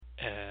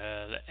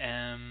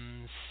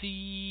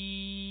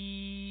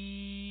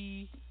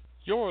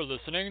You're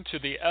listening to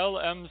the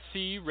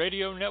LMC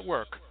Radio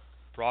Network,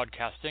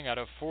 broadcasting out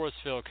of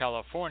Forestville,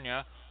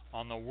 California,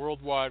 on the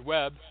World Wide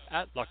Web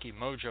at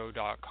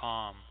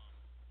luckymojo.com.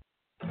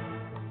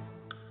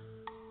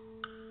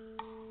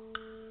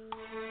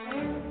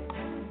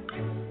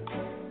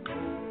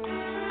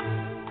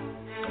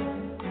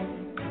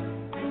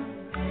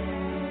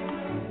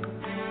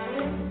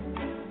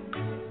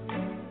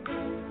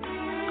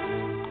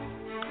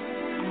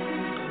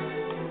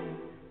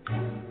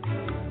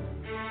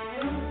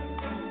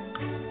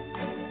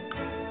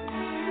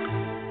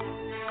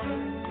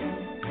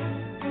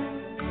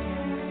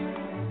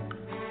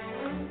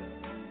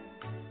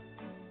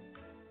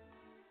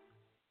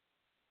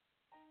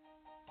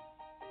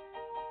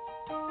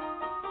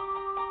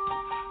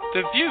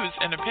 The views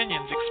and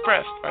opinions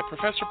expressed by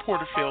Professor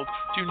Porterfield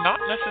do not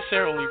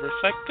necessarily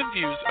reflect the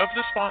views of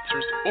the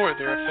sponsors or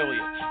their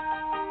affiliates.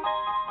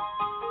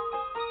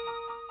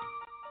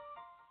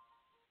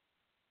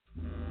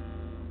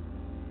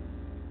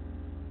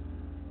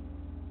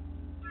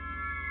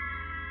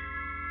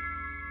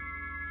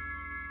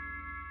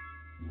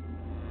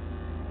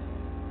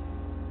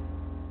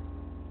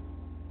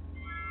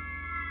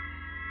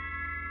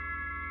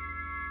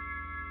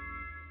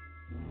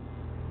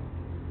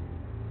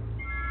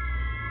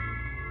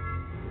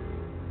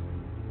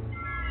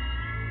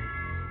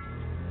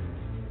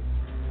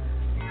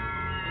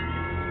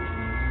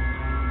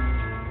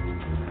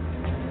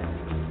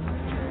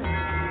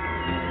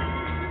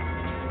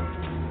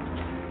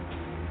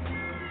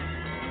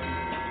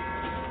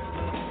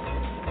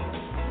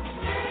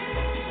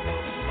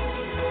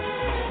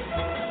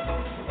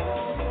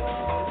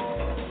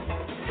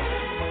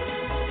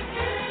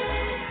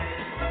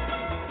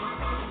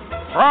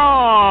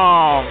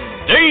 From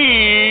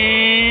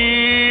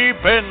deep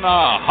in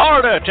the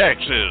heart of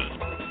Texas,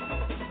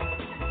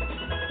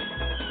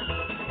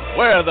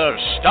 where the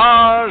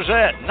stars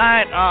at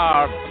night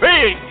are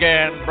big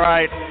and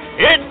bright,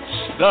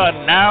 it's the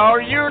Now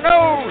You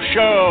Know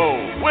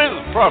Show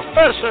with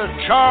Professor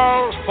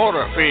Charles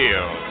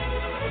Porterfield.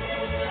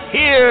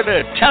 Here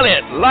to tell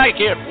it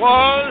like it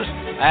was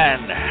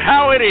and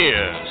how it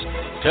is,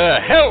 to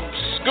help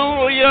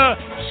school you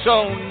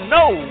so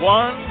no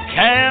one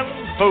can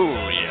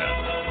fool you.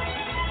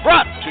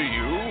 Brought to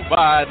you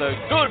by the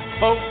good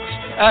folks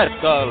at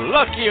the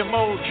Lucky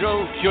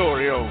Mojo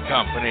Curio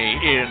Company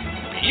in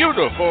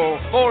beautiful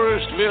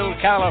Forestville,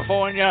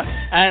 California,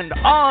 and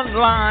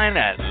online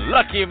at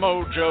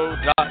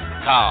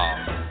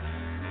luckymojo.com.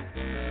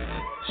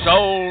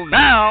 So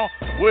now,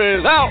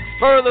 without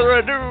further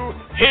ado,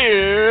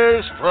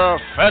 here's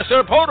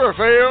Professor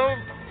Porterfield.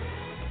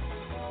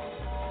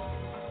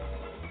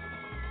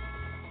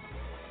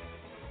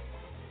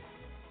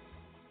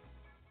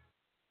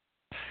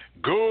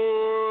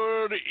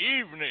 Good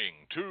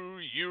evening to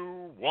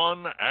you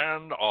one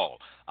and all.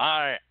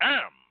 I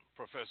am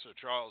Professor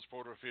Charles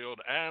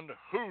Porterfield, and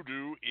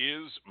hoodoo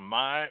is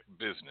my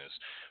business.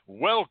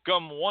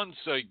 Welcome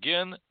once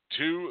again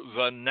to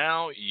the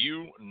Now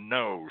You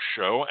Know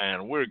Show,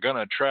 and we're going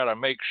to try to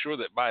make sure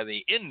that by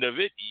the end of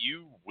it,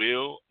 you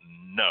will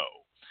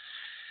know.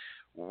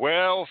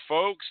 Well,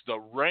 folks, the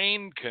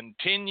rain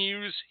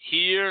continues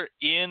here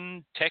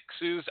in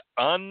Texas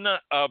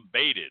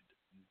unabated.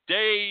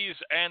 Days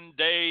and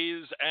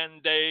days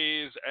and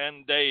days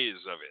and days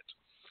of it.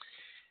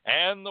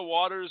 And the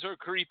waters are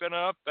creeping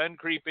up and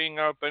creeping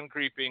up and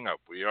creeping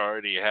up. We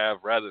already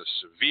have rather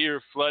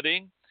severe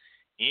flooding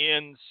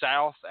in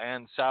South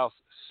and South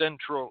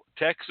Central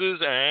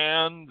Texas,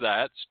 and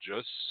that's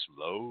just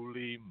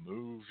slowly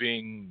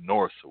moving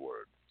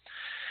northward.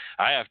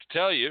 I have to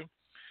tell you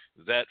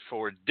that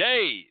for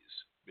days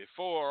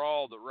before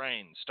all the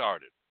rain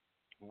started,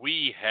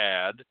 we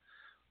had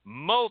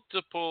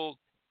multiple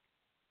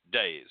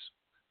days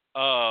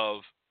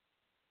of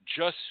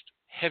just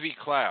heavy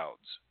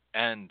clouds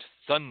and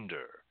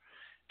thunder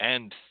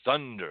and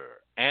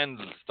thunder and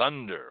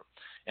thunder.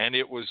 And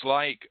it was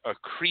like a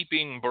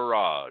creeping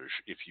barrage,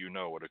 if you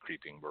know what a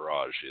creeping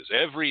barrage is.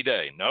 Every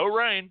day, no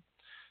rain,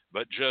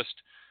 but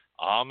just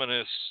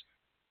ominous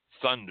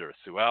thunder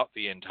throughout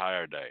the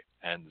entire day.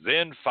 And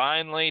then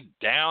finally,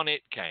 down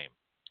it came.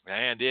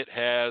 And it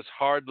has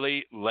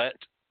hardly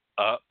let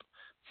up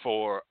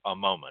for a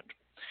moment.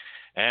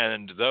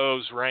 And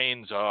those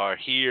rains are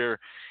here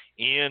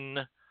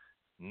in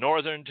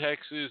northern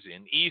Texas,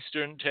 in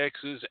eastern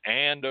Texas,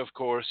 and, of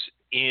course,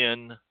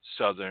 in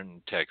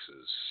southern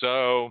Texas.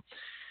 So,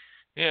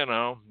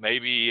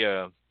 maybe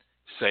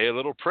say a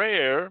little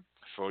prayer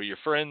for your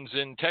friends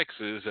in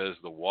Texas as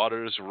the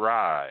waters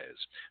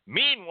rise.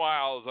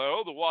 Meanwhile,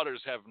 though, the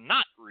waters have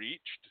not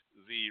reached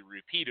the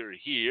repeater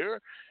here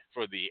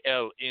for the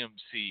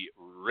LMC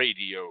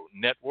Radio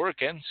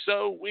Network, and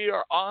so we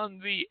are on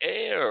the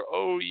air.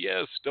 Oh,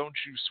 yes, don't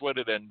you sweat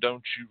it and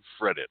don't you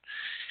fret it.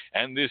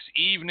 And this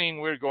evening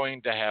we're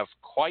going to have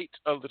quite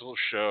a little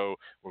show.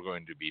 We're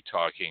going to be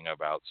talking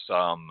about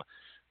some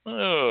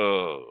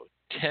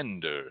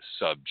tender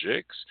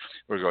subjects.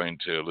 We're going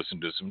to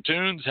listen to some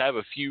tunes, have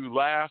a few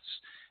laughs,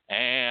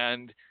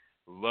 and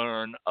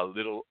learn a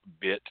little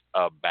bit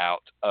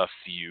about a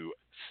few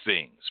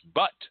things.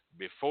 But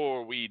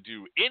before we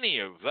do any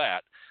of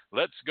that,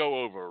 let's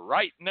go over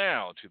right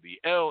now to the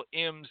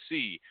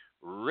LMC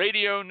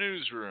Radio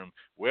Newsroom,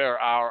 where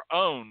our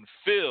own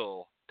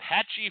Phil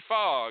Patchy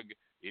Fogg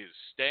is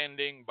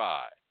standing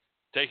by.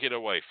 Take it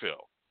away,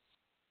 Phil.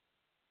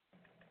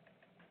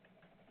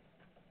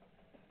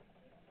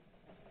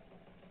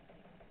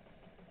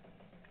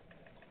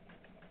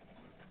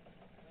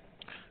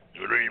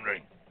 Good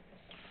evening.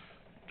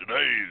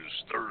 Today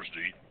is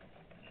Thursday,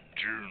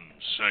 June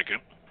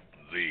 2nd,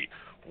 the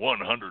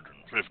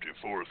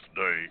 154th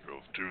day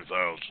of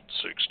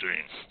 2016.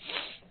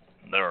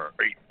 There are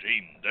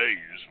 18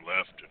 days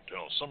left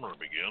until summer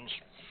begins,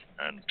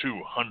 and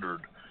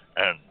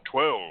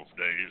 212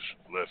 days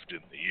left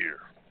in the year.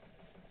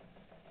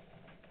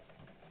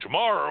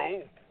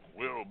 Tomorrow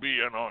will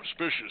be an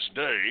auspicious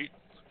day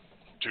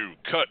to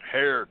cut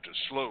hair to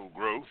slow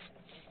growth,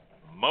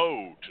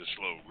 mow to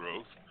slow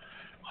growth,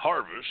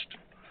 harvest,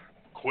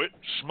 quit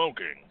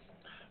smoking,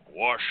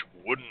 wash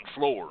wooden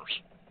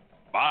floors,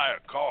 buy a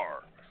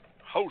car,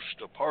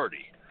 host a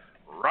party,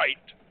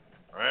 write,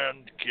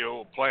 and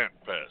kill plant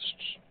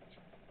pests.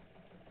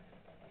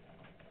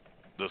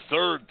 The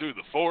 3rd through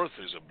the 4th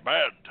is a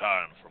bad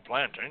time for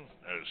planting,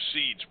 as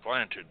seeds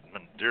planted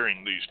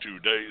during these 2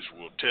 days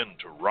will tend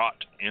to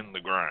rot in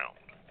the ground.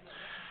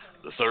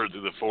 The 3rd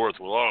through the 4th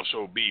will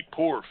also be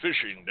poor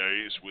fishing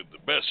days, with the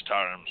best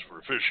times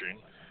for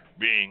fishing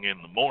being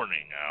in the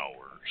morning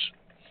hours.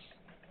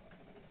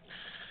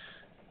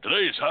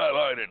 Today's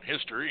highlight in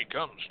history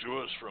comes to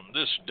us from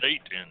this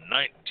date in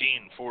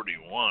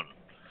 1941,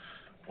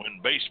 when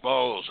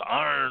baseball's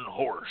iron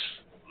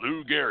horse,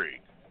 Lou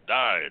Gehrig,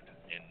 died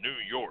in New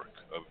York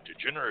of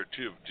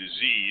degenerative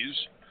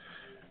disease,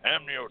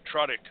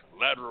 amyotrophic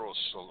lateral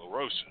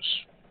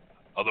sclerosis,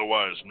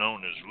 otherwise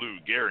known as Lou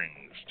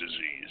Gehrig's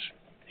disease.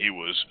 He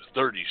was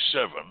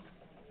 37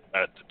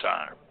 at the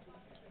time.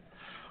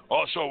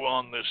 Also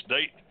on this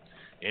date,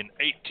 in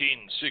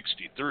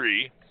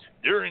 1863,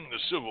 during the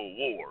Civil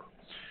War,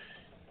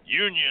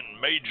 Union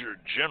Major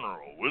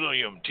General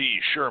William T.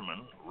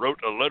 Sherman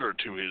wrote a letter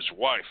to his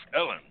wife,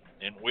 Ellen,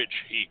 in which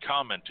he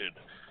commented,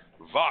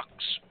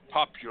 "Vox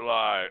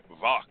populi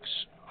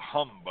vox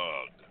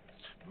humbug,"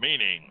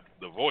 meaning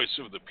the voice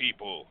of the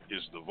people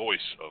is the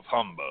voice of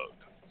humbug.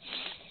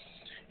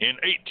 In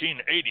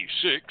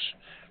 1886,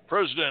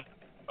 President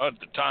at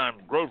the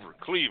time Grover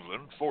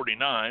Cleveland,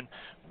 49,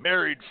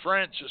 married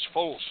Frances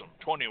Folsom,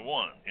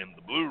 21, in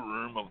the Blue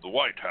Room of the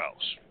White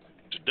House.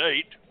 To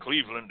date,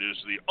 Cleveland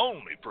is the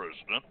only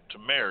president to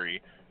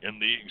marry in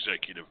the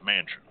Executive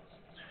Mansion.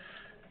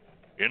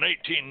 In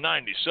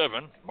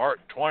 1897,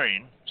 Mark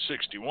Twain,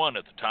 61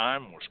 at the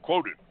time, was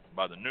quoted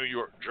by the New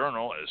York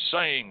Journal as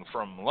saying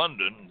from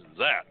London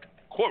that,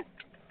 quote,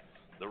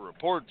 "The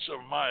reports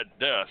of my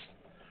death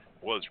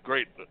was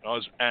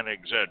an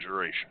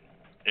exaggeration,"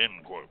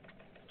 end quote.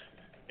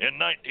 In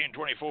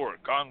 1924,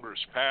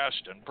 Congress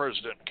passed and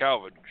President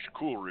Calvin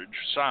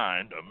Coolidge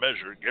signed a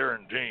measure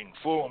guaranteeing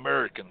full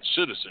American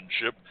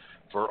citizenship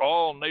for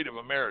all Native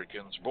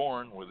Americans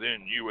born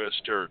within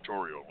U.S.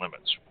 territorial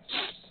limits.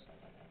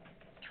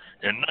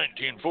 In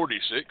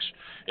 1946,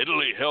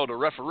 Italy held a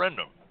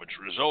referendum which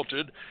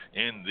resulted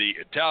in the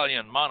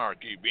Italian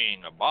monarchy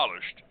being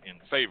abolished in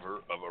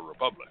favor of a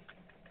republic.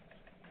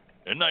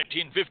 In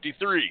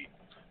 1953,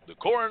 the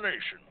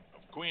coronation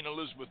of Queen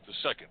Elizabeth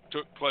II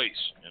took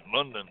place in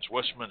London's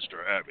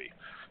Westminster Abbey,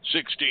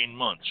 16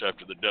 months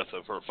after the death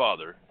of her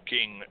father,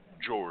 King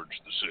George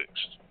VI.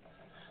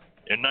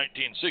 In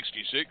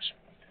 1966,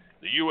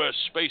 the U.S.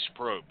 space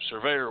probe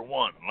Surveyor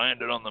 1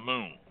 landed on the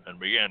moon and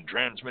began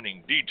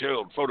transmitting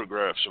detailed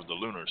photographs of the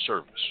lunar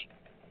surface.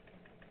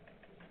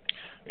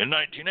 In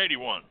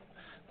 1981,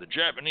 the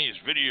Japanese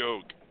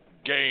video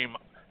game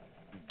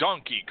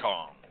Donkey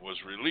Kong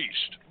was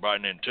released by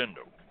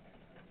Nintendo.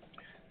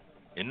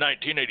 In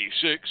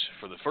 1986,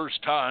 for the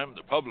first time,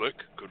 the public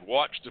could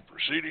watch the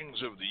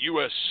proceedings of the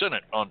U.S.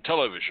 Senate on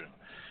television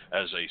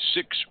as a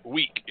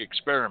 6-week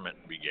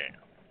experiment began.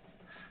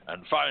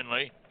 And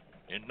finally,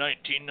 in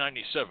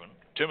 1997,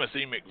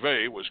 Timothy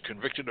McVeigh was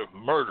convicted of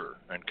murder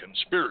and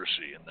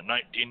conspiracy in the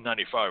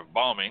 1995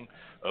 bombing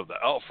of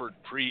the Alfred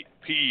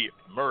P.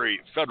 Murray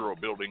Federal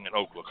Building in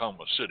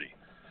Oklahoma City.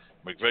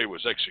 McVeigh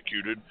was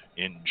executed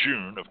in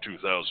June of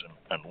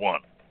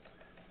 2001.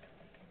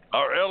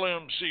 Our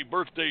LMC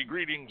birthday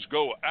greetings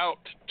go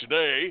out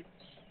today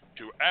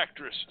to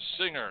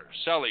actress-singer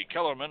Sally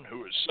Kellerman,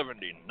 who is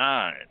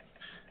 79.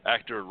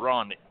 Actor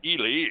Ron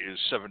Ely is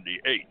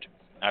 78.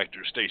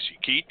 Actor Stacy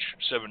Keach,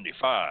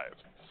 75.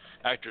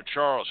 Actor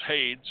Charles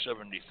Hayde,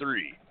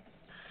 73.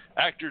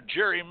 Actor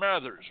Jerry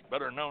Mathers,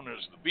 better known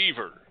as the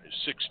Beaver, is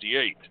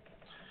 68.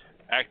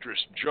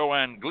 Actress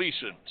Joanne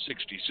Gleason,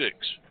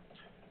 66.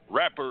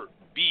 Rapper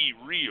B.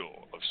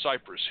 Real of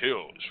Cypress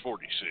Hill is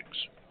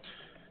 46.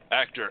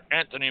 Actor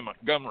Anthony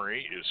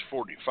Montgomery is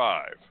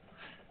 45.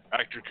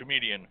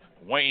 Actor-comedian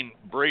Wayne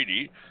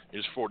Brady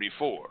is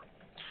 44.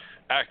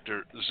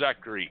 Actor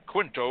Zachary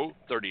Quinto,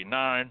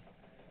 39.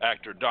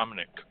 Actor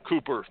Dominic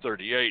Cooper,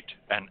 38,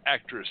 and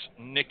actress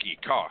Nikki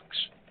Cox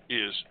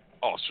is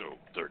also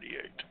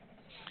 38.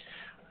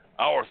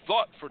 Our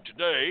thought for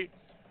today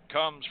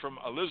comes from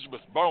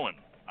Elizabeth Bowen,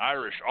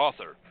 Irish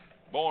author,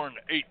 born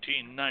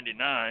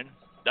 1899,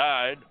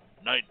 died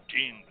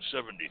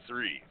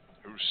 1973,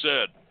 who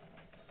said,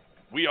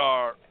 "We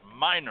are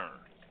minor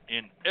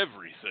in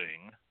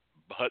everything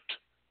but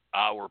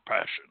our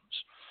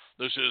passions."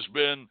 This has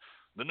been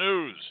the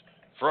news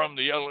from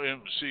the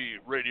LMC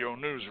Radio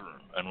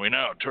Newsroom, and we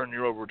now turn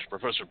you over to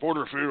Professor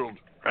Porterfield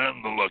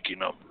and the lucky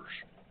numbers.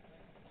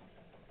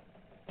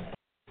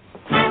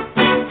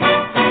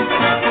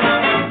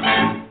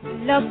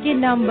 Lucky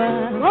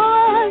number,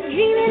 oh,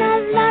 dreaming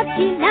of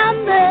lucky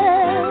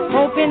numbers,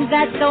 hoping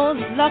that those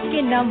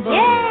lucky numbers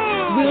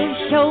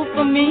will show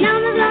for me.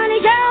 Numbers only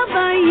show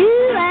for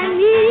you and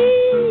me.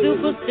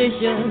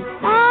 Superstitious,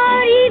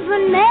 or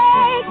even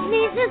makes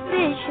me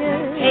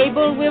suspicious.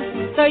 Table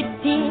with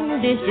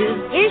 13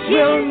 dishes,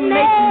 will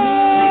make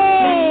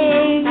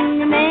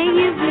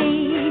you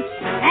bleed.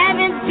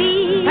 Having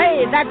peace.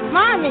 Hey, that's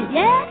mommy.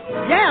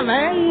 Yeah? Yeah,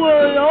 man.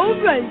 Well, all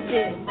right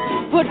then.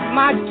 Put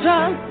my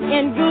trust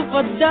in group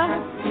of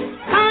dust,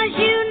 'cause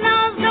you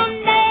know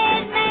someday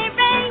it may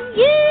bring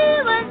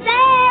you a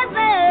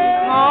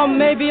 7. Or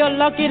maybe a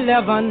lucky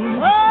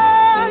 11.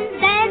 Oh,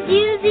 that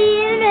you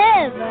see in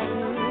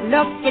heaven.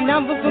 Lucky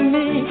number for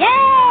me.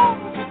 Yeah.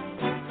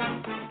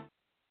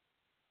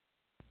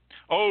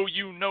 Oh,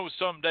 you know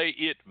someday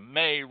it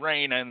may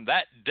rain, and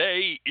that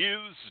day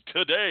is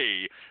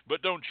today.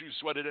 But don't you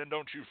sweat it and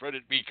don't you fret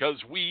it,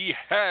 because we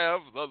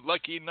have the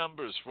lucky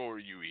numbers for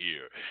you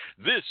here.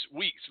 This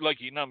week's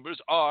lucky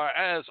numbers are,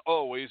 as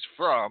always,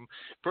 from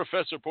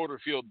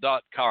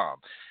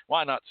ProfessorPorterfield.com.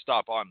 Why not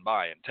stop on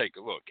by and take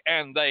a look?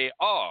 And they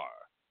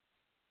are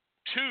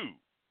 2,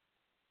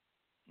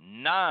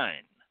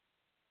 9,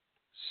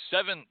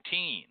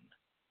 17,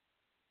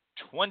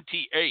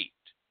 28,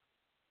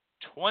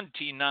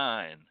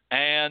 29,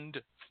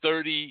 and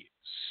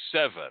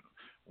 37.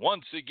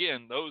 Once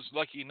again, those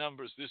lucky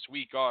numbers this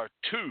week are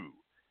 2,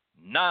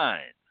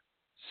 9,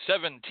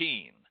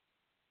 17,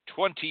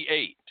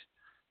 28,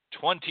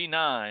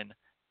 29,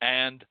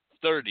 and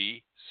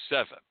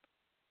 37.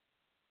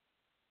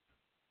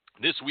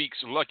 This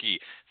week's lucky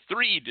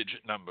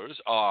 3-digit numbers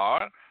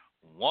are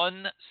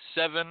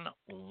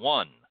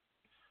 171.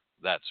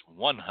 That's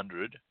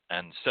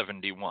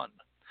 171.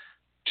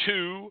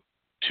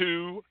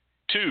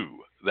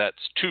 222.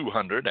 That's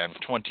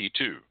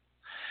 222.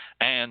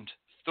 And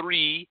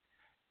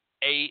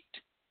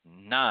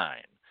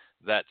 389.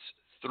 That's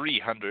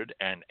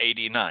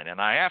 389.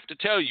 And I have to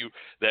tell you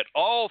that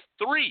all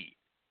three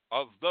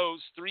of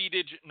those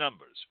 3-digit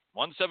numbers,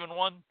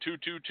 171,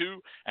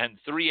 222, and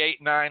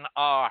 389,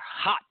 are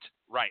hot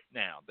right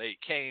now. They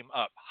came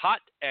up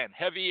hot and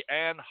heavy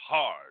and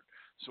hard.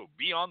 So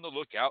be on the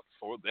lookout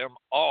for them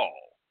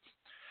all.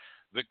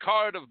 The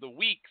card of the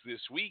week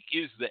this week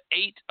is the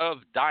 8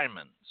 of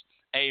Diamonds,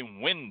 a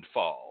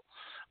windfall,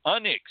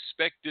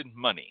 unexpected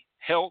money,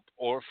 help,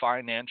 or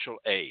financial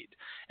aid,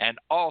 and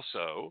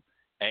also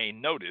a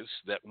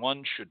notice that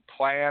one should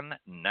plan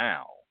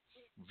now.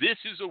 This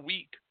is a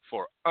week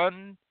for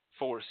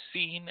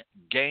unforeseen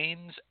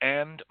gains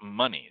and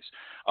monies.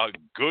 A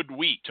good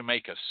week to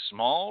make a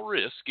small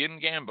risk in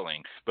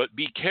gambling, but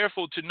be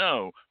careful to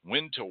know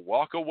when to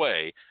walk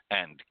away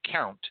and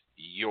count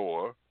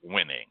your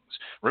winnings.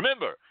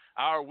 Remember,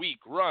 our week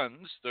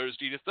runs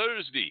Thursday to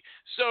Thursday,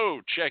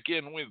 so check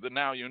in with the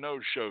Now You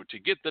Know show to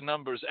get the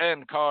numbers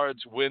and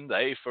cards when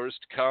they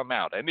first come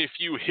out. And if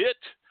you hit,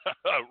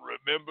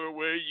 remember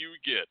where you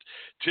get.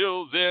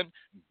 Till then,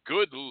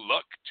 good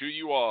luck to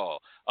you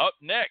all. Up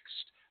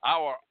next,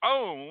 our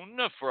own,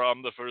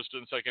 from the First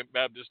and Second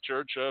Baptist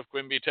Church of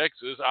Quimby,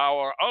 Texas,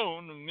 our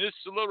own Miss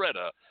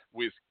Loretta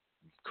with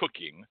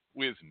Cooking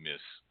with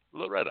Miss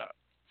Loretta.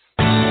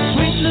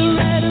 Sweet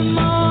Loretta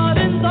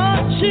Martin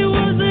thought she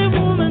was a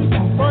woman,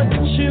 but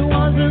she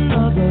was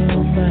another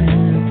man.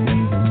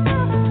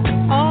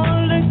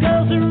 All the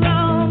girls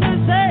around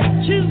me say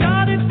she's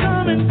got it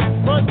coming,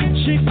 but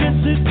she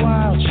gets it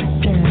while she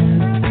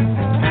can.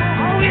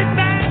 Oh, get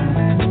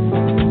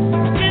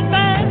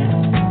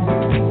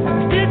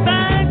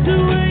back to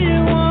where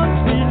you once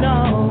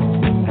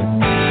belonged.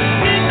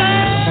 Get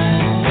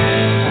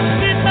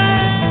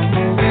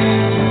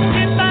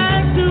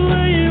back to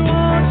where you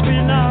once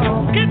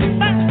belonged. Get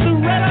back to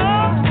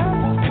Loretta.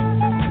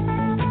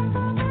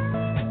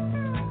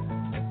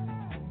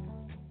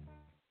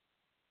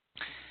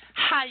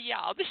 Hi,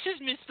 y'all. This is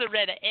Miss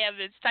Loretta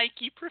Evans. Thank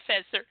you,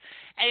 Professor.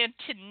 And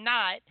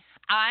tonight,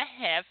 I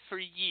have for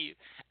you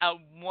a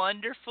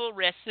wonderful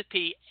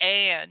recipe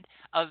and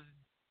a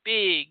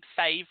big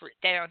favorite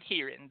down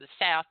here in the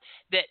South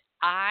that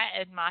I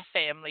and my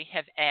family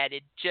have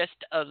added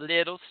just a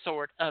little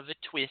sort of a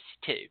twist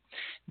to.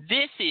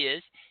 This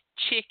is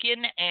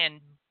chicken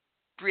and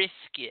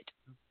brisket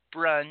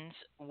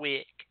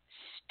Brunswick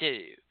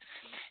stew.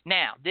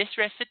 Now, this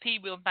recipe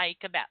will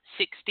make about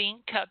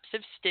 16 cups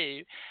of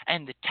stew,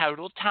 and the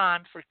total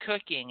time for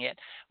cooking it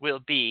will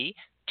be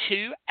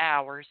 2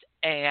 hours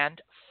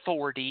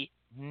 140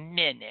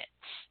 minutes.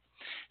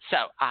 So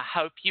I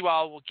hope you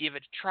all will give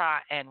it a try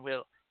and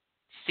we'll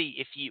see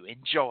if you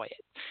enjoy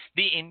it.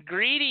 The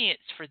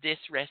ingredients for this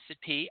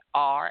recipe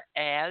are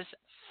as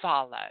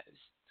follows: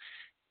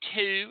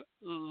 2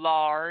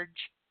 large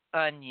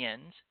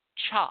onions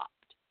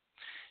chopped,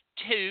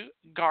 2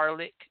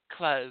 garlic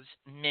cloves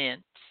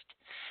minced,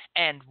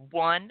 and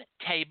 1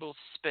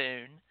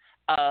 tablespoon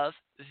of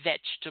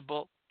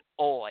vegetable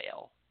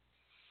oil.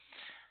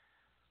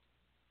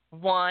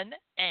 1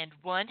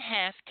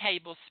 1/2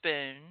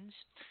 tablespoons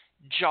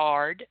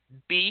jarred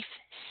beef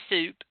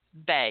soup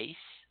base,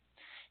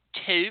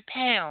 2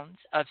 pounds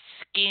of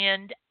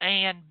skinned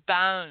and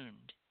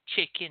boned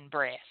chicken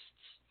breasts,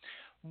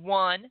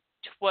 1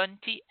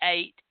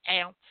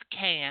 28-ounce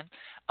can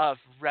of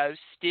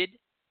roasted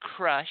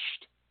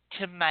crushed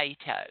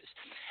tomatoes.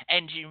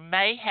 And you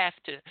may have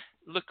to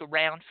look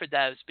around for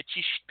those, but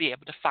you should be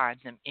able to find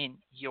them in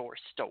your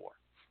store.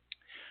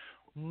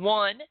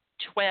 1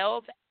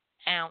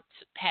 12-ounce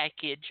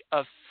package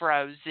of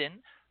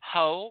frozen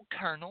whole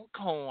kernel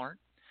corn,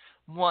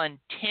 1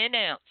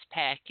 10-ounce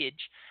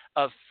package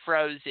of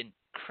frozen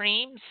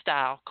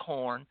cream-style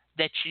corn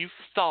that you've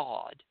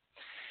thawed,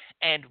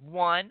 and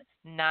 1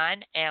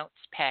 9-ounce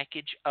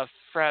package of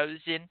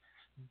frozen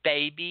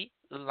baby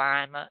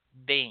lima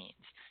beans.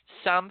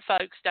 Some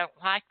folks don't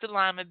like the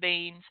lima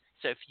beans,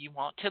 so if you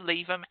want to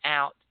leave them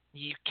out,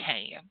 you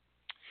can.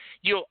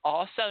 You'll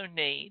also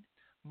need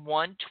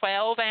 1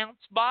 12-ounce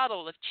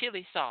bottle of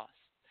chili sauce,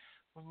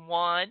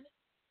 1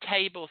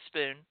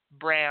 tablespoon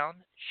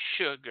brown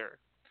sugar,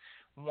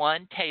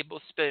 1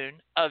 tablespoon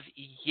of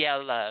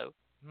yellow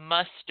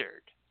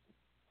mustard.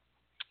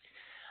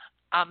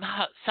 I'm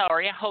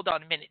sorry, hold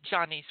on a minute.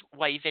 Johnny's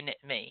waving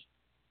at me.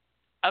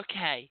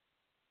 Okay.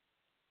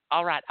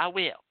 All right, I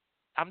will.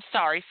 I'm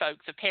sorry,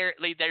 folks.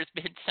 Apparently there's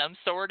been some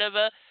sort of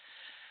a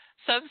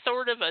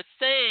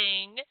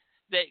thing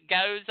that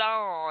goes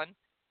on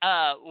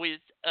with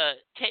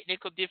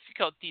technical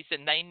difficulties,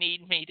 and they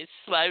need me to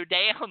slow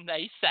down,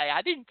 they say.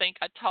 I didn't think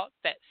I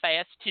talked that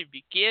fast to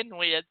begin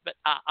with, but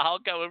I'll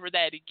go over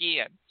that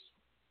again.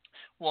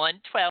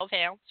 1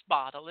 12-ounce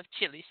bottle of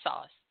chili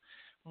sauce,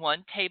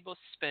 1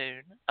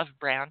 tablespoon of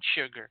brown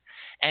sugar,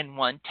 and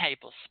 1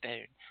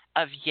 tablespoon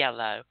of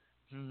yellow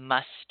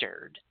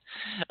mustard.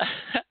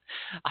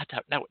 I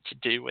don't know what to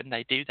do when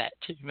they do that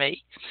to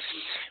me.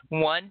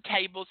 1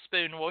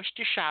 tablespoon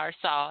Worcestershire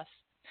sauce,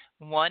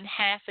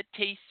 1/2 a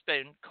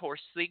teaspoon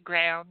coarsely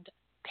ground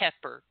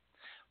pepper,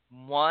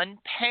 1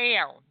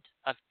 pound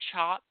of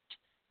chopped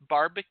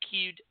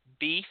barbecued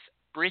beef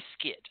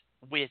brisket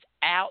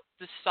without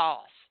the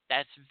sauce.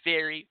 That's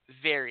very,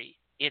 very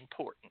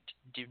important.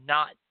 Do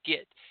not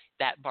get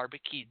that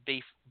barbecued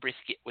beef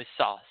brisket with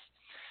sauce.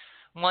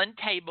 1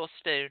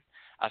 tablespoon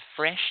of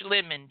fresh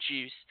lemon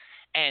juice,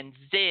 and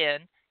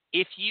then,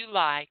 if you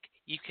like,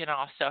 you can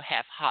also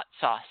have hot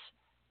sauce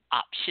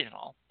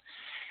optional.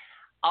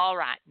 All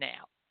right,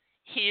 now,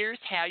 here's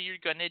how you're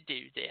going to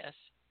do this.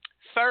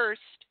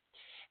 First,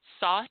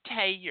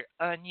 saute your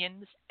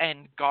onions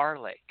and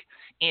garlic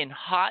in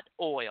hot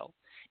oil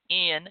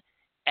in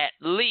at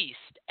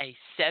least a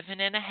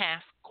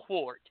 7.5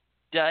 quart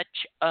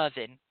Dutch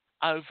oven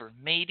over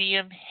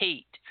medium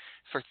heat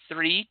for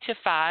 3 to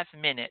 5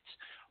 minutes,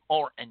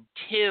 or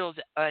until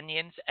the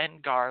onions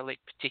and garlic,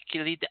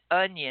 particularly the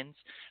onions,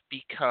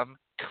 become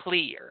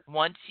clear.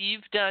 Once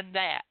you've done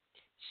that,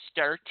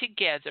 stir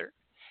together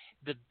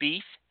the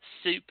beef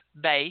soup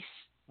base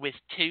with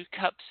 2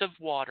 cups of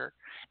water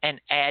and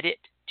add it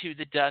to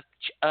the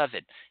Dutch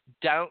oven.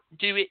 Don't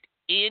do it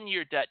in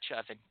your Dutch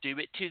oven. Do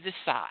it to the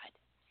side.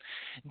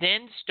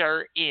 Then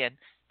stir in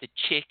the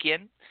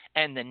chicken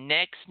and the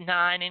next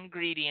 9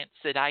 ingredients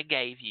that I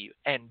gave you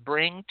and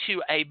bring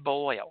to a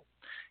boil.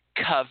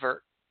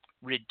 Cover,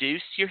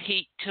 reduce your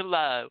heat to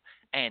low,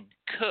 and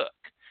cook,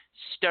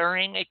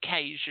 stirring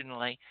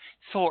occasionally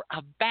for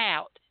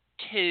about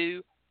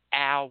 2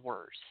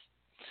 hours.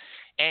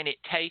 And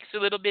it takes a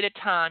little bit of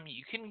time.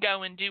 You can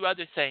go and do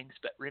other things,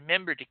 but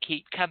remember to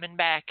keep coming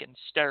back and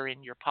stir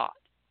in your pot.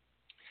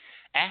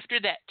 After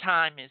that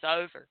time is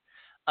over,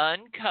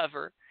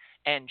 uncover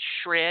and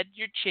shred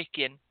your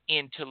chicken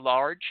into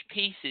large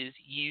pieces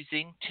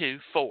using 2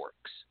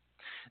 forks.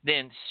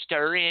 Then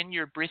stir in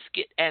your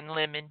brisket and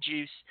lemon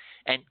juice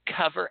and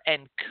cover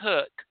and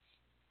cook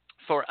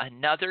for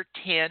another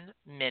 10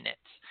 minutes.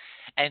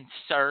 And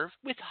serve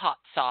with hot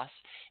sauce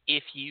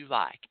if you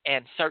like.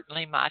 And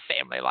certainly my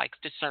family likes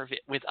to serve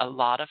it with a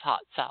lot of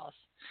hot sauce.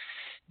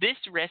 This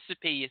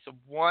recipe is a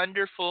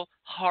wonderful,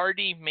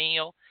 hearty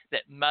meal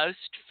that most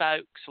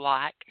folks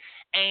like,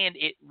 and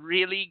it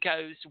really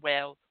goes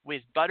well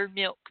with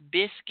buttermilk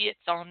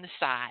biscuits on the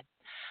side.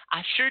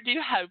 I sure do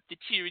hope that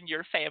you and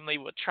your family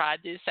will try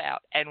this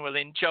out and will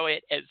enjoy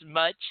it as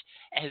much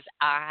as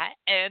I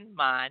and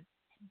mine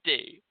do.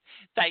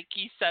 Thank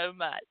you so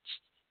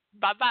much.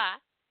 Bye-bye.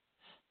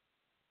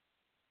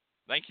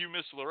 Thank you,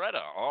 Miss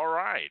Loretta. All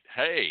right.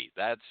 Hey,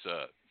 that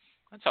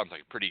sounds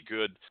like a pretty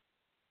good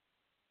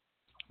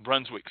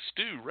Brunswick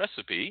stew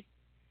recipe.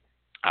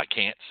 I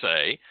can't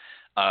say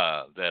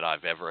that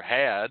I've ever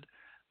had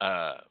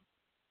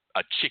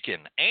a chicken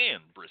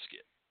and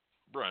brisket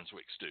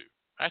Brunswick stew.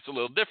 That's a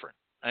little different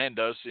and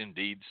does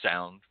indeed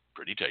sound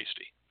pretty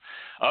tasty.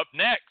 Up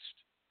next,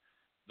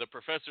 the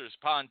professor's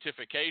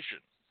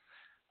pontification.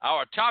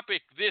 Our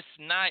topic this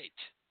night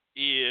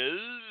is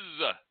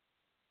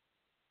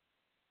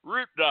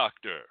Root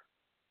Doctor,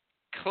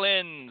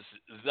 cleanse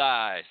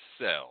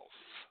thyself.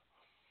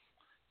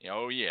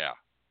 Oh yeah.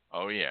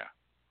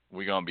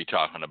 We're going to be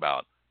talking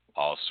about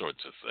all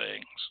sorts of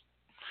things.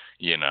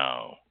 You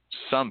know,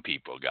 some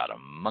people got a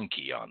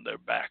monkey on their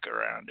back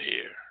around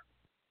here.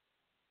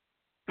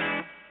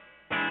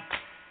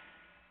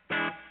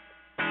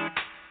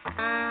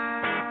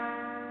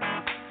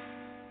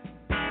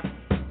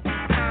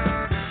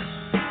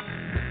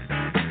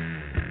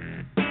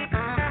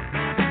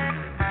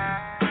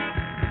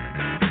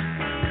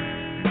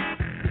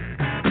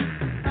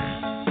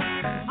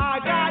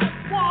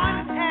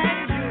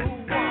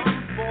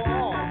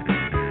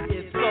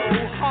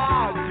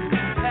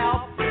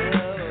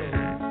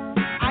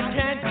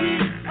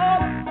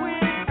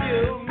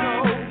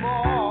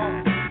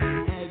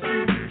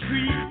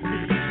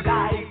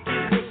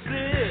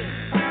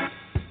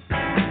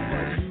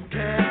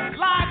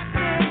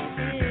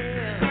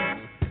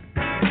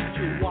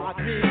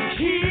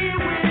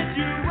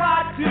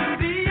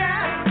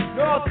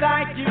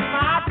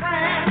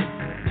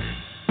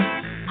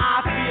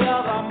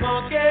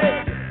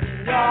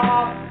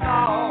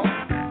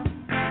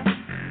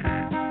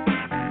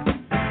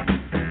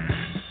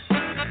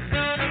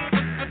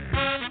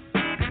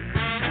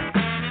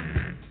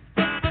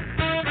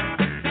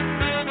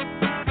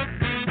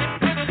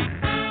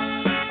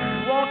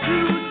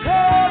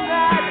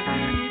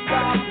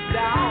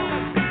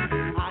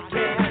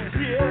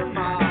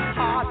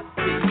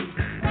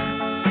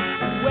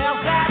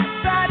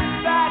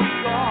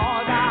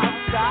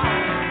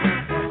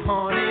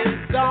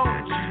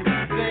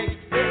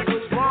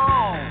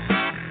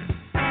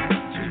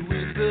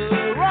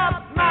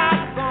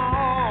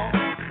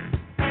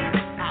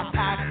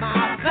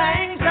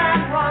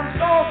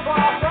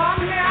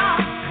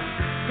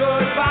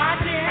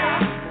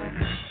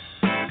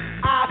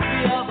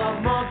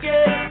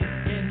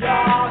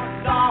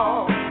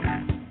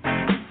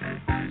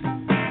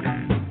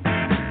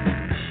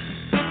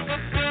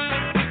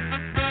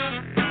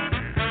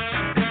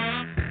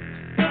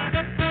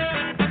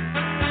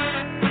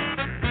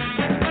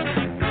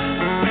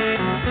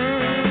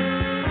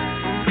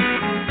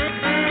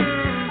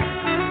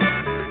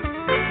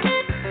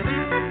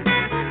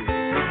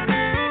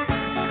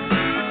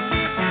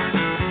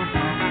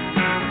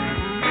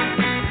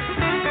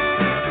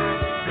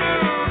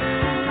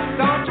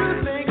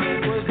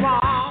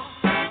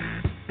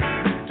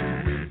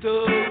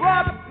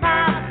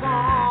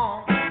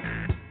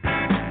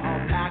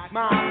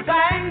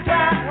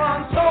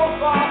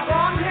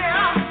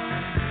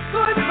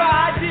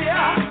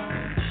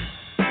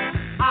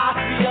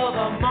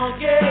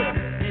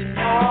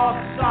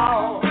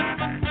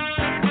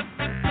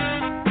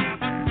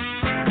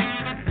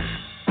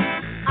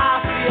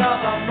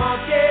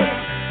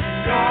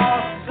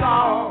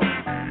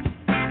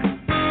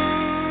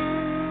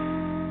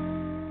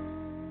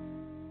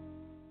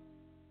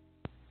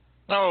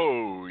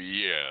 Oh,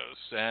 yes,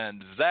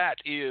 and that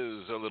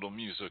is a little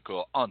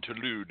musical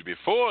interlude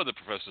before the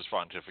professor's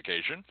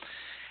pontification.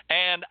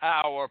 And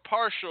our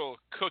partial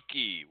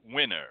cookie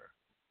winner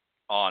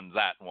on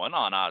that one,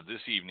 on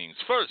this evening's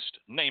first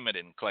Name It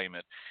and Claim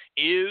It,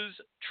 is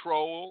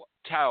Troll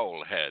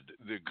Towelhead,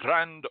 the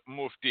Grand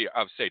Mufti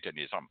of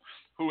Satanism,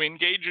 who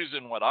engages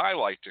in what I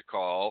like to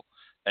call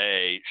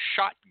a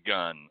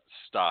shotgun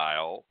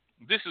style.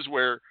 This is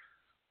where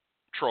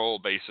Troll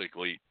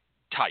basically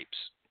types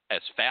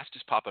as fast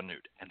as Papa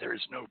Newt, and there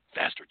is no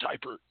faster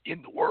typer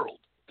in the world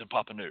than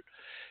Papa Newt.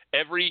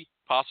 Every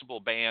possible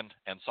band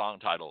and song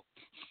title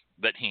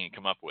that he can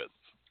come up with.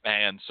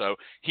 And so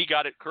he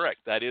got it correct.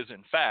 That is,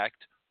 in fact,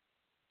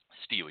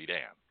 Steely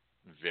Dan.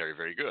 Very,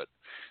 very good.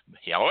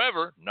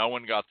 However, no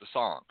one got the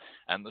song.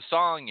 And the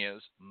song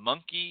is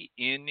Monkey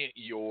in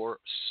Your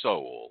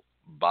Soul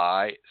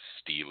by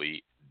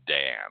Steely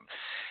Dan.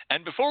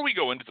 And before we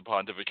go into the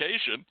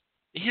pontification,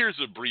 here's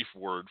a brief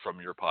word from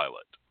your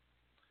pilot.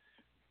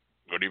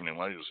 Good evening,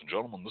 ladies and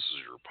gentlemen. This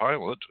is your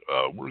pilot.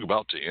 We're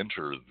about to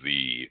enter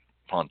the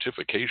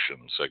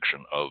pontification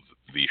section of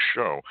the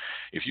show.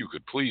 If you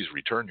could please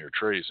return your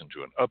trays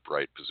into an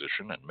upright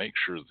position and make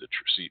sure that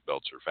your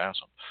seatbelts are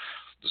fastened.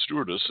 The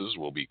stewardesses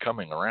will be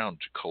coming around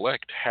to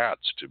collect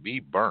hats to be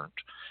burnt,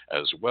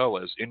 as well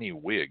as any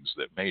wigs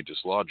that may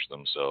dislodge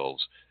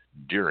themselves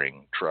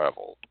during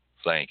travel.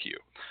 Thank you.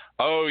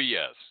 Oh,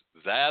 yes,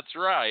 that's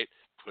right.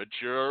 Put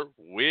your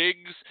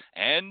wigs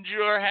and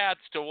your hats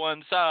to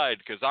one side,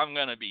 because I'm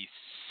going to be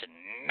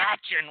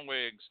snatching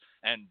wigs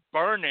and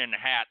burning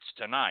hats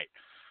tonight.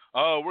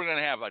 Oh, we're going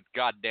to have a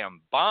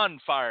goddamn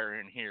bonfire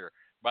in here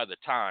by the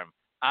time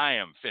I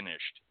am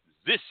finished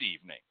this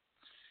evening.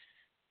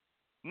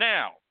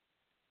 Now,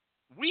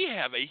 we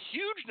have a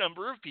huge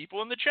number of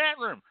people in the chat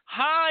room.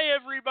 Hi,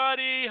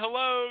 everybody.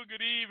 Hello.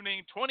 Good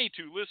evening.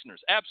 22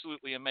 listeners.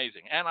 Absolutely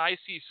amazing. And I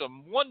see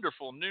some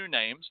wonderful new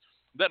names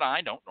that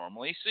I don't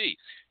normally see.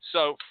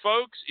 So,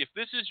 folks, if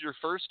this is your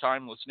first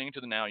time listening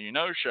to the Now You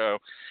Know show,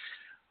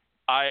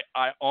 I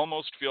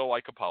almost feel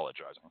like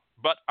apologizing,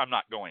 but I'm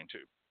not going to.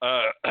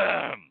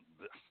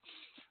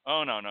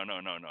 Oh, no.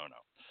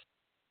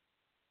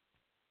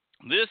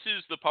 This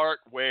is the part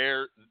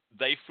where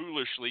they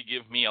foolishly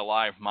give me a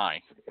live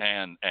mic,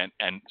 and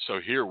so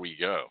here we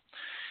go.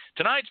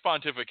 Tonight's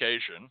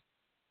pontification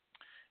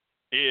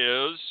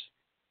is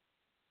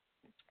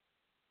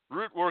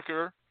root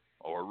worker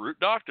or root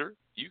doctor.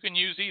 You can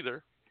use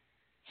either.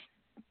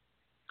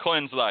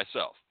 Cleanse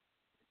thyself.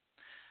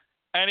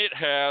 And it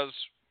has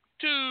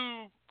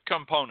two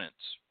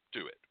components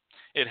to it.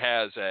 It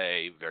has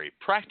a very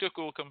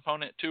practical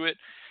component to it,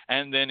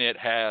 and then it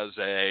has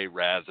a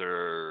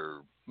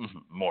rather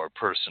more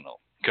personal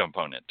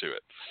component to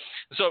it.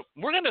 So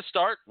we're going to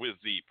start with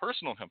the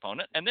personal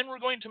component, and then we're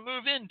going to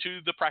move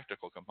into the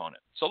practical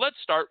component. So let's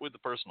start with the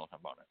personal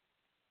component.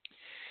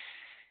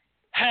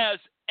 Has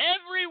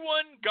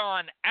everyone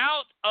gone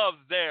out of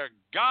their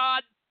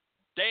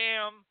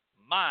goddamn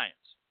minds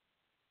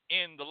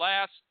in the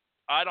last,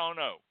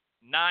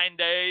 9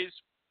 days,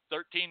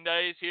 13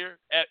 days here?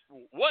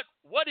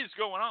 What is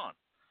going on?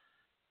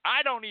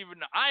 I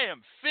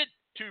am fit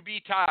to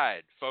be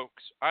tied,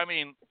 folks. I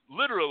mean,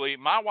 literally,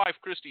 my wife,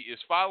 Christy, is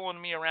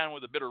following me around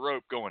with a bit of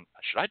rope going,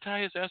 should I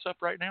tie his ass up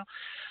right now?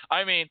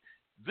 I mean,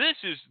 this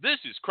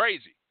is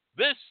crazy.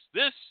 This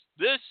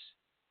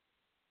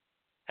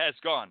has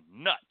gone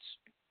nuts.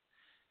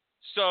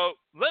 So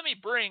let me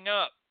bring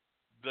up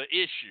the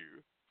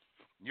issue.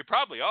 You're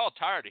probably all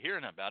tired of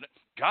hearing about it.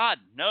 God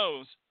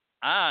knows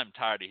I'm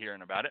tired of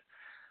hearing about it.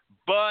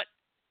 But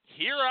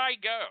here I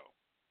go.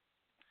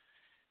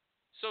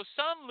 So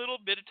some little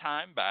bit of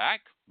time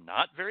back,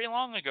 not very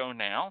long ago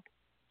now,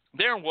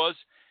 there was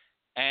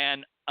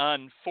an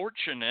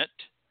unfortunate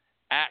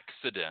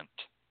accident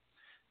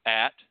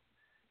at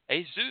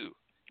a zoo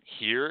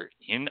here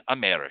in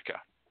America.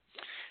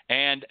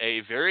 And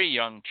a very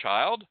young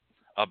child,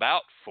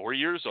 about 4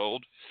 years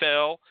old,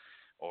 fell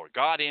or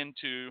got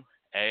into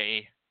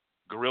a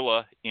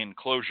gorilla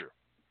enclosure.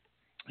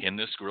 In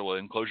this gorilla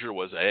enclosure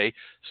was a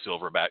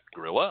silverback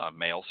gorilla, a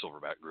male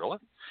silverback gorilla.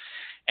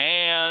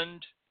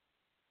 And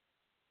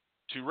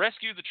to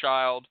rescue the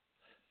child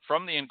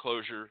from the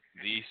enclosure,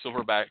 the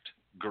silverbacked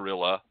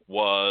gorilla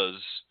was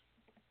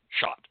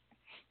shot.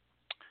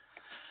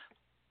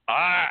 All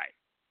right.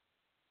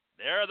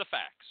 There are the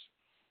facts.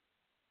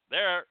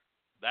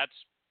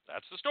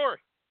 That's the story.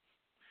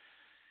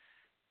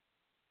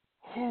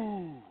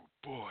 Whew,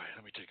 boy,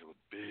 let me take a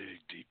big,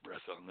 deep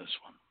breath on this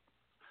one.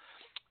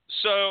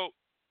 So,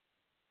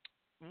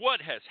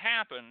 what has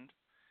happened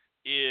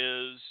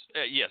is,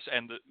 yes,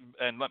 and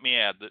let me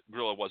add, the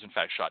gorilla was in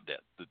fact shot dead.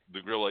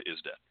 The gorilla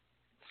is dead.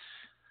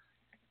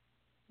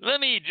 Let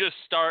me just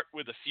start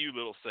with a few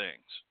little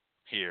things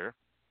here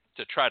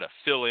to try to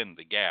fill in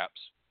the gaps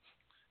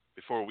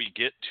before we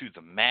get to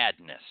the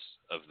madness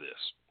of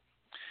this.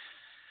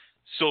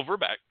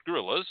 Silverback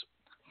gorillas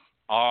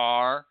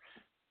are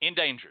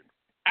endangered.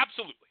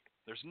 Absolutely.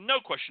 There's no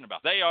question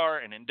about it. They are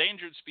an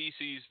endangered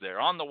species.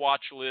 They're on the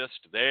watch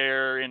list.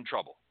 They're in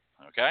trouble.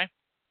 Okay?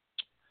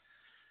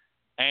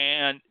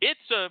 And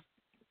it's a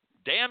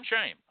damn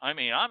shame. I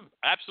mean, I'm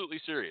absolutely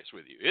serious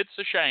with you. It's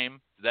a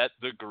shame that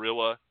the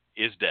gorilla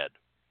is dead.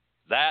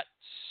 That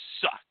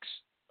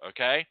sucks.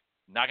 Okay?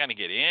 Not going to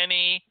get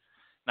any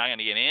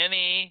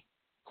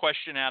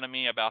question out of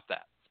me about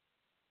that.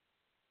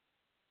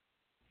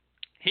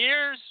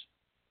 Here's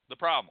the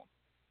problem.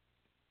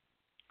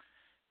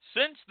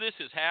 Since this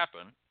has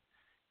happened,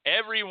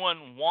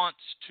 everyone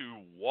wants to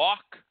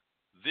walk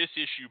this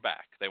issue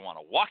back. They want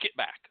to walk it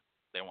back.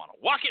 They want to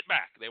walk it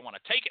back. They want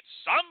to take it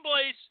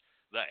someplace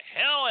the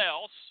hell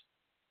else,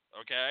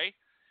 okay,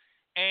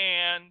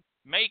 and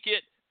make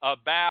it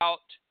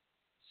about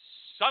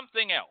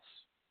something else.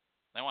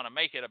 They want to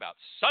make it about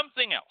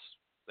something else.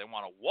 They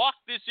want to walk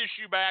this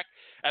issue back,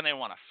 and they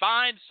want to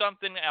find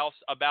something else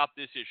about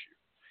this issue.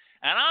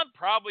 And I'm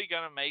probably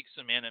going to make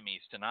some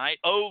enemies tonight.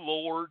 Oh,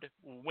 Lord,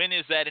 when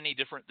is that any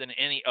different than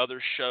any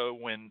other show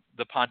when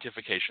the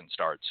pontification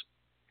starts?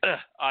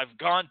 I've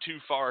gone too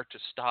far to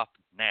stop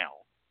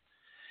now.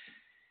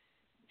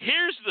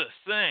 Here's the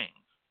thing.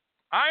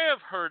 I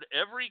have heard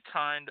every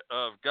kind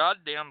of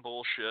goddamn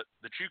bullshit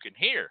that you can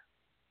hear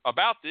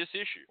about this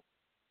issue.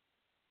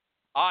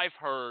 I've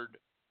heard,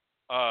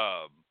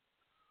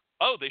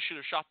 they should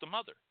have shot the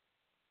mother.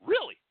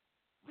 Really?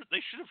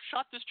 They should have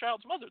shot this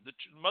child's mother.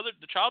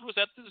 The child was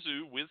at the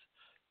zoo with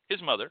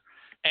his mother,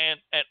 and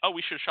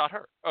we should have shot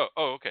her.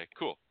 Oh, okay,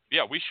 cool.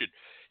 Yeah, we should.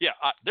 Yeah,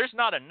 there's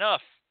not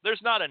enough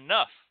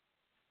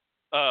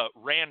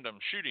random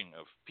shooting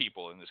of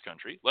people in this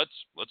country. Let's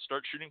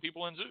start shooting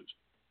people in zoos.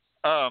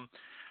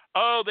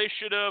 They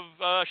should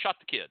have shot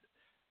the kid.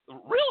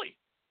 Really?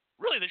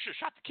 They should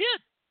have shot the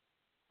kid.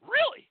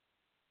 Really?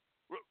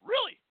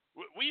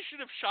 We should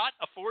have shot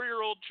a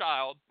 4-year-old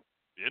child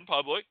in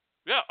public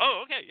Yeah.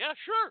 Oh, okay. Yeah,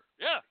 sure.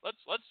 Yeah.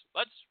 Let's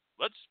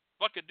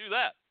fucking do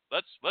that.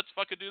 Let's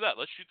fucking do that.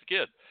 Let's shoot the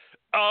kid.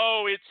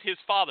 Oh, it's his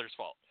father's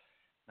fault.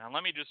 Now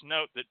let me just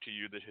note that to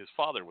you that his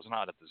father was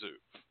not at the zoo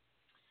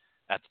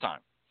at the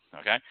time.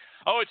 Okay.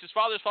 Oh, it's his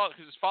father's fault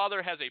because his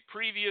father has a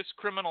previous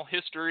criminal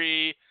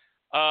history.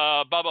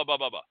 Blah blah blah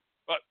blah blah.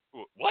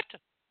 What?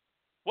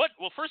 What?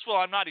 Well, first of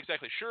all, I'm not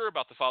exactly sure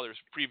about the father's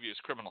previous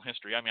criminal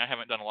history. I mean, I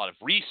haven't done a lot of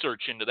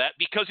research into that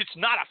because it's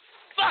not a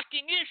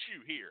fucking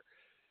issue here.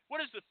 What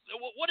is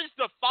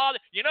the father?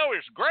 You know,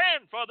 his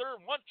grandfather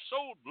once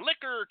sold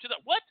liquor to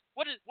the what?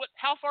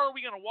 How far are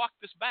we going to walk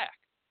this back?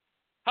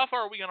 How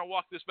far are we going to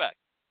walk this back?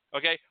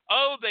 Okay.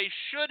 Oh, they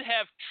should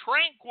have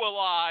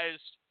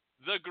tranquilized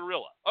the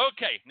gorilla.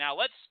 Okay. Now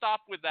let's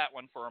stop with that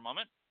one for a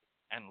moment,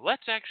 and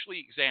let's actually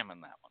examine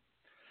that one.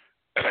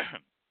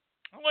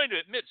 I'm going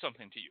to admit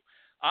something to you.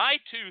 I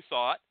too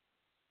thought,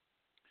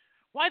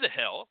 why the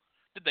hell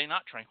did they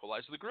not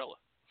tranquilize the gorilla?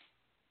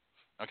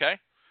 Okay.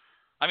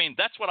 I mean,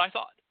 that's what I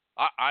thought.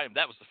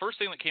 That was the first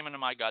thing that came into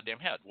my goddamn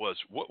head was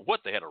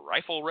what they had a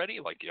rifle ready,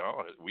 like, you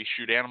know, we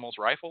shoot animals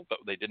rifle, but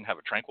they didn't have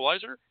a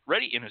tranquilizer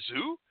ready in a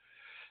zoo.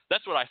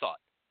 That's what I thought.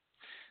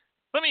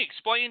 Let me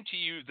explain to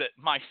you that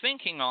my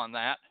thinking on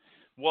that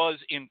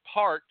was in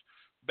part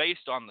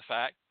based on the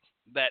fact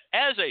that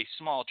as a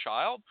small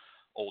child,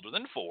 older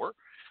than 4,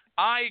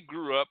 I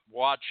grew up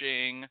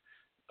watching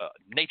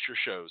nature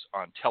shows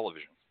on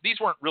television. These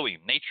weren't really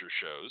nature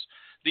shows.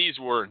 These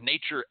were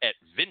nature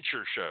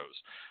adventure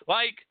shows,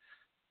 like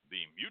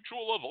the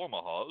Mutual of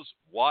Omaha's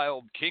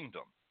Wild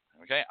Kingdom.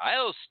 Okay,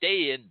 I'll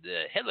stay in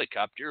the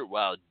helicopter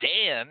while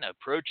Dan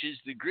approaches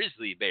the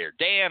grizzly bear.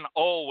 Dan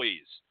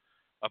always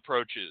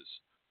approaches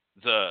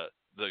the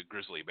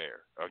grizzly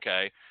bear.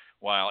 Okay,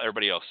 while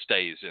everybody else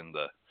stays in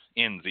the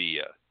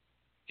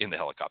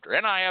helicopter.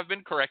 And I have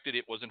been corrected.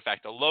 It was in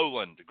fact a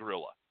lowland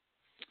gorilla.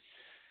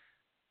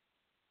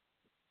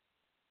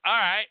 All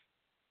right.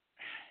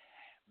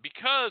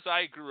 Because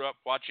I grew up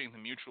watching the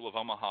Mutual of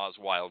Omaha's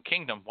Wild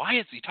Kingdom, why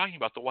is he talking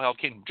about the Wild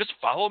Kingdom? Just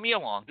follow me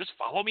along. Just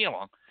follow me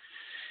along.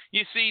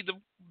 You see, the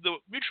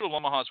Mutual of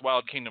Omaha's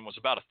Wild Kingdom was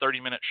about a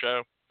 30-minute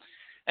show,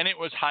 and it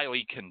was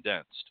highly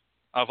condensed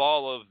of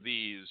all of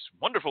these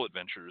wonderful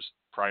adventures,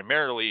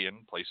 primarily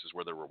in places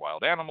where there were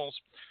wild animals.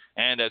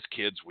 And as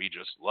kids, we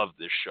just loved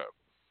this show.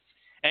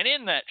 And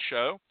in that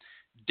show,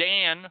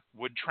 Dan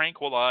would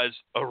tranquilize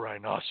a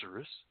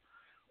rhinoceros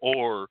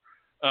or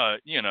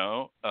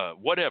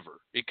whatever.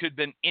 It could have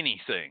been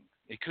anything.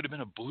 It could have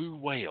been a blue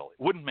whale.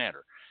 It wouldn't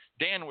matter.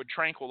 Dan would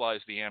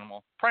tranquilize the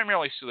animal,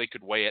 primarily so they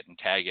could weigh it and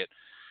tag it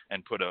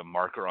and put a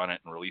marker on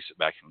it and release it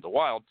back into the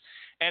wild.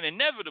 And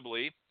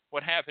inevitably,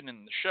 what happened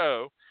in the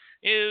show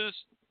is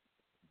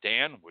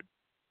Dan would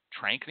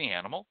trank the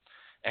animal,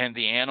 and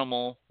the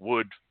animal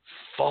would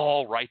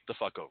fall right the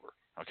fuck over.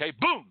 Okay?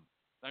 Boom!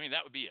 I mean,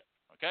 that would be it.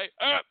 Okay?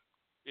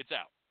 It's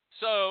out.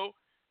 So,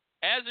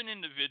 as an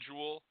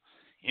individual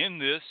in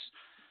this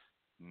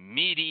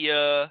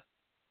media-soaked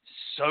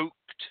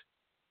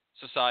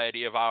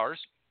society of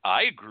ours,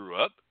 I grew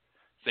up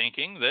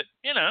thinking that,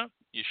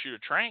 you shoot a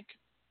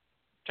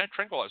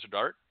tranquilizer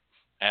dart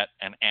at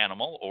an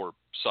animal or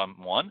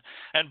someone,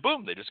 and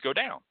boom, they just go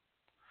down.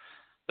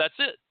 That's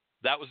it.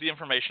 That was the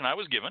information I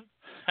was given,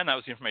 and that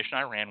was the information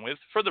I ran with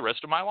for the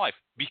rest of my life,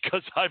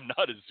 because I'm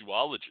not a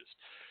zoologist,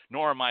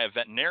 nor am I a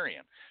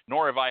veterinarian,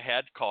 nor have I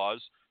had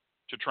cause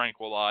to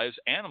tranquilize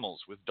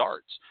animals with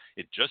darts.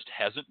 It just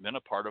hasn't been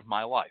a part of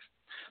my life.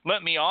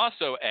 Let me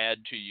also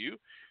add to you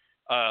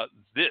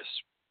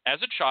this.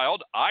 As a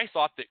child, I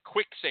thought that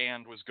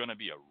quicksand was going to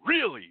be a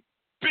really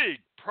big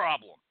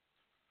problem.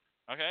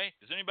 Okay?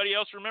 Does anybody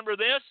else remember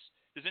this?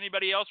 Does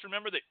anybody else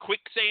remember that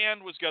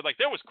quicksand was good? Like,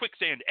 there was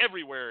quicksand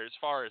everywhere as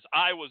far as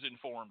I was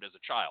informed as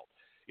a child,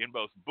 in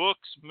both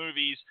books,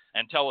 movies,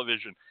 and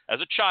television.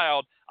 As a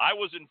child, I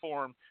was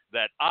informed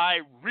that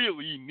I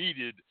really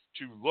needed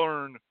to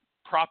learn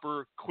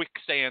proper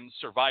quicksand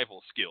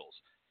survival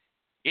skills.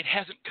 It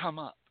hasn't come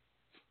up.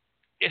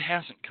 It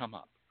hasn't come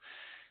up.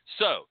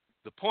 So,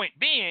 the point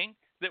being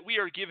that we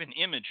are given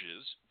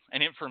images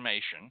and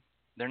information.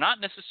 They're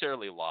not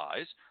necessarily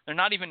lies. They're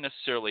not even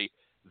necessarily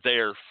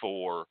there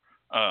for,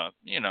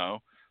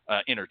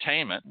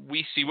 entertainment.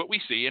 We see what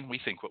we see and we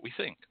think what we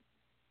think.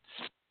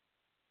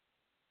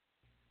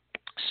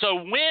 So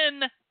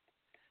when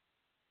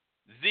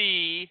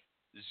the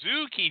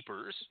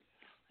zookeepers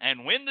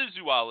and when the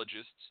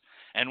zoologists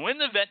and when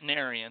the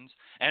veterinarians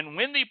and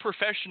when the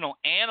professional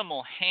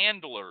animal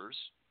handlers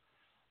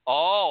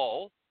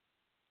all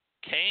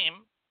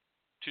came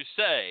to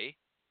say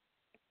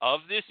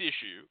of this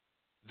issue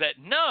that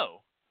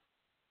no,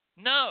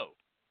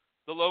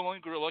 the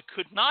lowland gorilla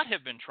could not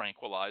have been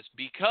tranquilized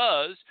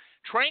because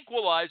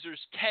tranquilizers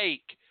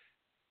take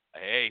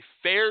a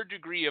fair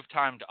degree of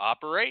time to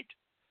operate.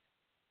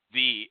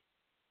 The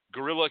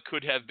gorilla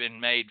could have been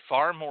made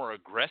far more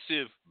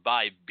aggressive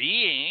by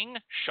being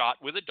shot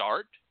with a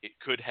dart. It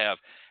could have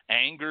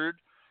angered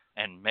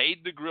and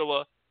made the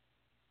gorilla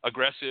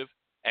aggressive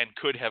and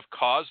could have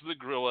caused the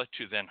gorilla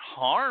to then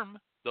harm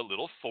the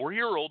little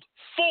 4-year-old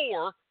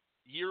 4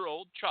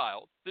 5-year-old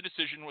child, the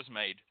decision was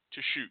made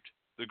to shoot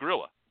the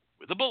gorilla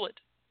with a bullet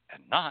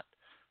and not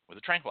with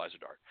a tranquilizer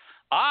dart.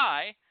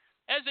 I,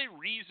 as a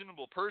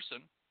reasonable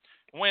person,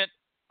 went,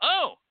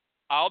 oh,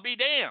 I'll be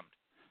damned.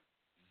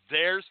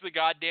 There's the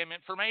goddamn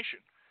information.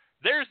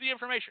 There's the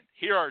information.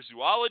 Here are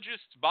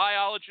zoologists,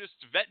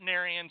 biologists,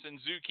 veterinarians, and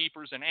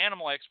zookeepers and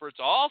animal experts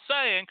all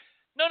saying,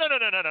 no.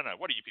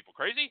 What are you people,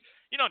 crazy?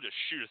 You don't just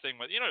shoot a thing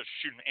with, you don't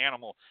just shoot an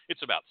animal.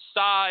 It's about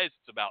size.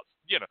 It's about,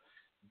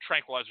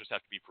 tranquilizers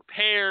have to be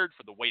prepared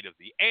for the weight of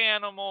the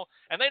animal.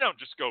 And they don't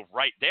just go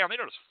right down. They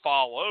don't just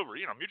fall over.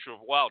 Mutual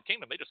of Wild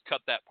Kingdom, they just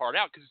cut that part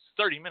out because it's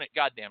a 30-minute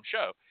goddamn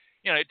show.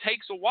 It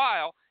takes a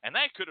while, and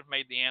that could have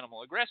made the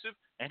animal aggressive,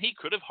 and he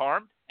could have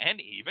harmed and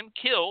even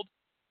killed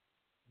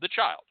the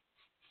child.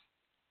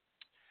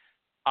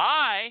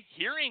 I,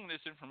 hearing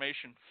this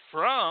information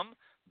from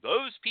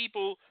those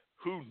people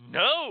who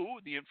know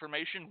the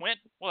information, went,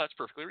 well, that's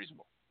perfectly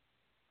reasonable.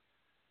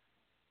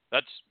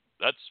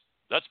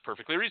 That's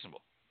perfectly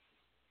reasonable.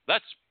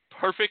 That's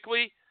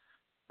perfectly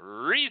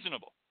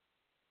reasonable.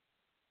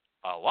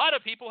 A lot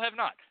of people have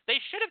not. They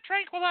should have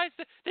tranquilized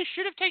it. They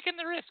should have taken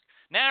the risk.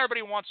 Now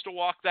everybody wants to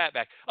walk that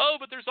back. Oh,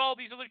 but there's all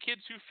these other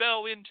kids who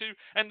fell into,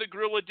 and the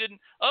gorilla didn't.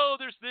 Oh,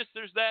 there's this,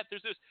 there's that,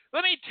 there's this.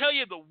 Let me tell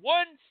you the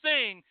one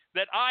thing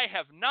that I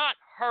have not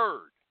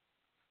heard,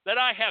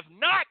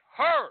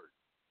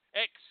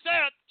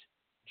 except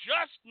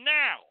just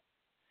now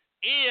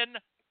in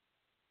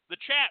the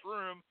chat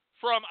room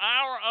from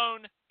our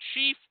own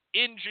chief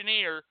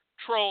engineer,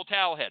 Troll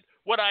Towelhead.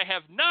 What I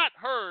have not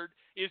heard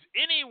is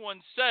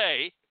anyone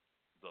say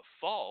the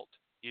fault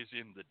is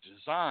in the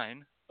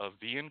design of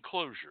the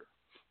enclosure.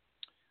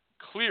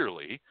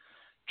 Clearly,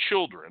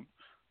 children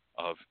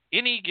of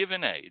any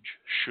given age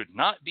should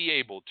not be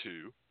able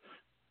to,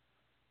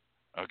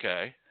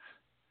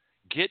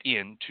 get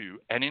into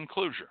an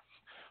enclosure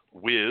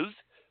with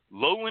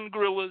lowland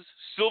gorillas,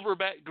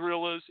 silverback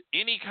gorillas,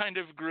 any kind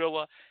of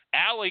gorilla,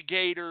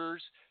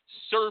 alligators,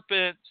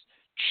 serpents,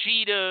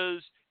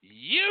 cheetahs,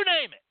 you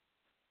name it.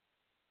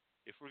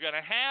 If we're going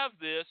to have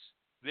this,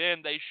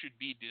 then they should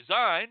be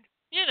designed,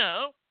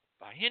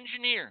 by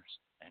engineers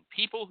and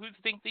people who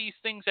think these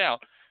things out,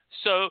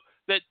 so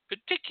that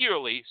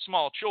particularly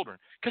small children,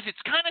 because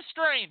it's kind of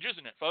strange,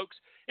 isn't it, folks?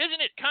 Isn't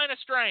it kind of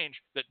strange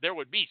that there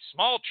would be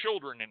small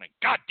children in a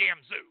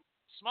goddamn zoo?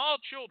 Small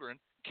children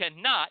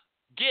cannot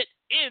get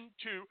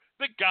into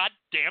the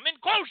goddamn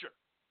enclosure.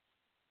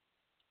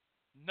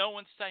 No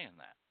one's saying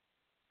that.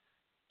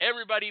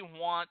 Everybody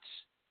wants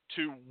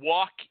to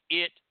walk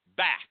it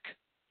back.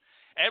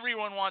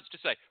 Everyone wants to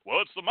say,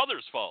 well, it's the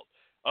mother's fault.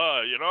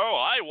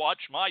 I watch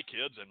my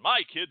kids, and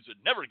my kids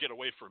would never get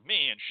away from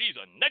me, and she's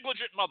a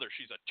negligent mother.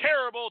 She's a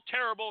terrible,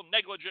 terrible,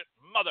 negligent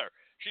mother.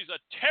 She's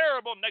a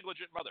terrible,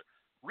 negligent mother.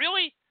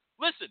 Really?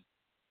 Listen,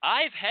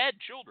 I've had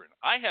children.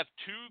 I have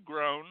 2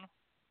 grown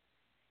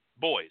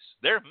boys.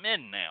 They're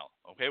men now,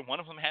 okay? One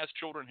of them has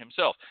children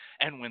himself.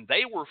 And when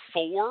they were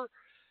 4,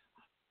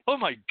 oh,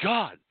 my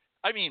God.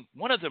 I mean,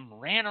 one of them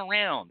ran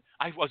around.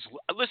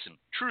 Listen,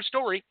 true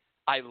story.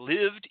 I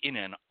lived in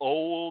an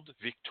old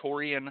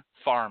Victorian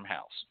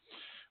farmhouse,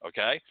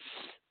 okay?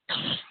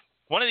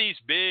 One of these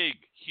big,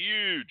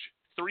 huge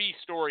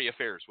 3-story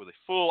affairs with a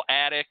full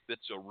attic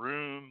that's a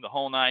room, the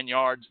whole 9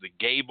 yards, the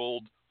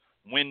gabled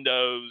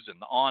windows and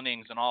the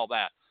awnings and all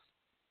that.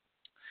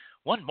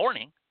 One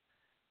morning,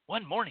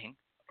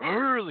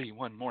 early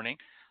one morning,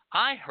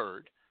 I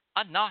heard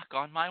a knock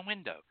on my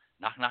window.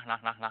 Knock, knock,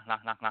 knock, knock, knock,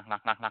 knock, knock, knock,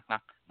 knock, knock, knock,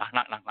 knock, knock,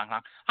 knock, knock, knock,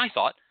 knock. I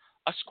thought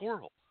a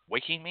squirrel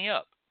waking me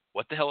up.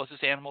 What the hell is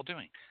this animal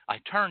doing? I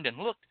turned and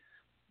looked.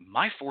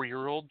 My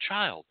 4-year-old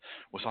child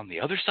was on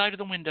the other side of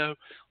the window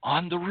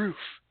on the roof,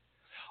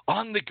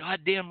 on the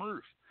goddamn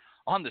roof,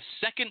 on the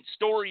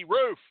 2nd-story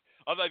roof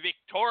of a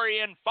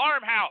Victorian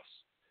farmhouse,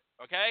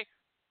 okay?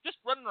 Just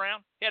running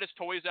around. He had his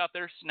toys out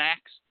there,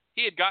 snacks.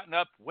 He had gotten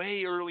up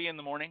way early in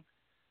the morning,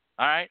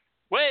 all right?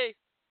 Way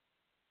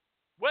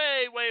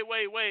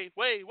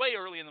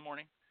early in the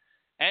morning.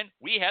 And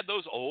we had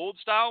those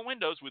old-style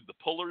windows with the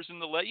pullers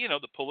and the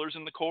pullers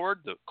and the cord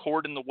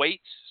and the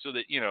weights so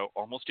that,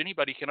 almost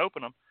anybody can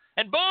open them.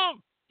 And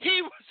boom,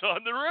 he was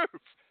on the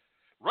roof,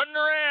 running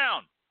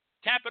around,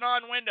 tapping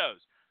on windows.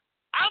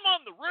 I'm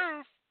on the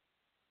roof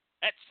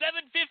at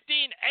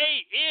 7:15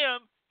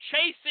 a.m.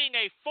 chasing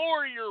a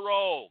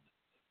 4-year-old.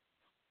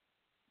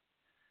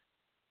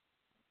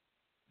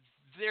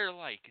 They're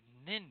like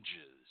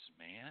ninjas,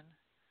 man.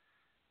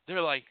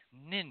 They're like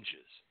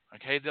ninjas.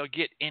 Okay, they'll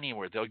get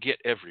anywhere. They'll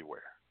get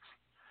everywhere.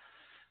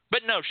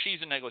 But no,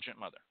 she's a negligent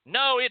mother.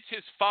 No, it's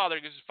his father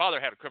because his father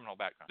had a criminal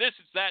background. This,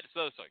 it's that, it's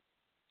those things.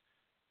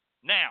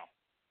 Now,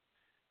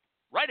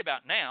 right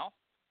about now,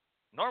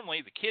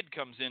 normally the kid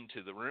comes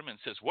into the room and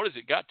says, what has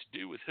it got to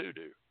do with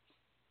hoodoo?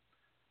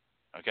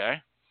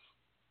 Okay?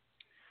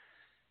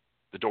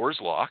 The door is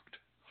locked.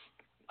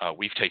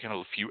 We've taken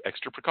a few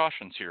extra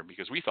precautions here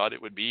because we thought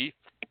it would be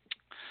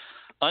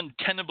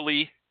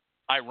untenably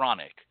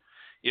ironic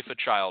if a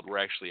child were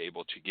actually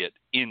able to get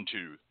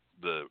into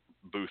the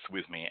booth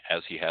with me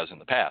as he has in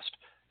the past.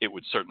 It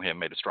would certainly have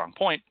made a strong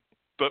point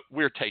but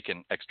we're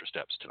taking extra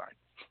steps tonight.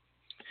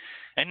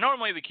 And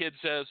normally the kid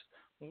says,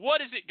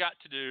 what has it got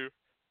to do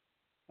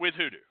with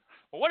hoodoo?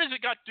 Well, what has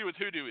it got to do with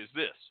hoodoo is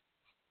this.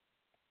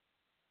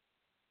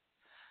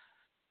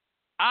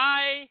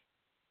 I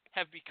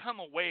have become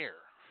aware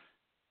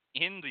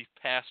in the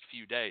past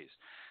few days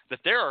that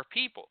there are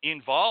people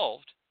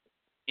involved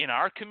in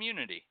our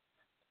community,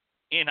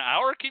 in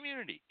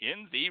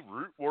the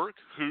root work,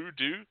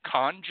 hoodoo,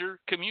 conjure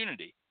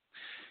community,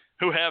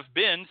 who have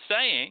been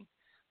saying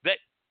that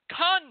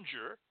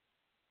conjure,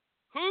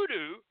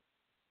 hoodoo,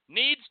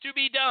 needs to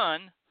be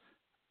done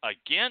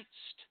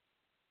against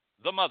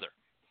the mother.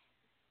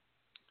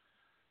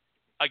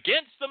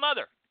 Against the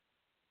mother.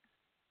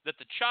 That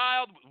the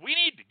child, we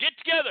need to get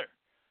together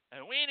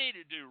and we need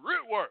to do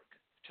root work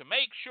to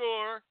make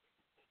sure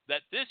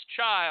that this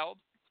child,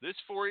 this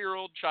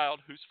 4-year-old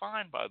child, who's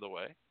fine, by the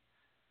way,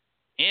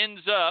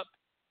 ends up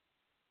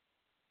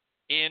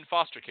in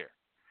foster care,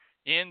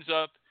 ends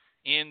up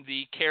in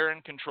the care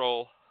and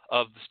control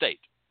of the state,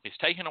 is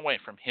taken away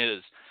from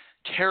his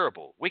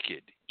terrible,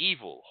 wicked,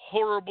 evil,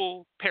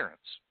 horrible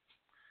parents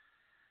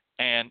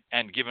and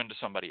given to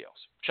somebody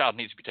else. Child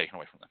needs to be taken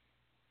away from them.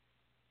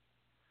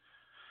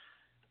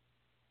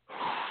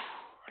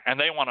 And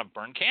they want to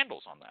burn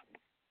candles on that.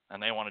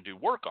 And they want to do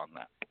work on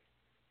that.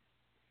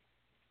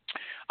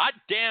 I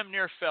damn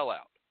near fell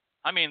out.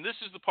 I mean, this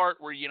is the part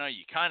where, you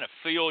kind of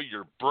feel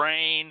your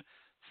brain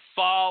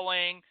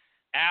falling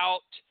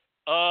out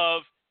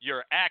of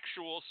your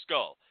actual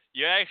skull.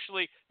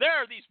 There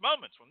are these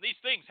moments when these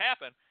things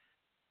happen,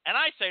 and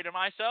I say to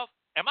myself,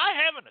 am I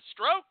having a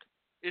stroke?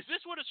 Is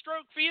this what a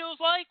stroke feels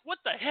like? What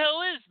the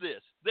hell is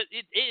this?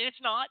 It's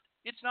not.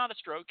 It's not a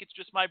stroke. It's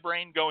just my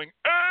brain going,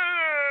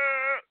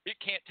 it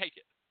can't take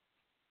it.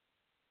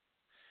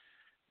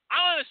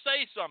 I want to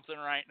say something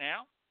right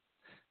now,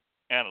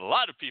 and a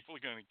lot of people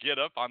are going to get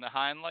up on the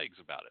hind legs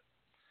about it.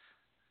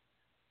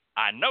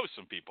 I know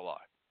some people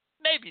are.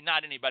 Maybe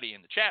not anybody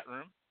in the chat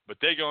room, but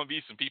there are going to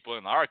be some people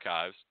in the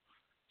archives.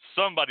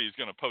 Somebody's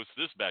going to post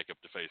this back up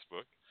to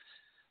Facebook.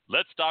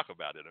 Let's talk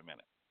about it a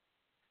minute.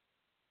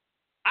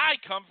 I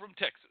come from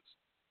Texas,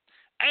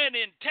 and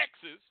in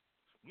Texas,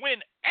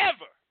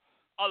 whenever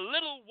a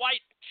little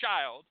white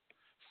child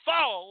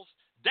falls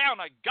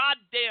down a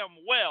goddamn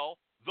well,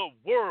 the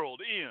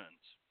world ends.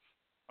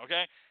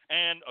 Okay?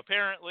 And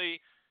apparently,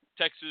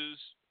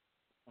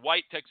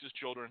 white Texas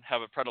children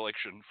have a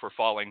predilection for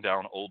falling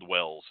down old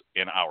wells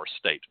in our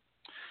state.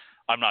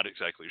 I'm not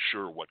exactly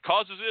sure what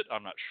causes it.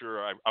 I'm not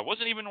sure. I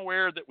wasn't even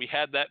aware that we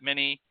had that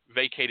many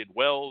vacated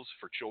wells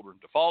for children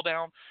to fall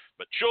down.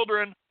 But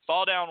children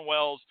fall down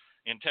wells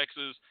in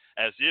Texas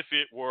as if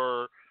it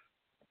were,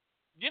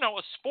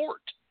 a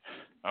sport.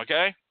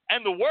 Okay?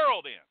 And the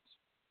world ends.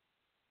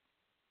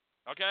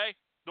 Okay?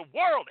 The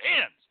world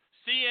ends.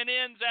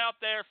 CNN's out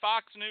there,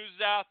 Fox News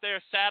is out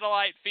there,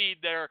 satellite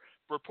feed their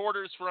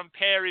reporters from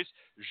Paris.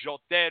 Je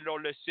te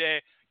le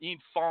sais,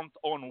 infant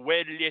on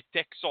welle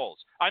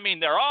Texas. I mean,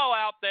 they're all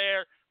out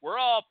there. We're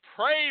all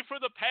pray for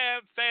the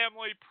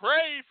family,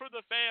 pray for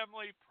the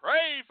family,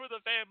 pray for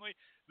the family.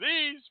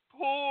 These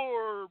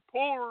poor,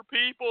 poor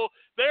people,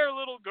 their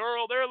little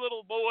girl, their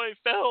little boy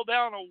fell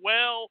down a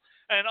well,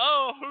 and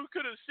who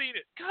could have seen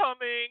it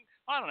coming?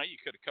 I don't know,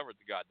 you could have covered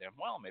the goddamn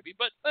well maybe,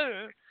 but,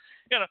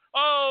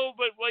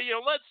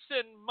 let's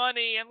send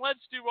money and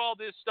let's do all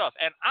this stuff.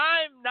 And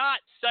I'm not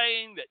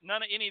saying that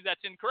any of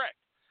that's incorrect.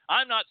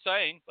 I'm not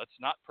saying let's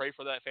not pray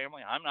for that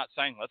family. I'm not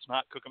saying let's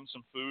not cook them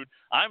some food.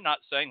 I'm not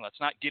saying let's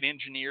not get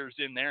engineers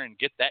in there and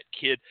get that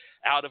kid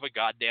out of a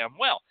goddamn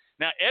well.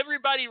 Now,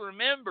 everybody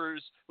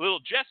remembers little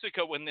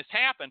Jessica when this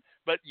happened,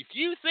 but if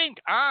you think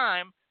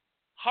I'm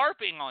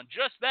harping on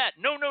just that,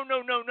 no.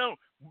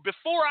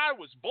 Before I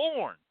was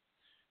born,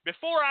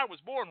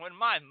 when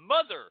my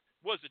mother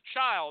was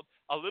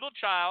a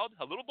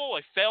little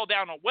boy fell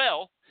down a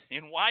well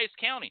in Wise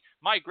County.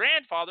 My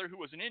grandfather, who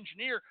was an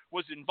engineer,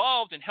 was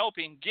involved in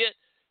helping get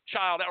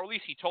child out, or at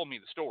least he told me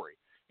the story.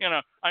 Kids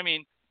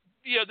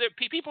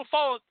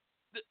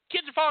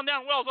are falling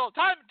down wells all the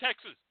time in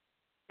Texas.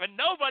 And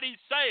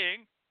nobody's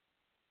saying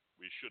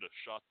we should have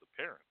shot the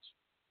parents.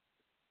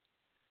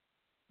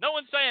 No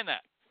one's saying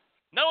that.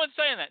 No one's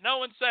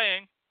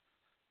saying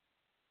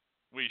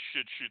we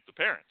should shoot the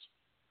parents.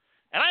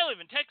 And I live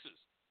in Texas,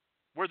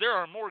 where there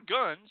are more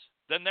guns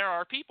than there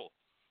are people.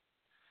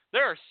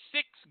 There are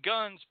 6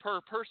 guns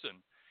per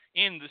person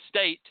in the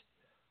state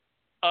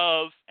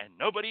and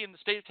nobody in the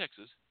state of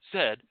Texas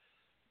said,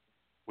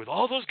 with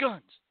all those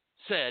guns,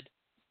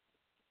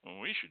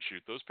 we should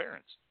shoot those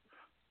parents.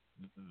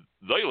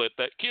 They let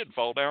that kid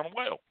fall down a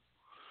well.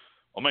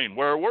 I mean,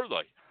 where were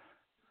they?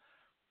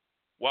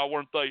 Why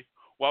weren't they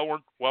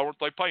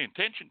paying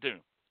attention to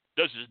him?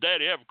 Does his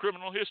daddy have a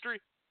criminal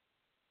history?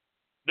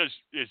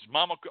 Is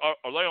mama,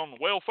 are they on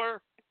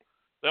welfare?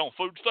 They on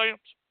food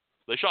stamps?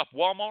 They shop at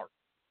Walmart?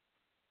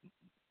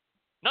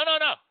 No.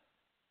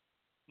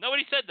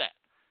 Nobody said that.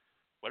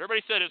 What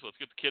everybody said is, let's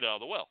get the kid out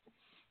of the well.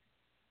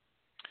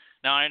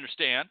 Now, I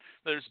understand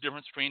there's a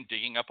difference between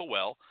digging up a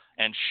well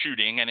and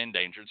shooting an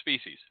endangered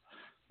species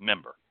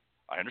member.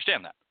 I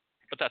understand that.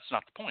 But that's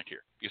not the point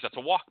here, because that's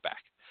a walk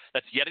back.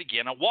 That's yet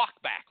again a walk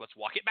back. Let's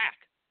walk it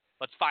back.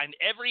 Let's find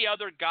every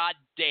other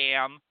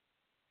goddamn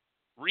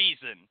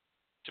reason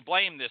to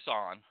blame this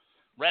on,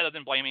 rather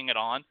than blaming it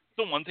on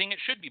the one thing it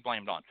should be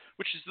blamed on,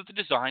 which is that the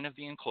design of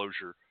the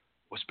enclosure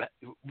was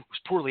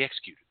poorly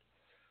executed.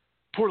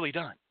 Poorly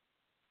done.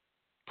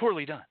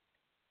 Poorly done.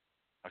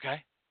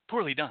 Okay?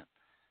 Poorly done.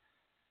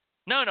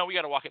 No, we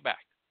got to walk it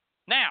back.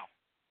 Now,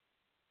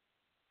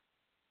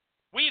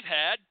 we've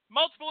had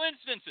multiple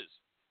instances.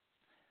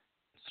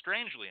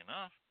 Strangely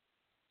enough,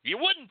 you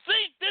wouldn't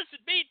think this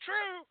would be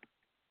true,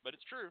 but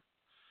it's true.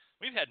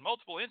 We've had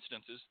multiple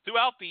instances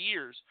throughout the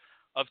years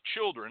of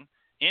children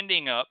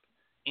ending up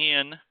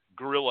in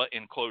gorilla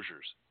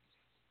enclosures.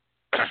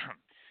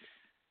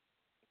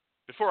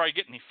 Before I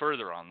get any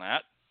further on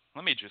that,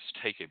 let me just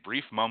take a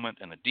brief moment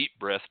and a deep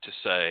breath to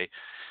say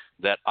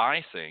that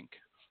I think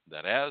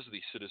that as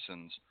the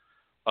citizens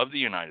of the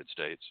United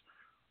States,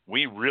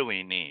 we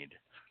really need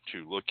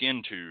to look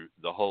into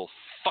the whole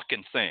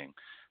fucking thing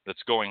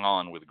that's going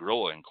on with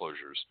gorilla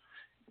enclosures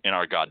in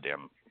our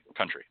goddamn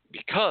country.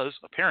 Because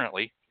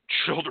apparently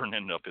children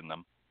end up in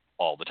them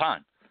all the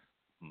time.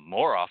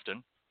 More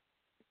often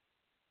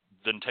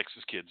than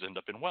Texas kids end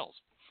up in wells.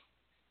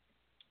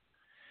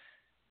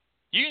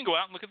 You can go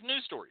out and look at the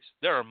news stories.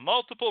 There are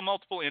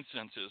multiple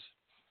instances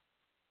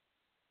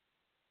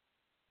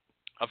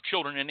of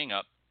children ending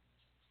up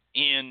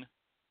in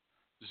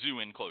zoo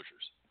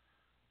enclosures.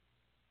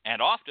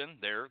 And often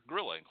they're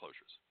gorilla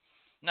enclosures.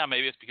 Now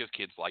maybe it's because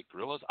kids like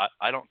gorillas.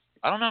 I don't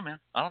know, man.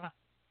 I don't know.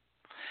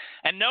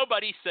 And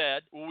nobody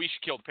said, well, we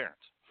should kill the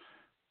parents.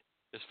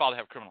 Does father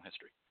have a criminal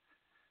history?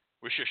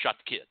 We should have shot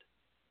the kid.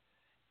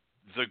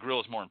 The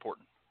gorilla is more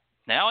important.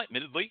 Now,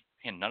 admittedly,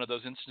 in none of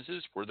those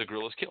instances were the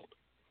gorillas killed.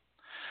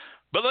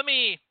 But let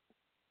me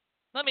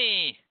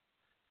make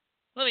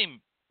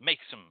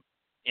some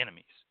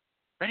enemies.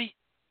 Ready?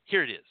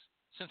 Here it is.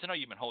 Since I know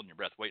you've been holding your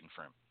breath waiting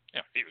for him.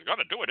 Yeah, he's going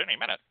to do it any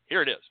minute.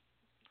 Here it is.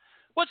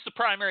 What's the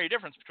primary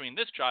difference between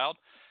this child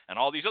and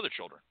all these other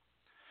children?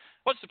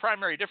 What's the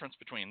primary difference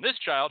between this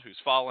child who's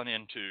fallen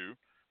into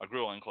a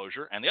gorilla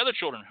enclosure and the other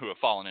children who have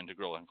fallen into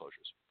gorilla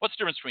enclosures? What's the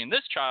difference between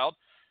this child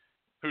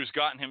who's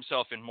gotten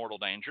himself in mortal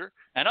danger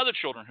and other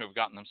children who have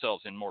gotten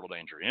themselves in mortal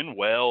danger in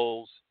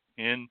wells,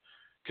 in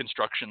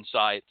construction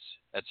sites,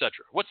 etc.?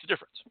 What's the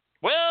difference?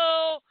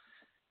 Well,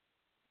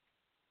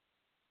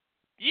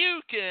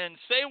 you can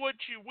say what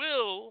you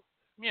will,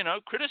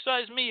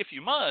 criticize me if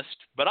you must,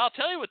 but I'll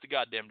tell you what the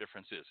goddamn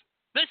difference is.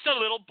 This is a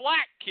little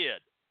black kid.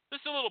 So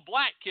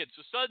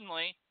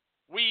suddenly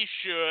we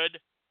should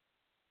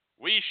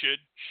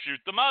shoot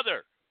the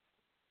mother.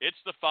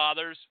 It's the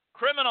father's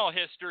criminal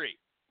history.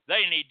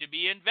 They need to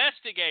be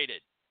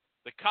investigated.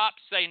 The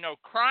cops say no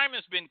crime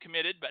has been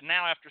committed, but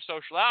now after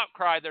social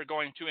outcry, they're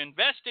going to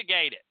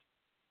investigate it.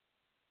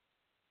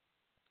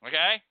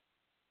 Okay?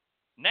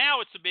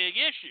 Now it's a big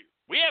issue.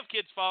 We have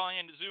kids falling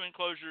into zoo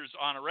enclosures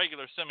on a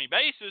regular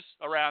semi-basis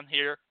around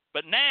here,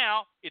 but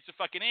now it's a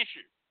fucking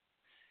issue.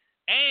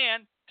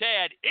 And to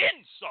add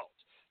insult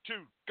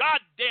to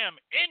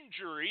goddamn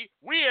injury,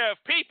 we have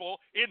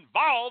people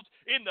involved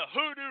in the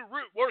hoodoo,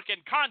 root work, and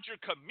conjure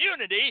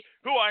community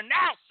who are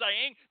now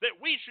saying that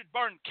we should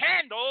burn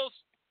candles,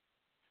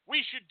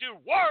 we should do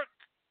work,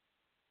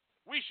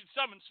 we should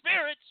summon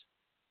spirits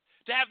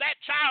to have that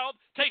child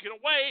taken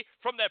away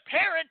from their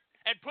parent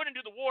and put into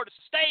the ward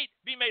estate,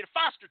 be made a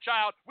foster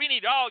child. We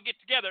need to all get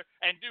together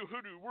and do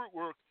hoodoo root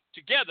work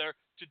together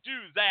to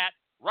do that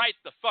right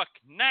the fuck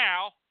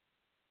now.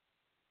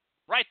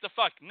 Right the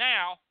fuck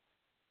now.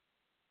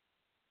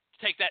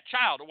 To take that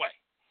child away.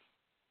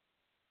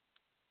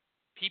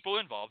 People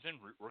involved in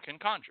root work and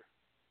conjure.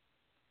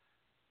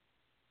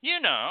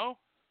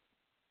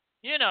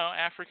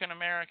 African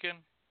American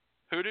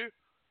hoodoo.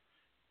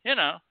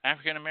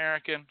 African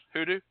American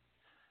hoodoo.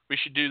 We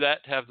should do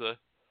that to have the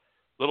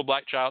little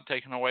black child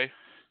taken away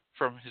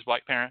from his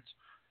black parents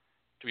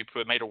to be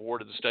made a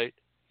ward of the state.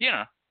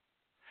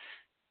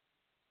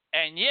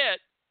 And yet,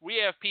 we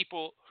have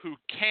people who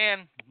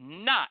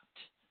cannot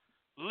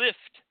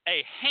lift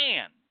a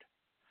hand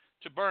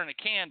to burn a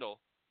candle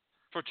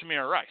for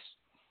Tamir Rice,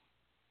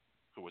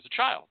 who was a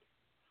child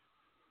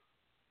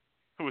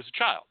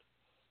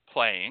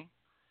playing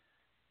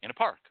in a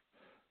park,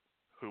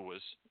 who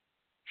was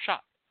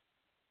shot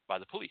by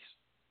the police.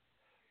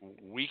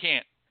 We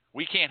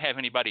can't have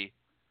anybody.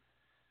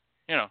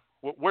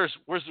 Where's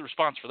the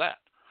response for that?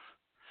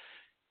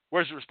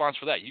 Where's the response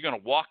for that? You're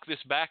going to walk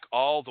this back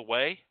all the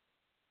way?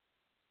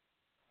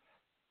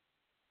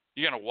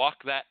 You're going to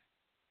walk that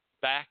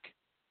back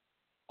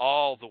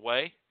all the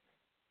way?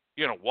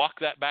 You're going to walk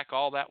that back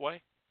all that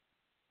way?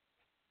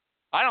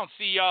 I don't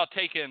see y'all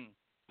taking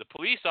the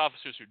police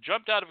officers who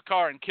jumped out of a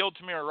car and killed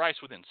Tamir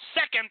Rice within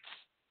seconds.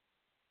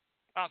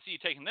 I don't see you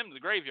taking them to the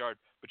graveyard,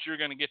 but you're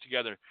going to get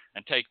together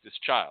and take this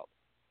child.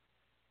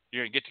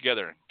 You're going to get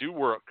together and do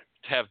work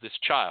to have this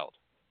child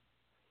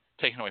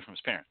taken away from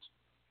his parents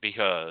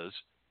because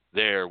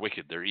they're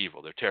wicked, they're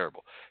evil, they're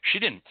terrible. She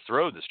didn't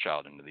throw this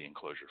child into the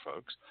enclosure,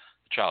 folks.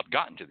 The child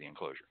got into the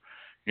enclosure.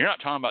 You're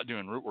not talking about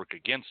doing root work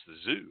against the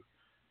zoo.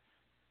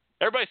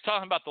 Everybody's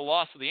talking about the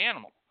loss of the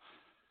animal.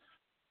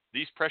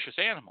 These precious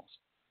animals.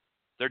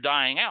 They're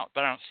dying out,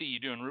 but I don't see you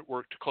doing root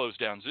work to close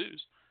down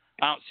zoos.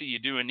 I don't see you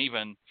doing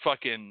even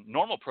fucking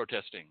normal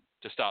protesting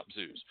to stop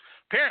zoos.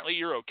 Apparently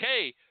you're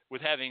okay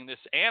with having this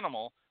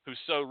animal who's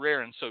so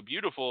rare and so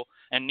beautiful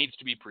and needs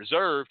to be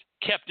preserved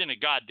kept in a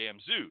goddamn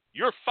zoo.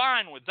 You're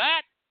fine with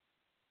that,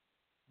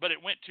 but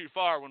it went too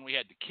far when we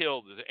had to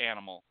kill the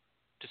animal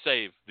to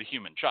save the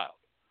human child.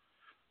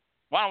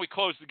 Why don't we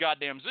close the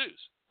goddamn zoos?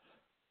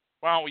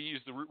 Why don't we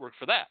use the root work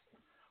for that?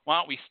 Why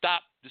don't we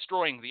stop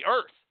destroying the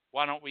earth?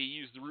 Why don't we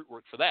use the root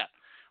work for that?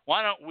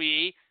 Why don't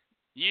we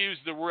use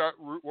the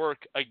root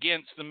work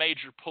against the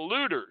major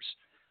polluters,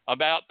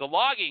 about the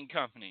logging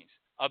companies,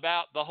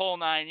 about the whole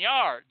 9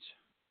 yards,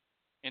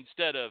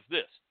 instead of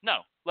this?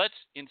 No, let's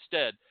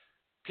instead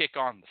pick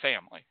on the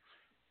family.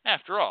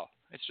 After all,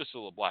 it's just a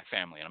little black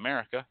family in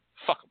America.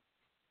 Fuck them.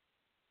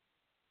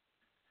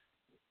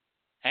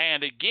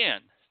 And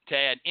again, to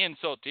add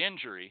insult to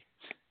injury,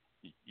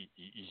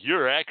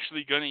 you're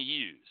actually going to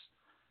use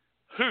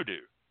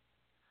hoodoo.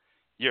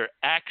 You're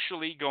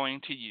actually going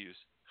to use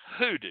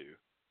hoodoo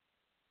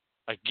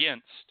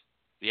against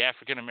the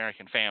African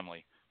American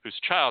family whose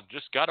child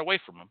just got away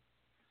from them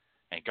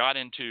and got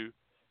into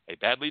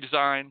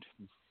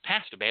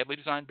past a badly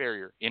designed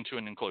barrier into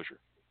an enclosure.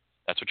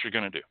 That's what you're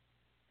going to do.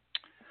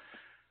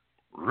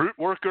 Root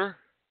worker,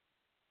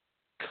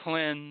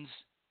 cleanse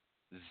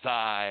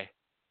thyself.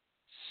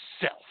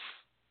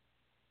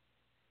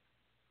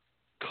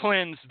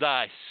 Cleanse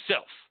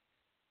thyself,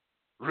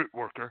 root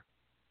worker.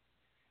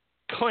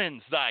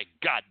 Cleanse thy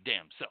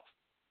goddamn self.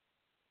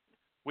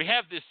 We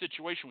have this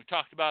situation, we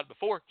talked about it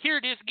before. Here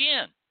it is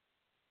again.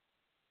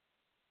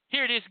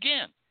 Here it is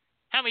again.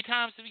 How many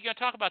times are we going to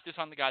talk about this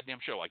on the goddamn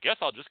show? I guess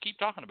I'll just keep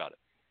talking about it.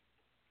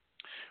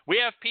 We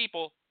have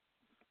people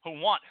who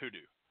want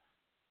hoodoo.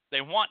 They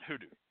want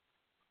hoodoo.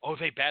 Oh,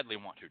 they badly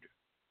want hoodoo.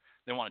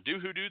 They want to do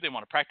hoodoo. They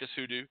want to practice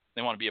hoodoo.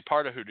 They want to be a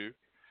part of hoodoo.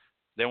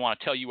 They want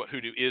to tell you what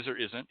hoodoo is or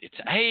isn't. It's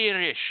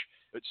Irish.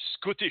 It's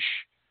Scottish.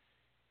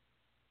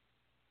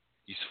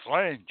 It's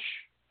French.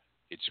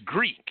 It's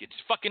Greek. It's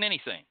fucking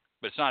anything.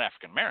 But it's not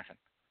African American.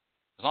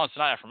 As long as it's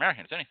not African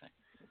American, it's anything.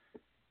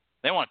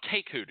 They want to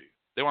take hoodoo.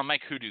 They want to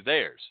make hoodoo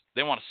theirs.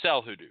 They want to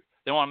sell hoodoo.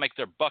 They want to make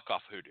their buck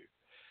off hoodoo.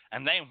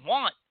 And they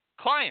want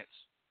clients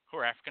who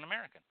are African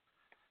American.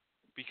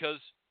 Because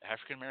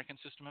African American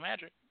system of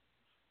magic.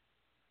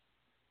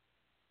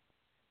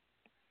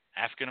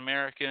 African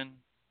American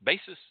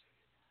basis.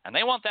 And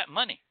they want that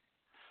money.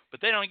 But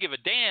they don't give a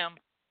damn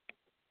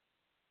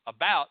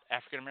about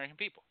African American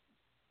people.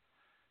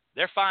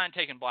 They're fine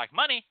taking black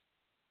money,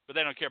 but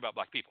they don't care about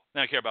black people.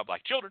 They don't care about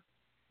black children.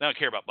 They don't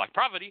care about black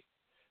poverty.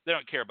 They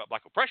don't care about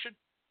black oppression.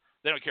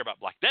 They don't care about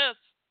black deaths.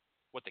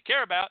 What they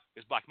care about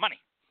is black money.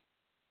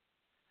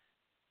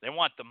 They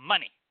want the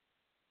money.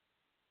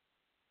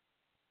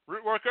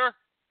 Root worker,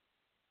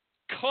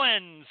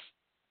 cleanse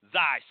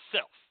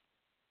thyself.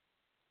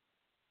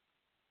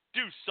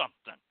 Do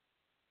something.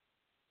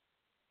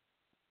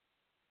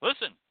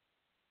 Listen,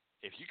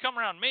 if you come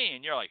around me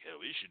and you're like, hey,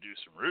 we should do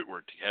some root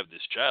work to have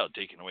this child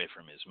taken away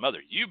from his mother,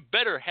 you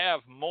better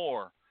have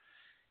more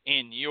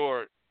in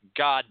your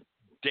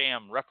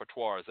goddamn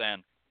repertoire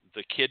than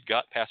the kid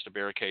got past a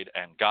barricade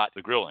and got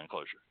the gorilla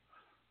enclosure.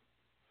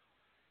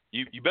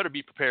 You better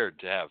be prepared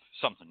to have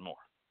something more.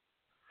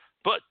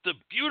 But the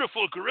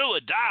beautiful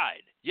gorilla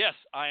died. Yes,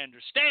 I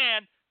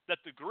understand that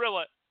the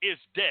gorilla is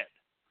dead.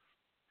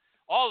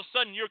 All of a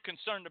sudden, you're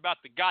concerned about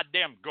the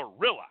goddamn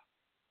gorilla.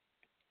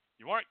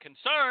 You weren't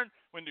concerned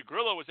when the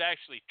gorilla was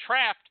actually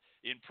trapped,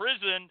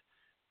 imprisoned,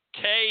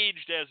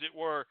 caged, as it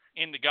were,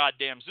 in the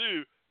goddamn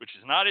zoo, which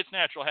is not its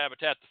natural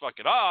habitat to fuck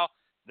it all.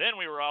 Then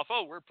we were off,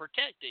 we're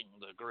protecting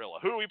the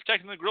gorilla. Who are we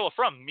protecting the gorilla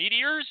from?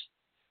 Meteors?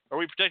 Are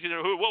we protecting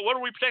what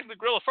are we protecting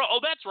the gorilla from? Oh,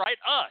 that's right,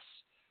 us.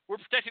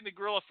 We're protecting the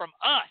gorilla from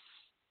us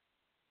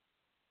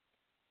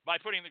by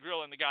putting the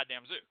gorilla in the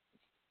goddamn zoo.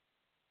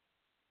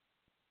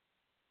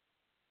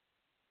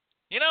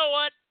 You know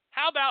what?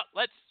 How about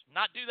let's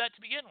not do that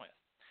to begin with?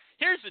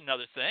 Here's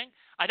another thing.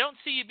 I don't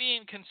see you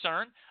being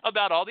concerned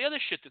about all the other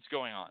shit that's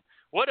going on.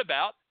 What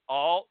about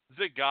all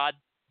the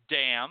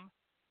goddamn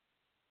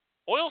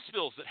oil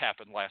spills that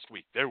happened last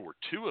week? There were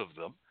 2 of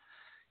them.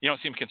 You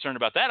don't seem concerned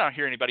about that. I don't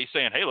hear anybody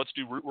saying, hey, let's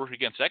do root work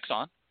against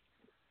Exxon.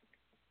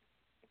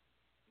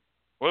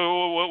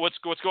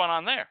 What's going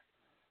on there?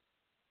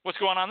 What's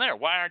going on there?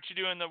 Why aren't you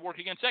doing the work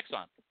against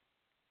Exxon?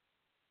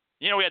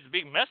 You know, we had the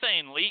big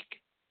methane leak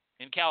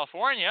in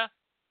California.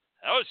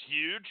 That was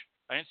huge.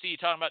 I didn't see you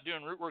talking about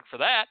doing root work for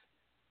that.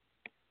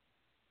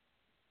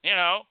 You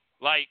know,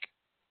 like,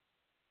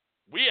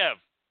 we have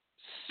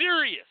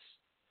serious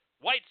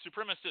white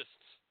supremacists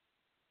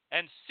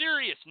and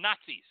serious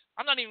Nazis.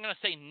 I'm not even going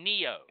to say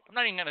neo. I'm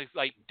not even going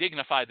to,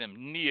 dignify them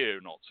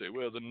neo-Nazi.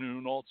 We're the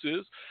new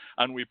Nazis,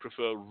 and we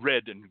prefer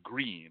red and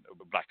green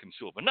over black and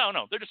silver. No,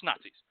 they're just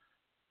Nazis.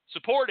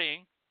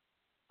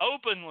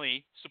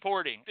 Openly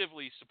supporting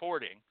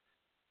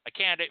a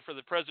candidate for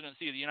the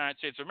presidency of the United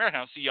States of America.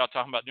 I don't see y'all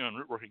talking about doing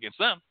root work against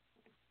them.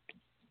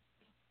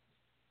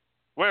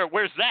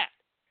 Where's that?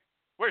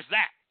 Where's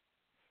that?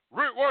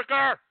 Root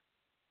worker,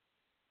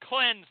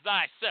 cleanse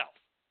thyself.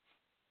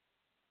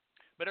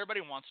 But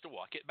everybody wants to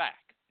walk it back.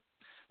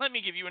 Let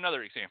me give you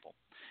another example.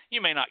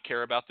 You may not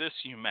care about this.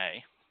 You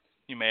may.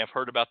 You may have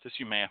heard about this.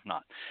 You may have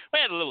not. We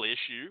had a little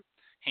issue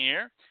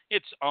here.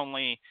 It's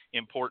only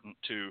important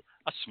to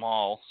a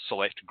small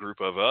select group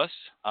of us,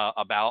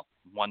 about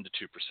 1% to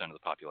 2% of the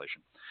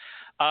population.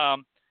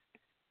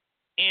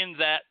 In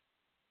that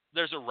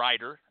there's a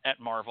writer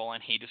at Marvel,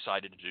 and he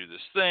decided to do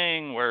this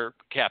thing where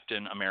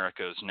Captain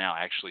America is now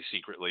actually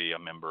secretly a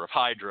member of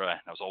Hydra,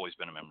 and has always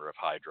been a member of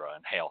Hydra,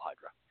 and hail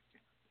Hydra.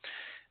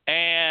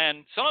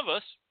 And some of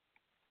us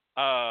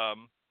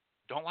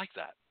don't like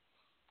that.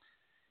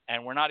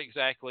 And we're not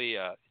exactly,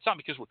 it's not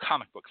because we're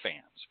comic book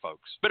fans,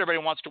 folks, but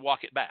everybody wants to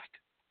walk it back.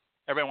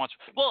 Everybody wants,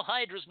 well,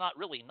 Hydra's not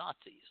really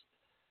Nazis.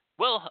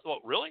 Well,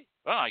 really?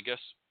 Well, I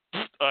guess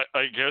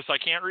I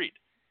can't read.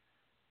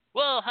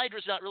 Well,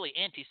 Hydra's not really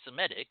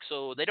anti-Semitic,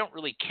 so they don't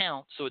really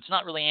count, so it's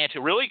not really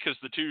Really? Because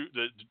the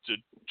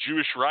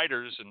Jewish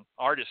writers and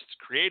artists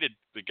created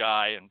the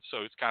guy, and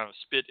so it's kind of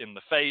a spit in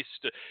the face.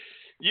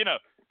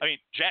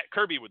 Jack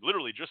Kirby would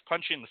literally just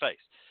punch you in the face.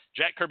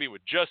 Jack Kirby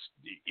would just,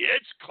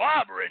 it's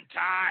clobbering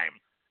time,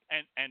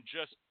 and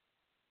just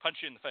punch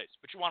you in the face.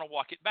 But you want to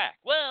walk it back.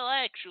 Well,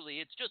 actually,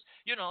 it's just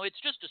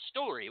a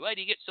story. Why do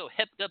you get so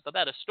hepped up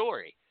about a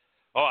story?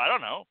 Oh, I don't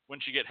know.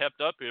 Wouldn't you get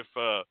hepped up if,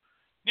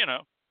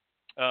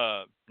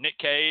 Nick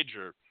Cage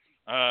or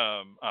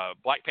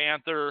Black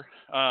Panther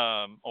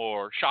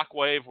or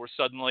Shockwave were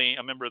suddenly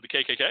a member of the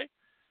KKK?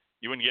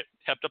 You wouldn't get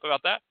hepped up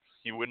about that?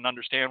 You wouldn't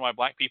understand why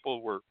black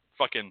people were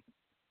fucking,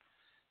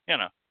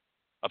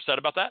 upset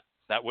about that?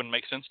 That wouldn't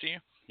make sense to you?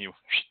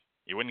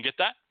 You wouldn't get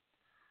that?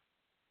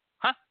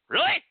 Huh?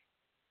 Really?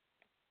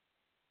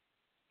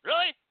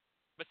 Really?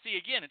 But see,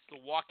 again, it's the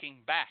walking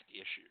back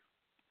issue.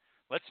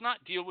 Let's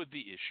not deal with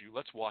the issue.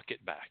 Let's walk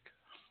it back.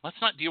 Let's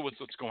not deal with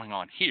what's going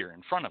on here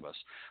in front of us.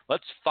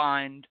 Let's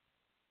find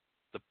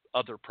the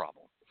other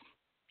problem.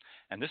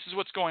 And this is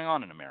what's going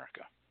on in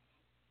America.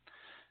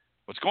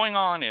 What's going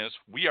on is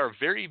we are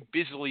very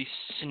busily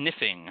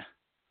sniffing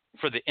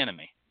for the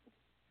enemy.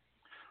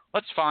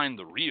 Let's find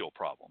the real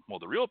problem. Well,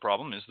 the real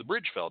problem is the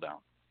bridge fell down.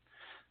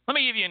 Let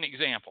me give you an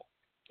example.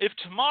 If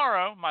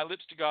tomorrow, my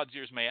lips to God's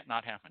ears may it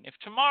not happen, if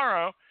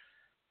tomorrow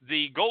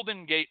the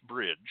Golden Gate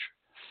Bridge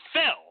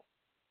fell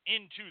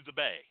into the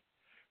bay,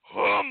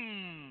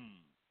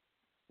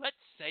 let's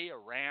say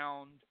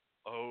around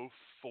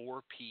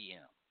 4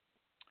 p.m.,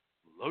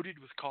 loaded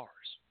with cars.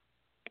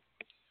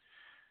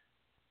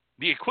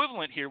 The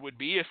equivalent here would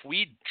be if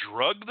we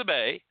drug the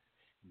bay,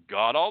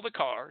 got all the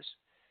cars,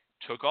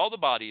 took all the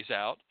bodies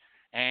out,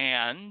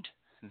 and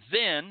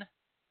then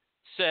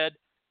said,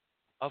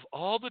 of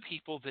all the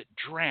people that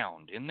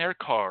drowned in their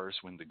cars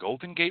when the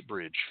Golden Gate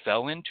Bridge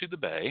fell into the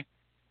bay,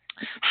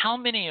 how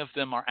many of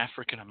them are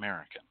African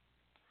American?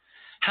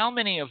 How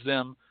many of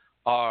them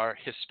are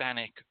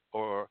Hispanic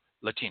or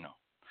Latino?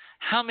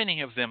 How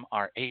many of them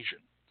are Asian?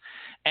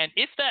 And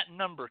if that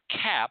number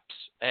caps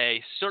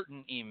a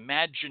certain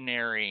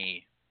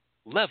imaginary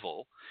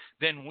level,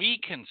 then we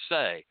can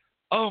say,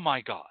 oh my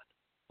God,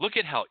 look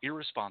at how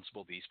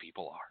irresponsible these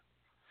people are.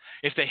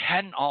 If they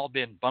hadn't all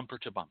been bumper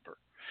to bumper,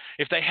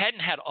 if they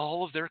hadn't had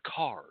all of their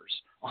cars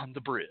on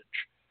the bridge,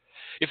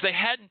 if they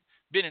hadn't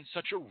been in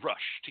such a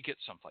rush to get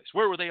someplace,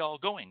 where were they all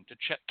going to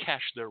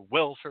cash their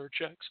welfare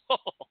checks?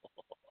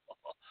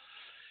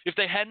 If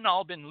they hadn't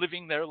all been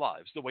living their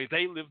lives the way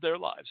they live their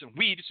lives, and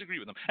we disagree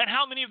with them, and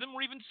how many of them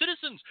were even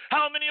citizens?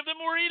 How many of them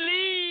were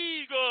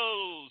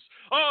illegals?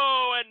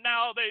 Oh, and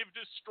now they've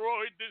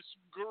destroyed this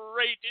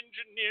great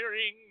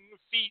engineering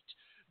feat,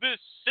 this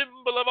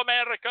symbol of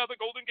America.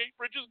 The Golden Gate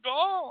Bridge is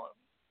gone.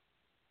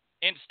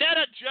 Instead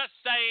of just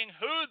saying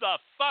who the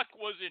fuck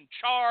was in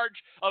charge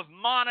of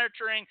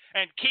monitoring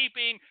and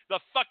keeping the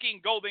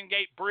fucking Golden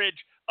Gate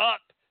Bridge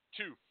up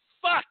to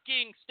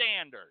fucking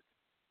standard.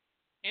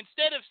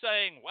 Instead of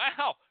saying,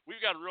 wow, we've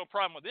got a real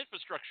problem with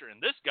infrastructure in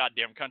this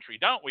goddamn country,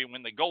 don't we,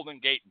 when the Golden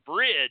Gate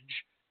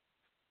Bridge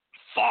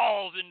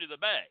falls into the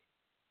bay.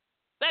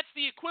 That's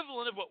the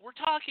equivalent of what we're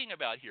talking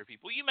about here,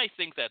 people. You may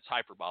think that's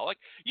hyperbolic.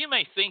 You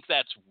may think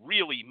that's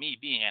really me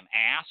being an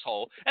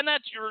asshole, and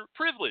that's your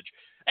privilege.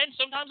 And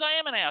sometimes I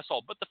am an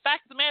asshole, but the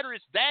fact of the matter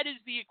is that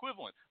is the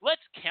equivalent.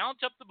 Let's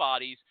count up the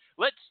bodies.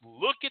 Let's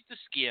look at the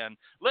skin.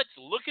 Let's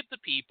look at the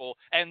people,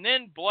 and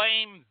then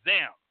blame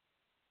them.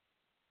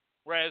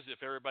 Whereas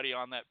if everybody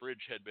on that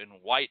bridge had been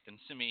white and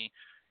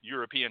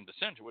semi-European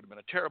descent, it would have been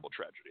a terrible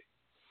tragedy.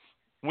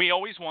 We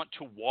always want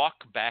to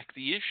walk back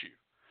the issue.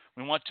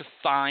 We want to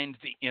find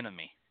the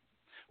enemy.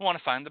 We want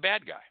to find the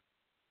bad guy.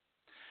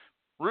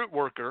 Root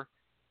worker,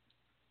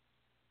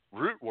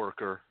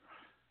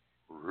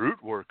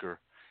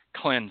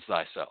 cleanse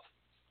thyself.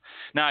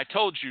 Now, I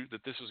told you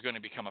that this was going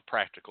to become a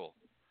practical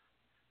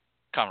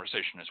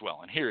conversation as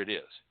well, and here it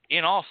is.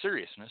 In all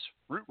seriousness,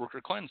 root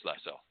worker, cleanse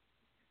thyself.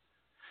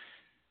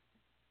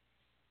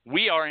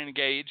 We are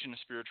engaged in a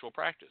spiritual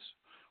practice.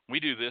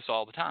 We do this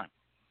all the time.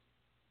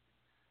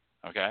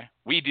 Okay?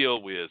 We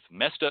deal with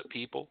messed up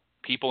people.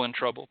 people in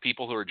trouble,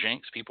 people who are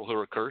jinxed, people who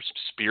are cursed,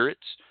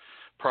 spirits,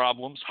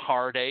 problems,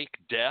 heartache,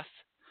 death,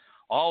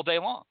 all day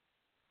long.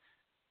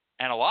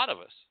 And a lot of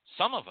us,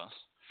 some of us,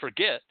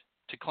 forget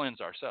to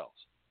cleanse ourselves.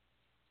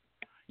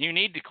 You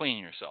need to clean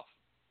yourself.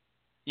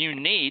 You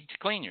need to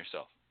clean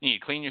yourself. You need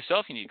to clean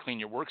yourself. You need to clean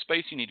your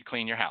workspace. You need to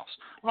clean your house.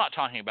 I'm not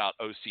talking about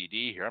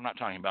OCD here. I'm not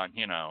talking about,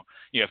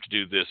 you have to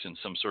do this in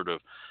some sort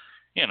of,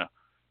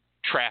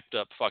 trapped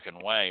up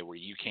fucking way where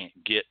you can't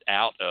get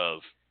out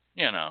of,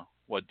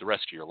 what the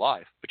rest of your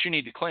life. But you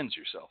need to cleanse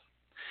yourself.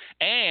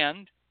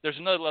 And there's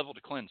another level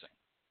to cleansing.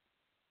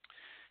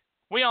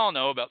 We all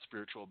know about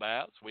spiritual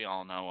baths. We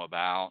all know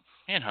about,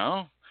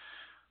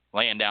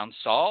 laying down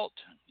salt,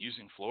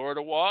 using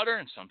Florida water,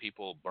 and some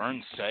people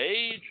burn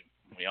sage.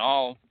 We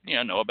all,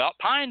 know about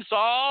pine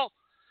sol,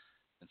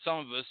 and some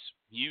of us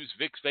use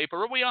Vicks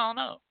Vapor. We all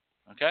know,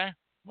 okay?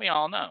 We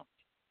all know.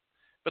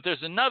 But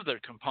there's another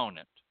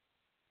component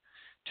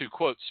to,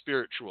 quote,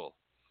 spiritual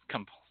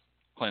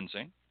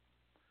cleansing,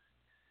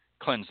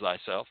 cleanse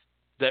thyself,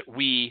 that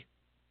we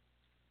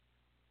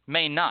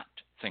may not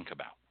think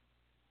about.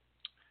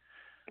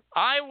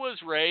 I was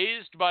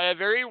raised by a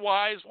very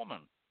wise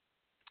woman.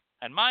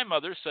 And my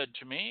mother said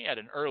to me at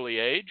an early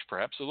age,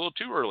 perhaps a little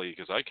too early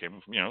because I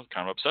came,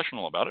 kind of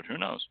obsessional about it, who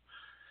knows.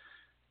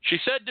 She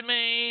said to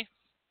me,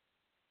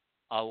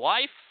 a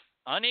life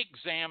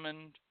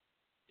unexamined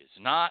is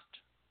not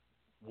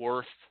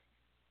worth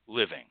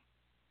living.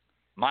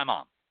 My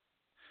mom.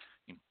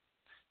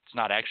 It's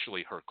not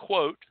actually her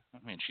quote.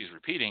 I mean, she's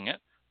repeating it.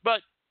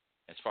 But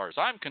as far as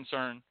I'm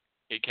concerned,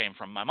 it came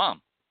from my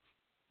mom.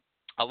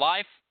 A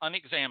life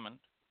unexamined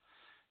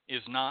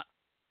is not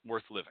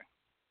worth living.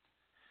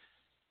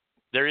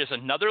 There is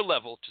another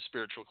level to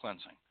spiritual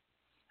cleansing,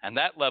 and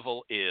that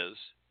level is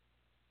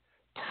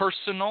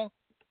personal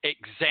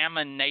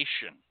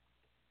examination.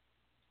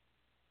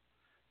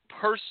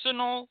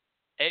 Personal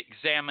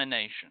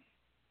examination.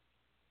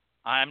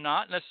 I'm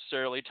not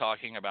necessarily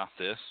talking about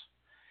this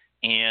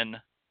in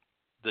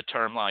the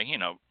term like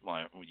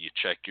you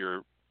check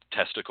your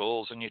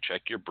testicles and you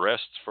check your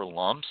breasts for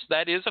lumps.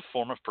 That is a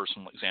form of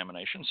personal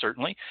examination,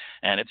 certainly,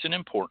 and it's an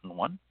important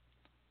one.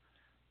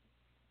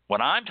 What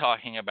I'm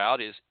talking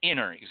about is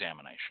inner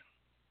examination.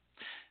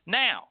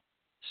 Now,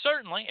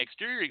 certainly,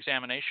 exterior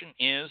examination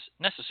is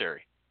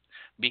necessary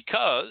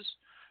because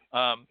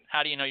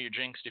how do you know you're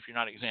jinxed if you're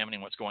not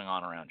examining what's going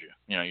on around you?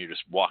 You're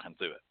just walking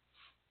through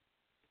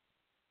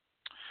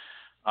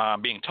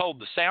it. Being told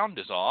the sound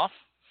is off.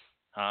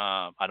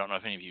 I don't know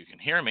if any of you can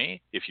hear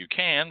me. If you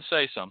can,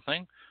 say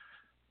something.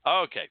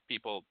 Okay,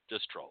 people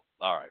just troll.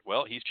 All right.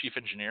 Well, he's chief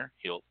engineer.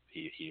 He'll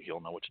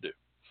know what to do.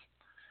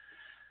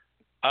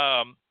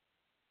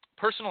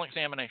 Personal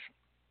examination.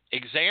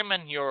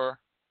 Examine yourself.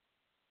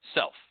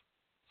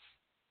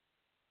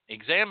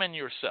 Examine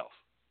yourself.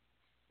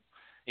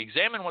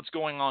 Examine what's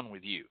going on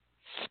with you.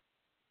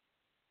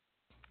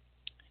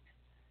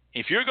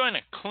 If you're going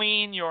to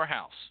clean your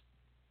house,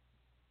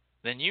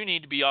 then you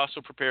need to be also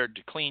prepared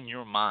to clean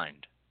your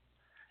mind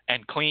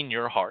and clean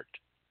your heart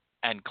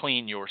and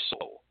clean your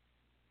soul.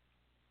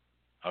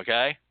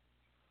 Okay?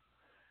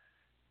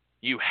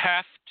 You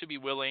have to be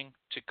willing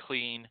to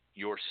clean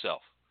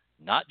yourself.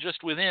 Not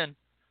just within,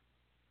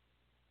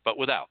 but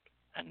without.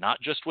 And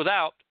not just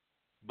without,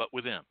 but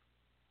within.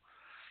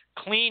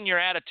 Clean your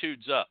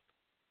attitudes up.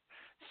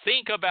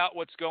 Think about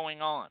what's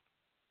going on.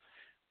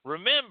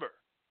 Remember,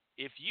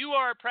 if you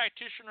are a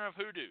practitioner of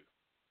hoodoo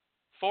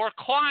for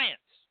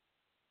clients,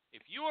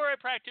 if you are a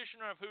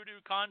practitioner of hoodoo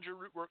conjure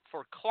root work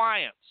for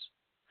clients,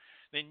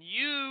 then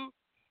you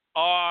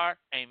are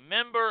a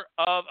member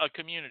of a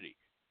community.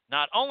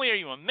 Not only are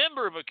you a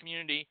member of a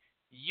community,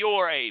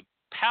 you're a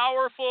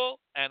powerful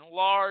and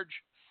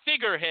large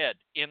figurehead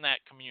in that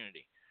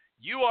community.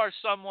 You are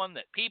someone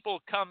that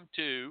people come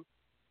to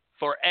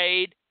for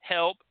aid,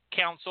 help,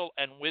 counsel,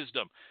 and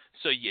wisdom.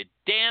 So you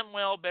damn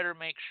well better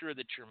make sure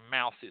that your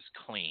mouth is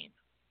clean,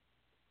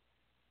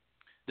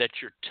 that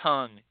your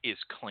tongue is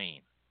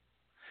clean,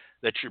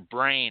 that your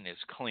brain is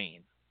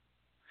clean,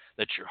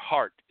 that your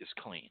heart is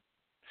clean.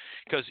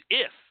 Because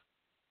if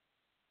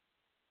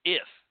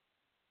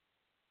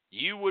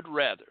you would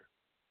rather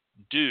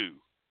do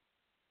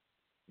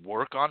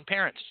work on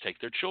parents to take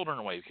their children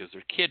away because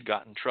their kid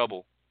got in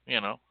trouble,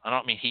 I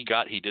don't mean he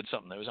did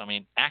something.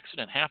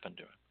 Accident happened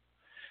to him.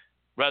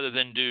 Rather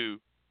than do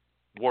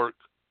work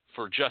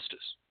for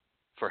justice,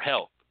 for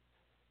help,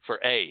 for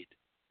aid.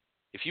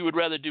 If you would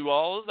rather do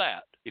all of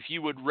that, if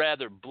you would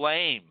rather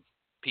blame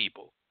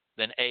people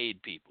than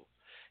aid people,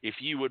 if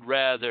you would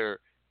rather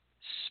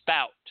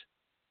spout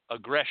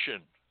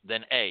aggression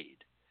than aid,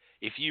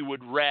 if you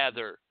would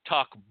rather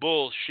talk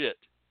bullshit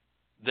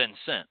than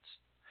sense,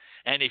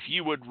 and if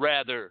you would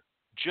rather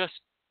just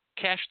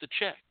cash the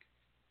check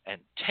and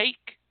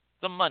take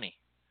the money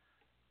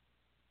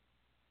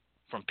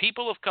from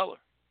people of color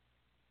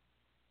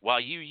while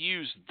you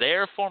use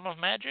their form of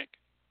magic,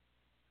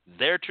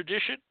 their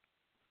tradition,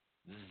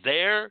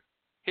 their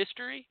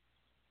history,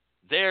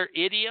 their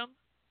idiom,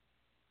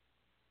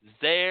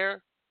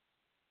 their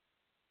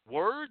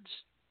words,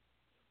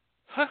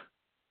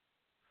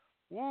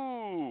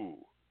 Woo.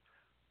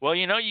 Well,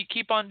 you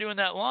keep on doing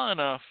that long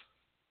enough,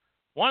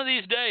 one of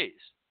these days,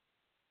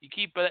 you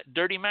keep that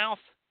dirty mouth,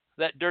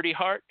 that dirty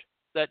heart,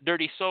 that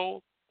dirty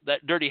soul,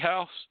 that dirty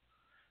house,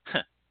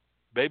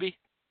 baby,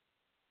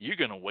 you're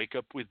going to wake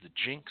up with the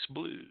Jinx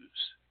Blues.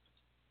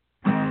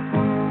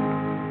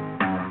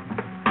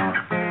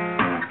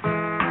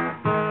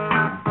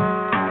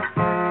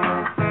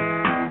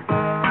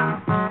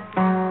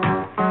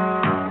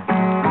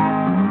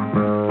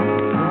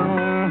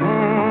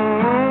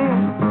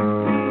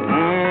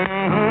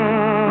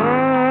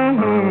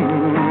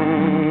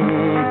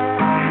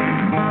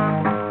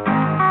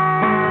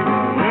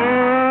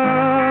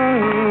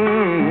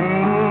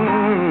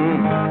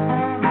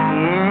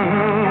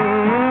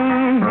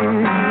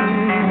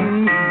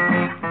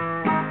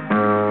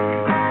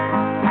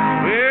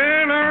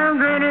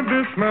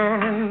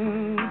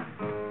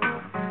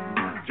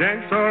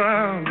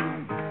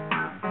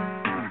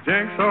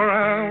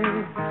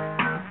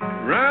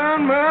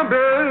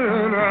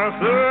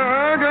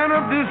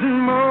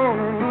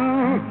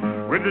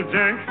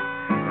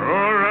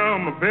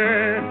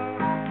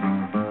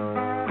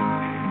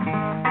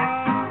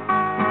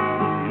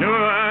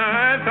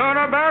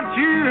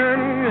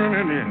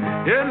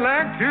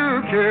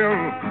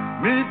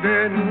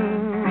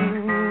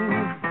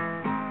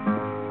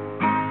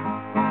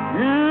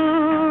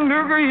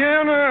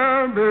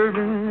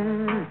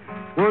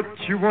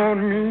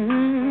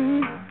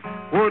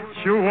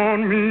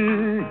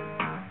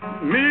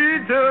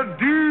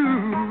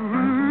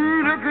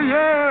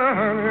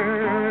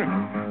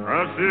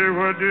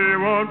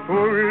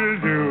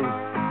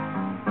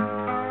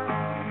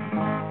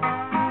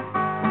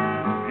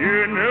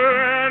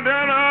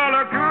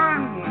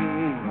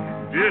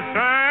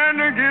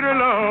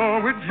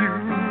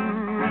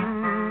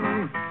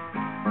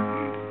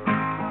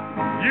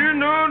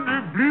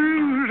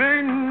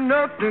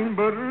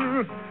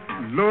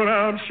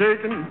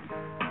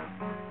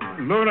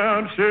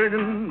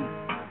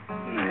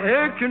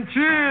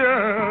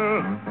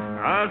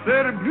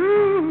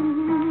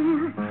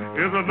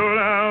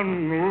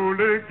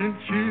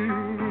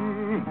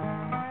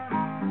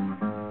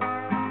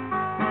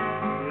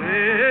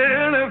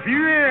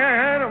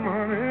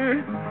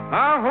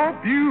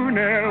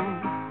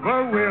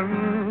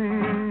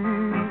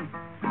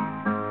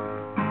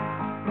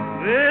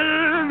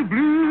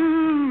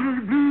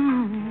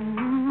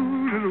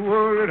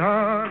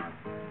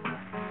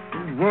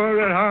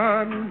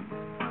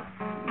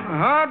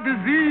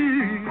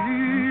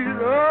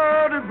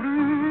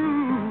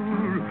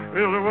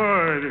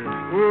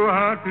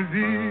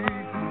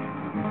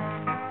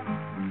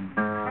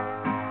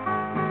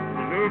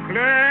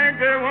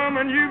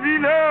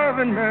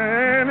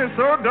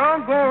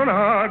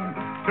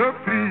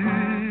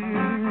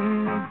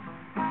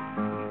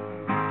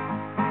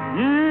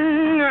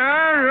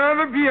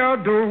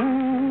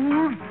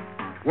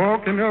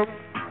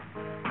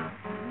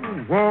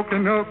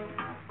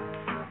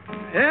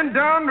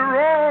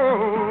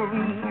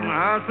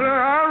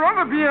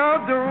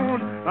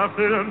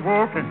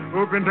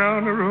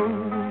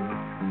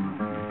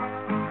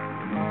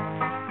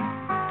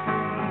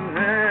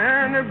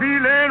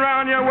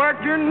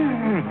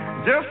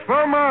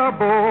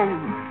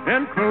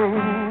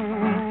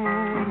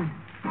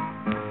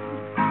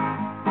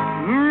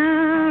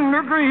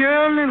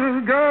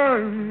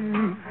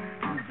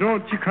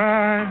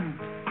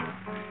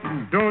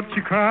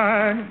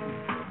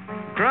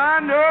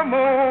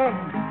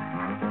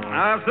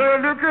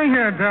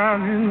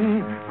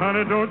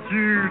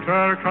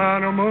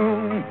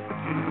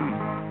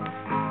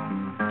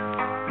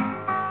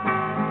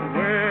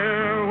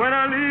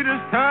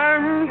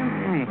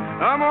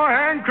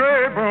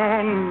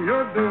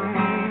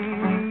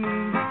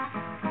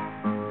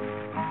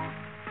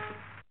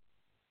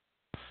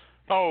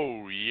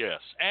 Oh, yes.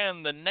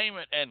 And the name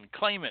it and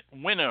claim it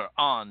winner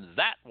on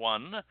that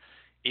one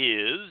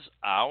is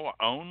our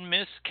own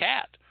Miss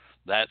Cat.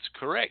 That's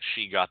correct.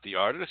 She got the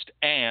artist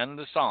and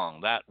the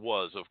song. That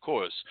was, of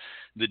course,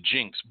 the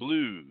Jinx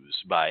Blues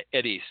by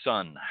Eddie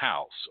Son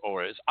House,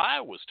 or as I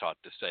was taught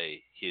to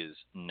say his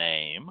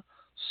name,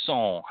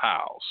 Son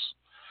House.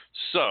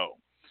 So,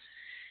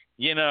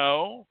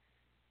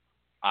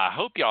 I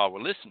hope y'all were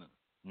listening,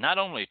 not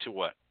only to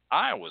what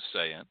I was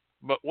saying,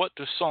 but what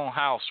the Son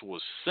House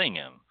was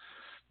singing,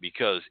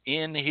 because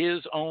in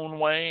his own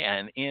way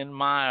and in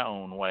my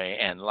own way,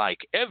 and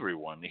like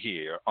everyone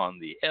here on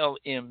the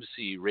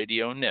LMC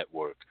Radio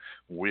Network,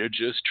 we're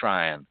just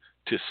trying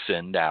to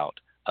send out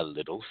a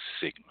little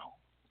signal.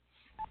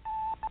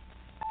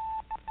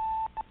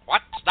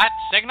 What's that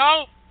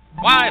signal?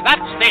 Why,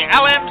 that's the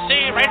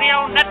LMC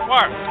Radio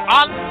Network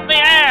on the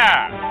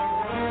air!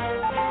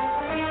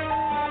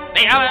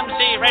 The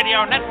LMC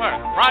Radio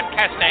Network,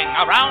 broadcasting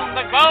around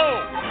the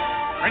globe,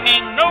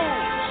 bringing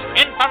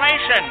news,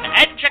 information,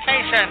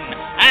 education,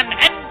 and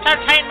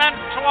entertainment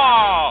to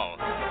all.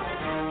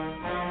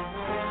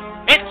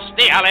 It's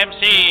the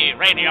LMC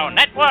Radio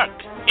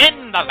Network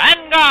in the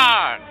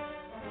vanguard.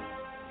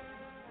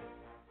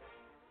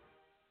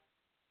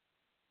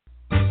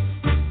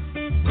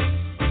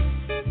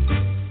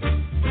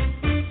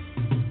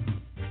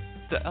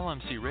 The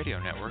LMC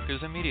Radio Network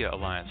is a media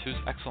alliance whose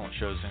excellent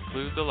shows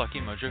include The Lucky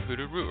Mojo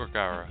Hoodoo Rootwork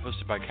Hour,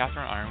 hosted by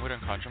Catherine Ironwood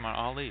and Kanjaman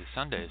Ali,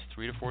 Sundays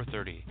 3 to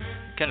 4:30.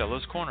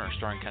 Candelo's Corner,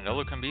 starring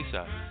Candelo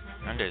Cambisa,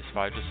 Mondays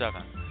 5 to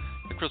 7.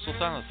 The Crystal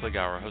Silence League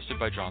Hour, hosted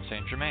by John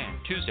St. Germain,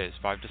 Tuesdays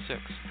 5 to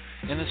 6.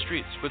 In the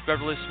Streets with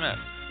Beverly Smith,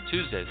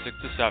 Tuesdays 6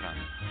 to 7.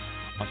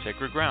 On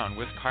Sacred Ground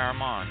with Kai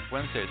Armand,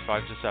 Wednesdays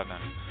 5 to 7.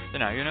 The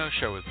Now You Know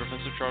Show with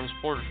Professor Charles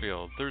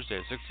Porterfield,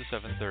 Thursdays 6 to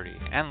 7:30.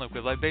 And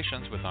Liquid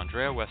Libations with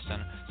Andrea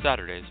Weston,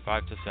 Saturdays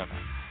 5 to 7.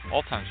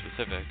 All times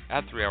Pacific,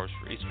 at 3 hours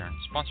for Eastern,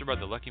 sponsored by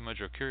the Lucky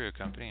Mojo Curio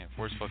Company in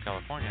Forestville,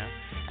 California,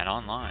 and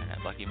online at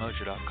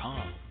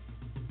luckymojo.com.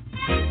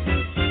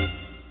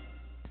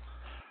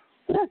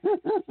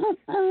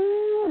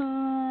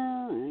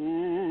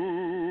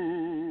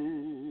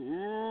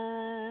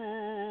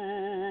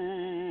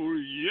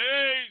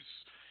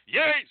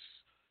 Yes,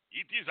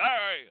 it is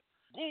I,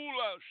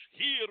 Goulash,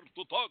 here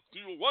to talk to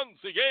you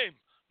once again,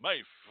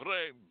 my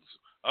friends,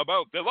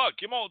 about the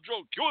Lucky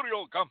Mojo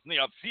Curio Company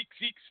of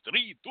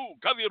 6632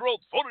 Covey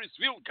Road,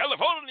 Forestville,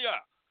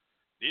 California.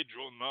 Did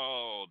you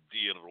know,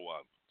 dear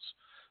ones,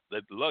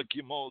 that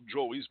Lucky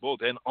Mojo is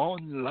both an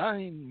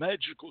online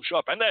magical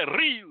shop and a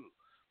real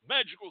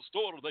magical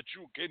store that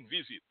you can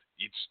visit?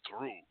 It's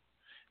true.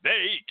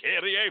 They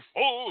carry a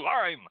full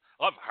line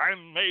of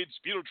handmade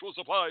spiritual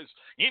supplies,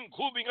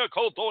 including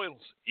occult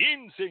oils,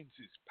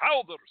 incenses,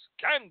 powders,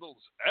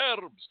 candles,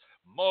 herbs,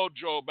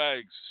 mojo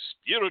bags,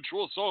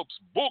 spiritual soaps,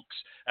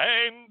 books,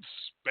 and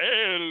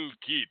spell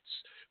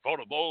kits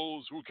for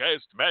those who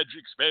cast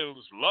magic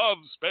spells, love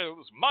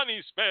spells,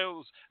 money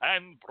spells,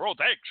 and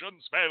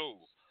protection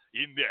spells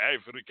in the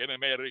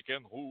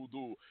African-American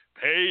hoodoo,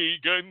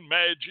 pagan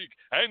magic,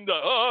 and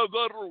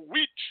other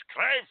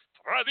witchcraft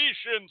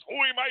traditions. Who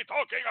am I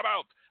talking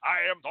about?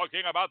 I am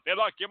talking about the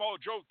Lucky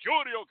Mojo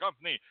Curio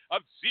Company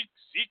of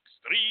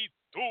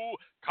 6632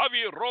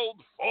 Covey Road,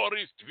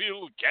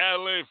 Forestville,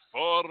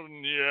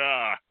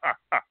 California.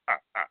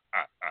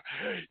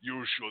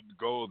 You should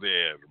go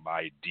there,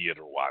 my dear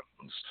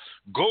ones.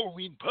 Go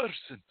in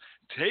person.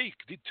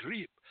 Take the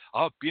trip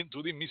up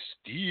into the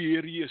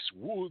mysterious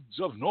woods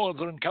of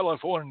Northern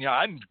California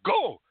and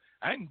go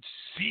and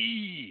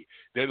see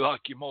the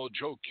Lucky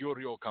Mojo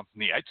Curio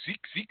Company at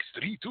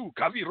 6632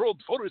 Covey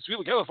Road,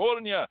 Forestville,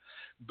 California.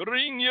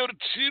 Bring your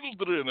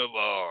children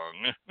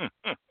along.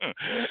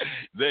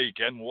 They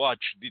can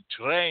watch the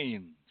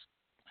trains.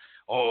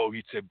 Oh,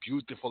 it's a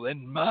beautiful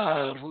and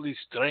marvelous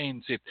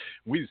train set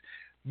with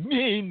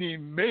many,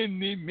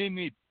 many,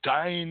 many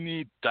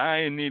tiny,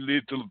 tiny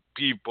little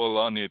people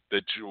on it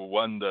that you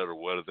wonder,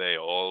 were they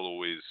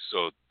always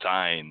so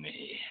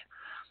tiny?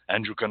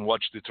 And you can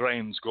watch the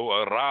trains go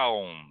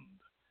around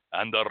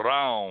and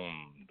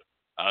around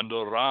and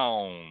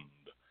around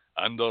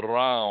and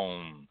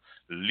around,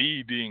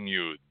 leading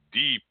you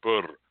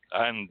deeper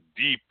and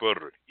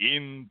deeper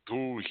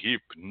into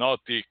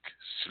hypnotic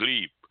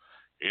sleep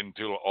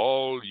until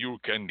all you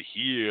can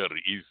hear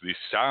is the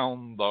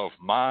sound of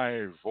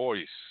my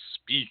voice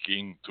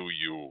speaking to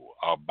you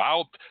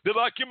about the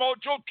Lucky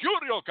Mojo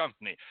Curio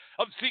Company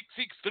of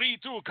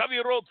 6632 Covey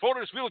Road,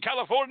 Forestville,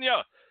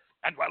 California.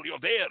 And while you're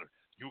there,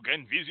 you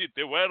can visit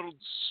the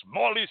world's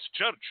smallest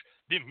church,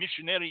 the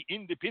Missionary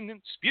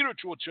Independent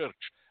Spiritual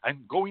Church,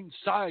 and go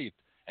inside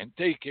and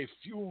take a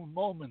few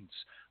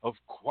moments of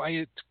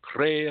quiet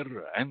prayer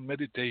and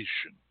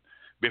meditation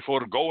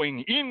before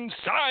going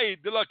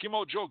inside the Lucky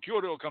Mojo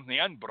Curio Company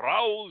and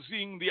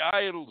browsing the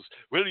aisles,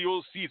 where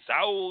you'll see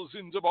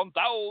thousands upon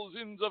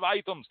thousands of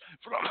items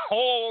from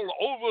all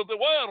over the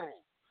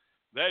world.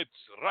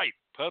 That's right,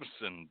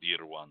 person,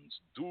 dear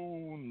ones.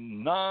 Do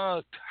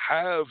not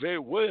have a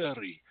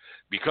worry,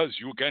 because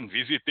you can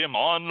visit them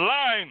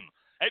online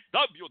at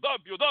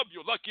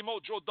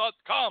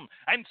www.luckymojo.com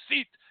and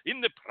sit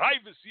in the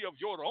privacy of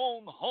your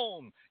own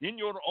home, in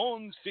your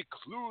own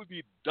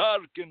secluded,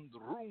 darkened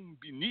room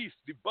beneath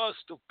the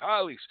bust of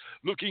Pallas,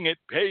 looking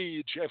at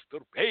page after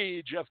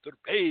page after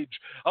page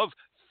of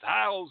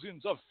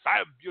thousands of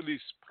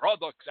fabulous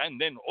products, and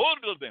then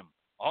order them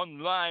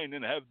online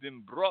and have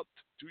them brought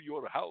to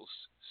your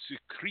house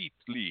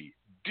secretly,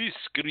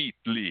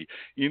 discreetly,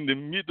 in the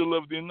middle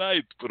of the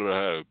night,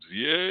 perhaps.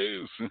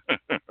 Yes.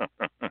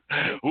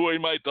 Who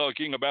am I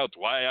talking about?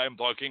 Why, I'm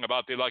talking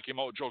about the Lucky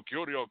Mojo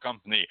Curio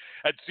Company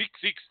at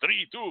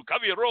 6632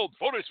 Covey Road,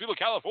 Forestville,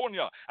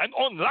 California, and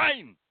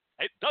online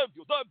at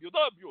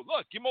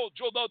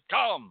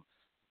www.luckymojo.com.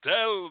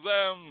 Tell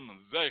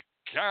them the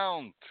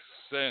Count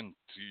sent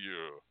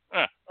you.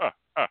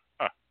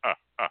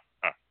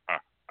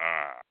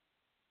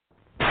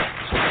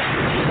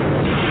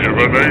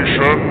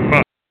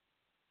 Divination.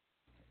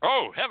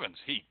 Oh, heavens,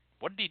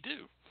 what did he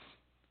do?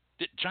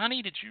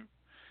 Johnny,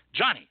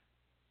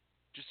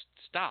 just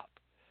stop.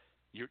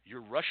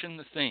 You're rushing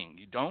the thing.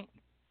 You don't,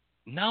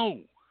 no,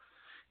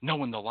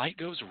 when the light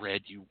goes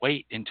red, you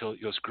wait until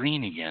it goes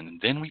green again, and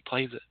then we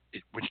play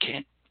when you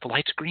can't, the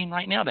light's green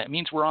right now, that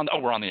means we're on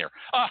the air.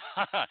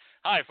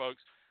 Hi,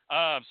 folks.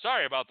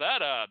 Sorry about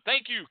that.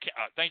 Thank you,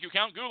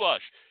 Count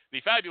Goulash,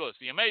 the fabulous,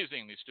 the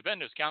amazing, the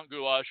stupendous Count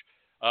Goulash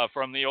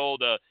from the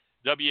old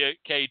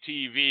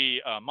WKTV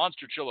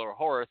Monster Chiller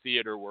Horror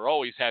Theater. We're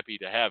always happy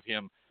to have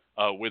him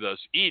with us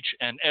each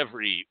and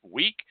every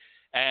week.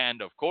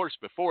 And, of course,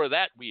 before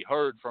that, we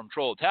heard from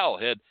Troll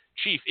Towelhead,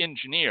 Chief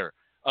Engineer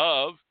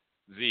of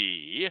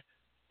the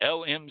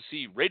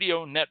LMC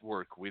Radio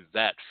Network, with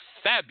that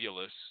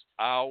fabulous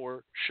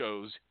hour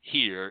shows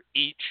here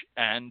each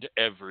and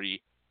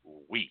every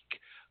week.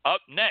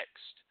 Up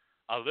next,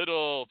 a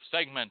little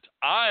segment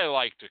I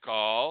like to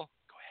call...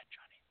 Go ahead,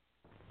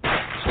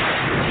 Johnny.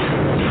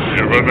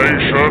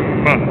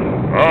 Divination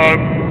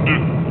and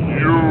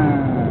you.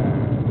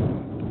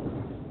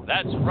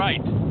 That's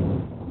right.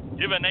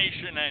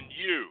 Divination and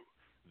you.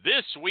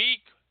 This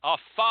week, a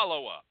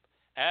follow-up,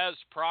 as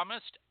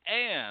promised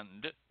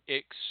and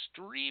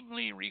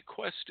extremely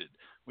requested.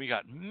 We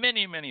got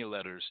many, many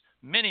letters,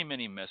 many,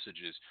 many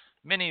messages,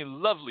 many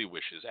lovely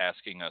wishes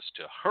asking us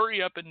to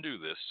hurry up and do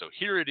this. So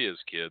here it is,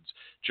 kids.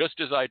 Just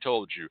as I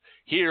told you,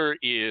 here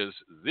is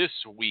this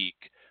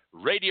week,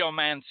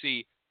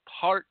 Radiomancy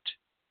Part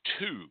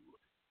 2.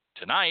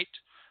 Tonight,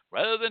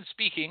 rather than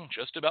speaking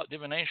just about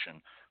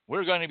divination,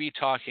 we're going to be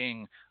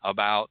talking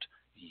about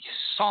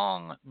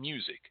song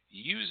music,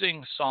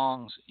 using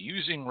songs,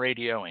 using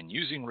radio, and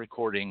using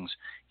recordings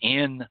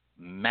in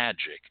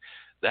magic.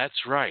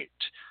 That's right.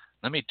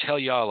 Let me tell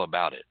you all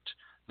about it.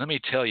 Let me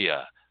tell you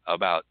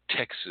about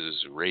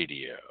Texas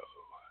radio.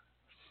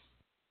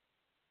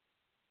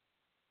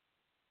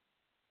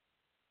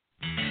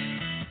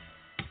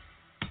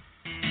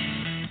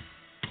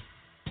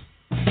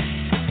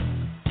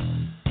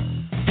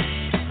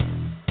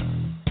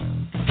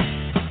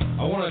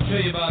 I want to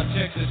tell you about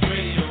Texas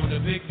radio and the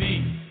Big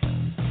B.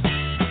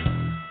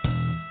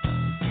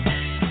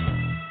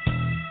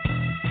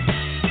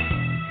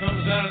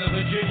 Comes out of the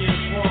Virginia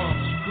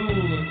swamps,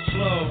 cool and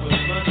slow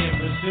with money and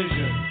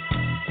precision,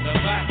 and the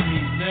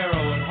backbeat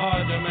narrow and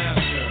hard to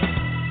master.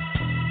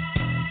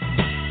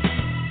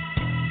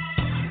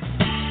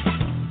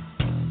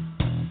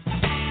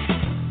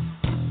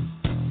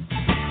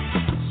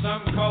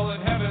 Some call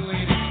it heavenly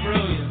in its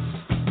brilliance,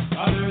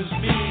 others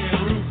mean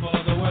and rueful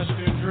of the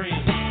Western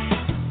dream.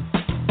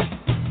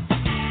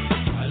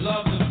 I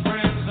love the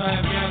friends I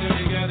have gathered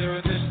together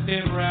in this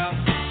thin route.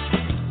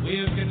 We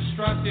have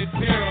constructed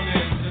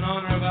pyramids in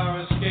honor of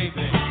our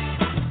escaping.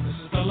 This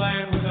is the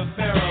land where the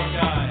Pharaoh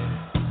died.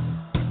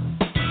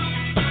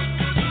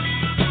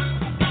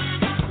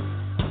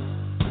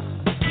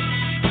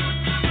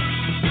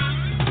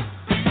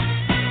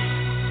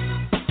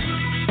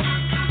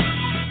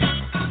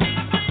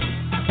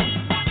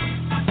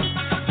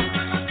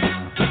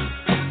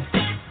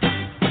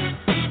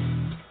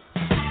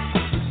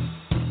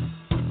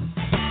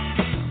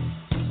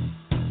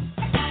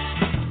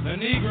 The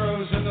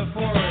Negroes in the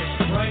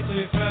forest,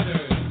 brightly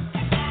feathered,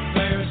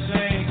 they are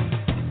saying,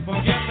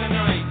 forget the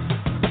night,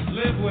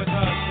 live with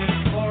us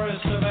in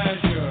forests of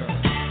azure.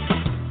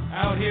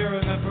 Out here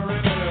in the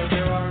perimeter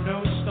there are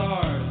no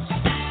stars.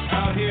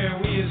 Out here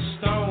we is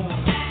stone,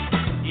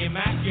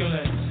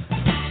 immaculate.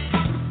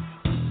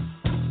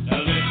 Now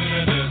listen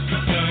to this,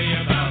 I'll tell you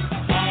about the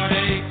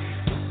heartache.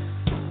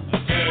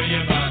 I'll tell you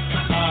about the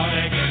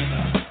heartache and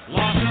the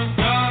loss of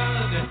God.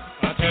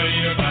 I'll tell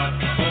you about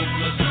the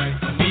hopeless night,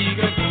 the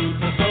meager food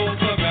the soul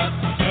forgot.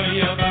 I'll tell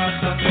you about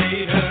the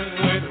maiden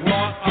with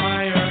wrought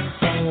iron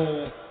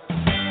soul.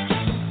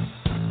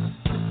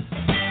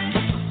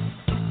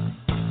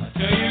 I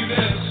tell you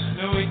this,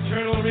 no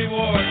eternal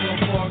reward will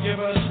forgive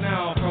us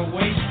now for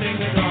wasting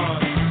the dawn.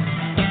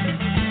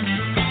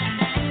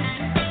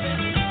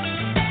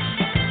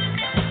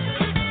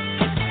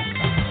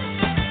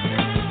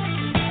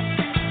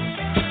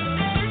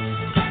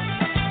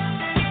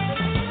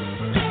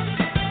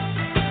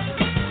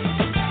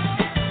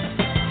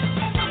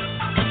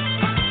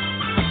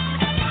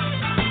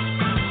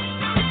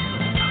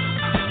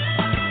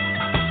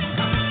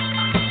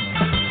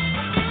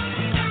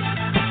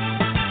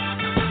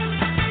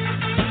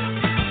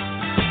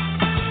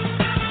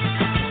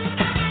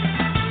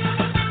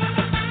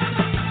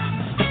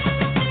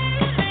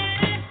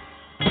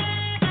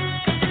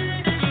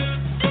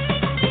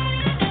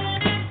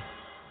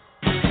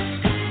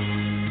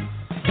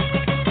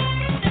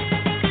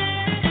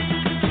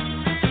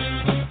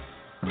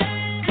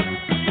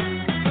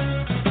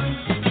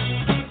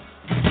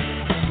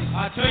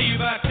 I tell you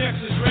about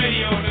Texas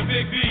radio and the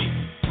Big B.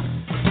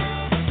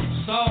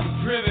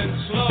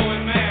 Soft-driven, slow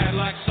and mad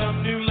like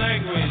some new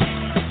language.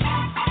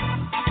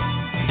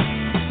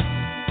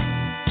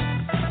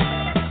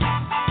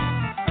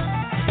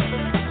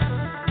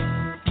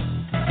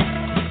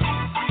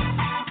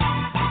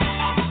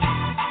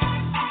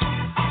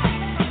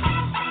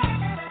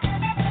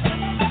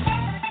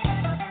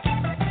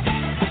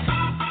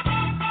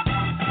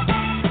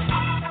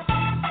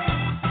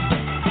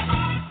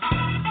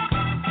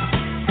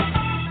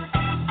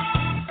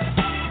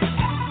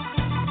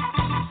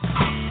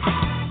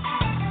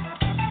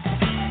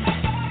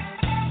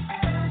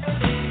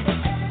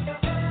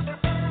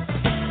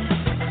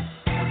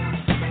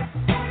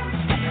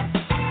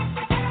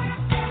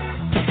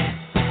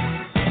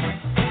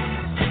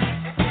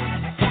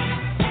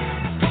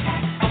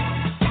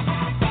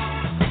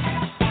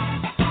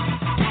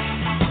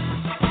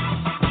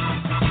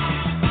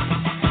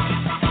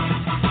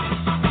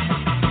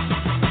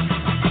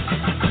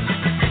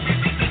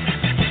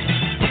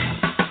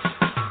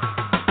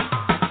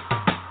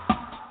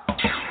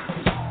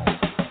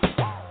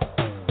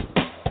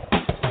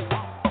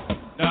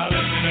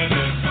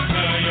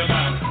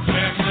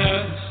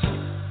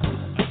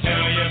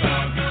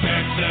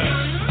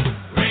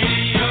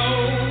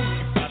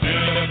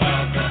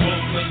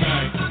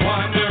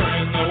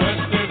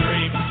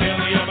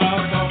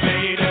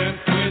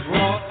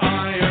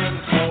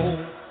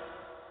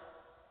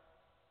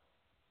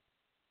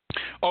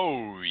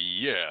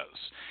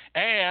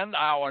 And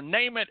our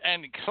Name It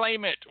and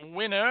Claim It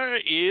winner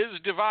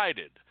is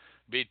divided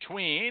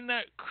between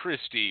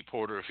Christy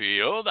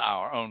Porterfield,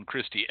 our own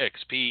Christy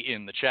XP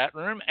in the chat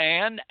room,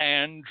 and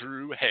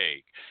Andrew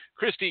Haig.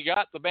 Christy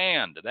got the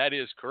band. That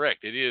is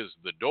correct. It is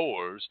The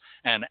Doors.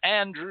 And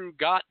Andrew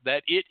got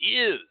that it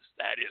is.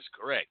 That is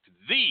correct.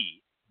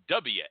 The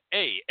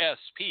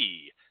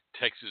WASP,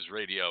 Texas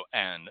Radio,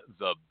 and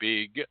The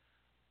Big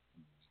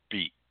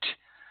Beat.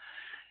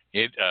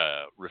 It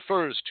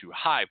refers to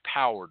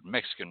high-powered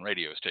Mexican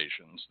radio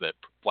stations that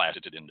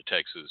blasted into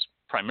Texas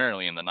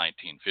primarily in the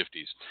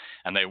 1950s,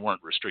 and they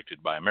weren't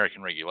restricted by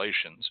American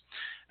regulations.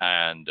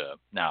 And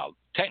now,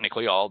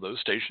 technically, all those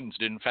stations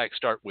did, in fact,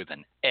 start with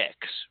an X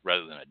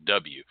rather than a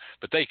W,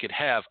 but they could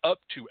have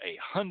up to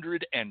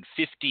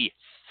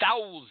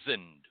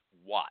 150,000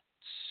 watts.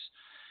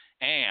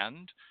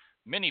 And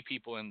many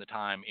people in the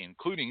time,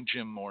 including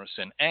Jim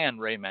Morrison and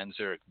Ray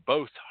Manzarek,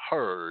 both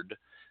heard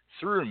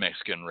through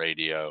Mexican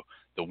radio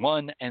the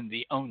one and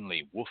the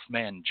only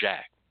Wolfman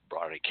Jack,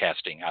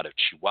 broadcasting out of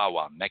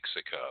Chihuahua,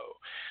 Mexico.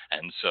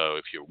 And so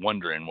if you're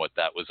wondering what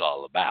that was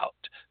all about,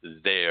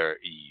 there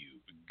you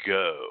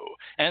go.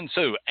 And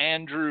so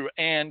Andrew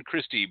and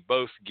Christy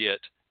both get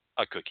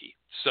a cookie.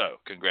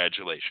 So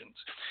congratulations.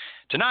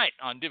 Tonight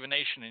on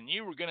Divination and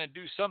You, we're going to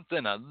do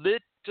something a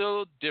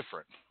little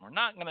different. We're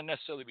not going to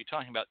necessarily be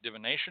talking about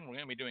divination. We're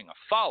going to be doing a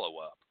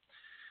follow-up.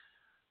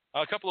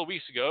 A couple of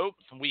weeks ago,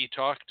 we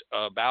talked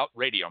about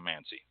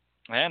radiomancy.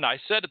 And I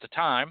said at the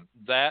time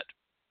that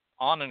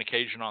on an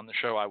occasion on the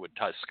show, I would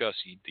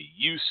discuss the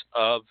use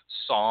of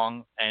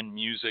song and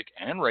music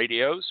and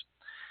radios,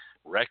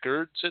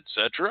 records,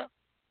 etc.,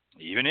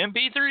 even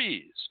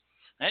MP3s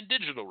and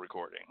digital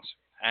recordings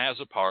as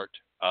a part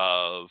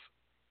of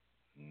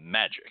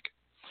magic.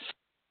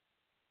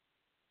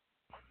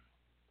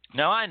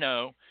 Now, I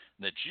know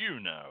that you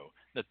know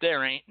that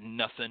there ain't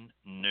nothing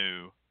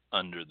new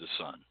under the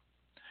sun.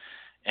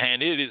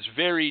 And it is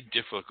very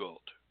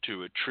difficult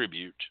to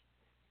attribute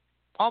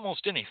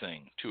almost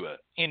anything to an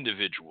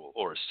individual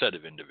or a set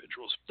of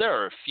individuals. There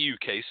are a few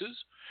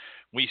cases.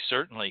 We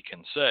certainly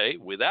can say,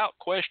 without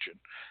question,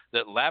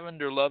 that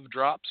Lavender Love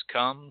Drops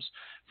comes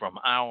from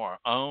our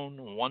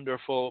own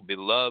wonderful,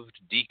 beloved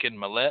Deacon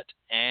Millette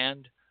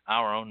and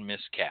our own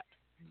Miss Cat.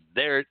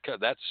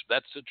 That's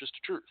just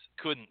a truth.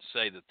 Couldn't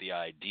say that the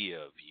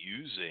idea of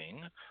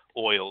using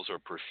oils or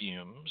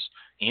perfumes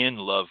in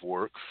love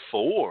work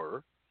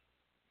for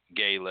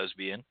gay,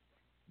 lesbian,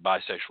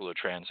 bisexual, or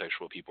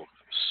transsexual people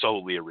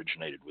solely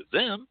originated with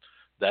them.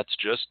 That's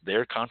just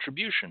their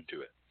contribution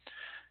to it.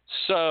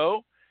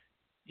 So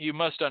you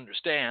must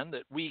understand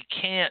that we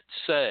can't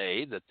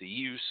say that the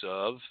use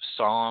of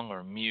song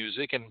or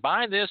music, and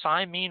by this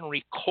I mean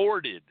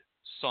recorded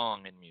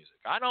song and music.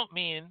 I don't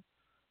mean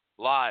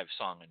live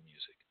song and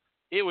music.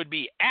 It would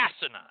be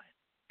asinine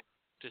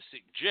to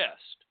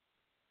suggest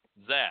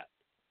that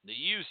the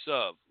use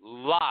of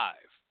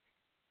live,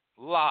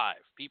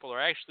 people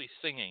are actually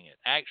singing it,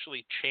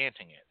 actually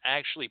chanting it,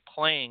 actually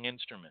playing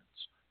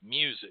instruments,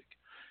 music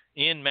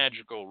in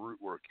magical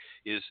work,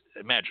 is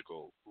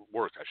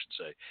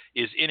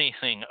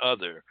anything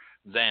other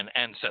than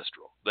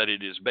ancestral, that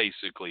it is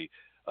basically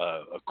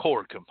a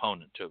core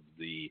component of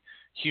the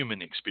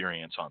human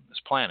experience on this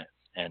planet.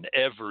 And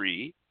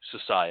every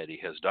society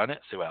has done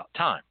it throughout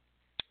time.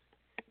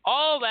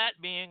 All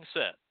that being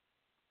said,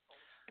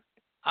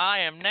 I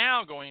am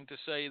now going to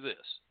say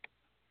this.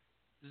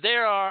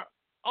 There are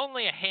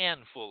only a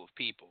handful of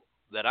people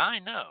that I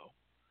know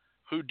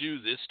who do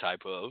this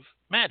type of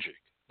magic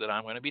that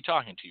I'm going to be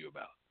talking to you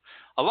about.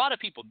 A lot of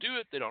people do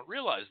it. They don't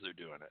realize they're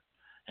doing it.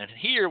 And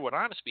here, what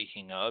I'm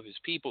speaking of is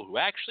people who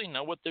actually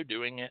know what they're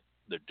doing it.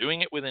 They're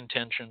doing it with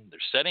intention. They're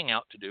setting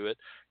out to do it.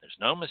 There's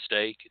no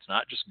mistake. It's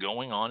not just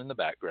going on in the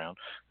background.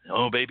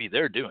 Oh, baby,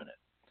 they're doing it.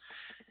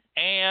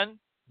 And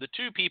the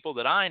two people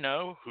that I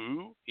know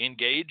who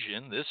engage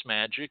in this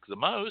magic the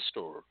most,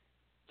 or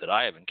that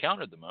I have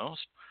encountered the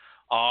most,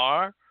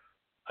 are,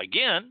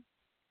 again,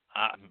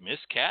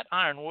 Miss Cat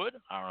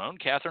Ironwood, our own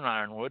Catherine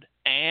Ironwood,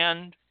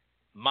 and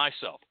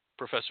myself,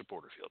 Professor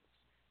Porterfield.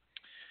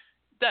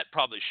 That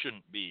probably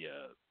shouldn't be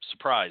a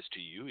surprise to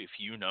you if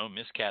you know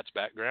Miss Cat's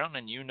background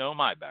and you know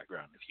my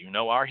background. If you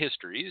know our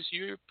histories,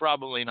 you're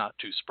probably not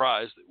too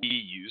surprised that we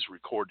use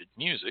recorded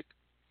music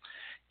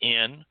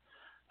in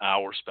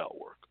our spell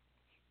work.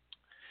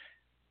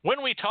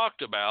 When we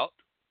talked about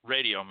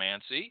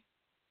radiomancy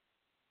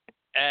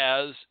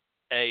as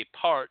a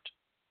part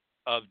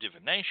of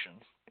divination,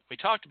 we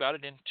talked about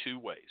it in two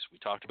ways. We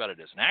talked about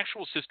it as an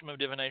actual system of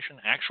divination,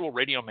 actual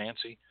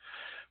radiomancy,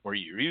 where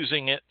you're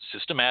using it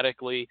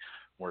systematically,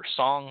 where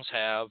songs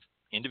have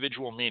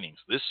individual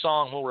meanings. This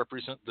song will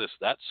represent this,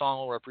 that song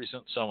will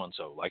represent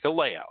so-and-so, like a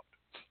layout.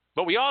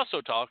 But we also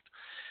talked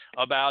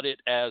about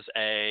it as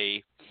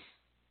a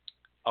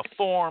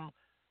form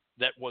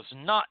that was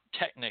not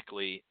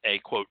technically a,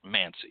 quote,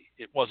 mancy.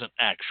 It wasn't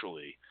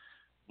actually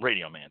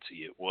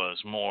radiomancy. It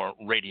was more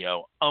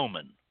radio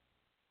omen.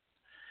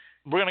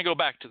 We're going to go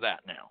back to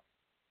that now.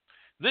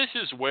 This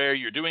is where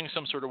you're doing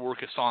some sort of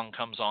work, a song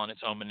comes on,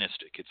 it's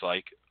omenistic. It's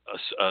like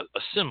a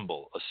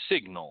symbol, a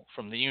signal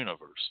from the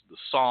universe. The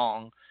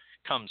song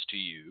comes to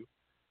you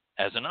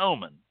as an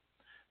omen,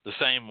 the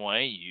same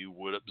way you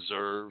would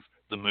observe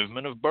the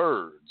movement of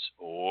birds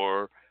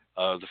or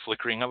the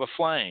flickering of a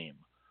flame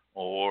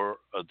or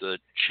the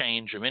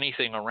change of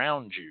anything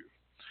around you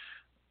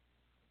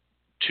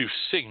to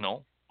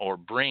signal or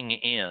bring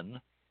in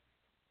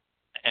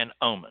an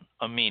omen,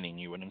 a meaning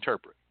you would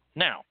interpret.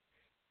 Now,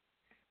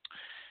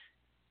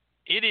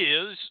 it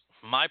is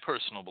my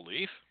personal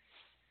belief,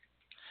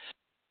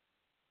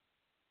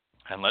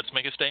 and let's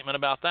make a statement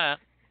about that,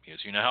 because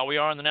you know how we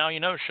are on the Now You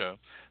Know show.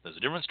 There's a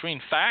difference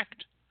between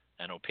fact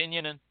and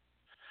opinion, and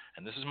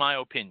this is my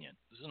opinion.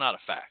 This is not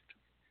a fact,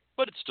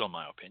 but it's still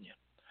my opinion,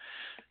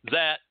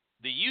 that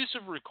the use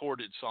of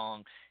recorded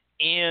song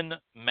in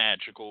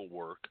magical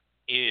work,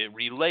 it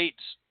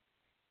relates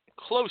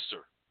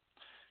closer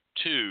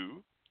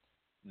to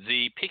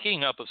the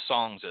picking up of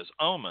songs as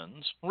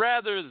omens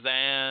rather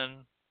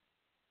than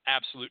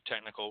absolute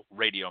technical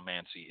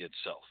radiomancy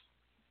itself.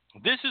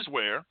 This is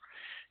where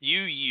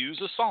you use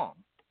a song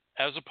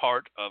as a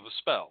part of a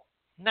spell.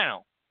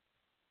 Now,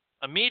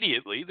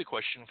 immediately the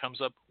question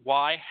comes up,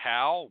 why,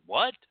 how,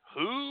 what,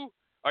 who?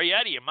 Are you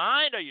out of your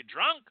mind? Are you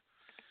drunk?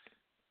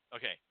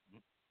 Okay,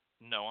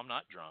 no, I'm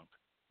not drunk.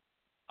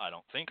 I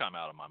don't think I'm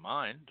out of my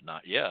mind,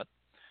 not yet.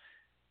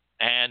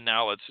 And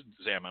now let's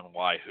examine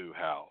why, who,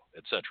 how,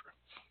 etc.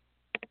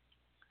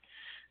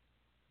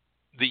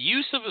 The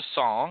use of a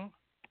song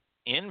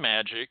in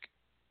magic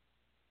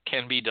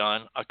can be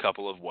done a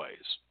couple of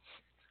ways.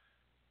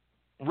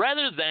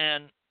 Rather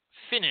than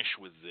finish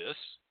with this,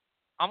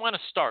 I'm going to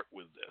start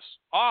with this.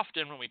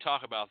 Often when we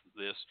talk about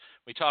this,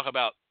 we talk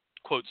about,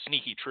 quote,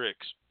 sneaky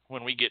tricks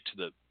when we get to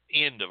the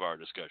end of our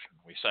discussion.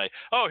 We say,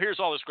 oh, here's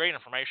all this great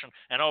information,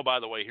 and oh, by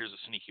the way, here's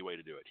a sneaky way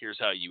to do it. Here's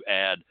how you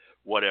add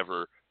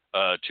whatever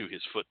to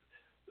his foot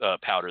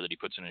powder that he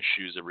puts in his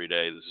shoes every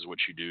day. This is what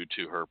you do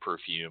to her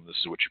perfume. This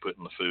is what you put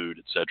in the food,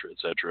 etc.,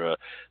 etc.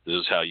 This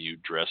is how you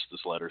dress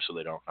this letter so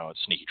they don't know. It's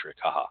a sneaky trick.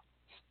 Haha.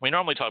 We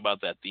normally talk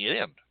about that at the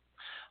end.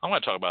 I'm going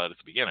to talk about it at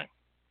the beginning.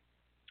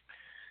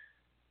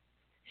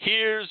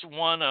 Here's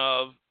one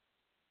of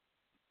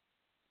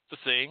the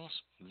things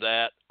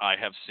that I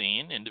have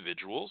seen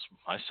individuals,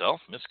 myself,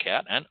 Miss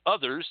Cat, and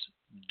others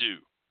do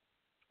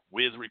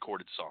with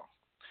recorded song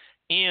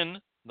in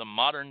the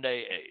modern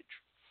day age.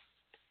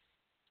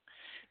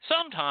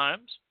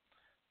 Sometimes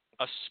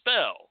a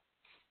spell,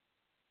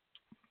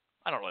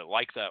 I don't really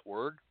like that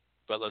word,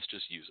 but let's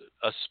just use it,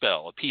 a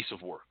spell, a piece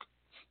of work,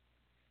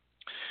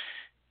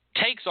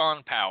 takes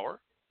on power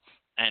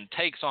and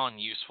takes on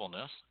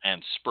usefulness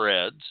and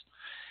spreads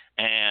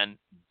and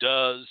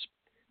does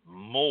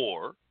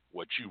more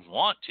what you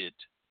want it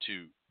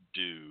to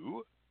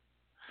do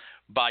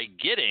by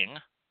getting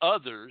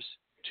others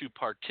to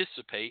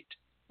participate.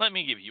 Let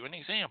me give you an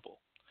example.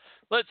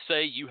 Let's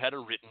say you had a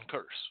written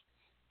curse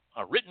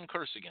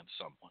against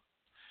someone.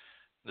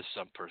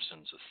 Some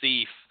person's a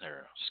thief,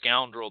 they're a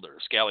scoundrel, they're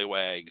a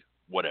scallywag,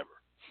 whatever.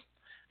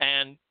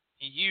 And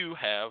you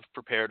have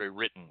prepared a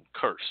written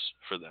curse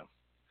for them.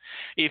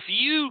 If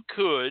you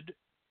could,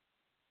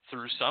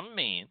 through some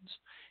means,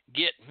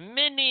 get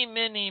many,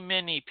 many,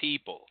 many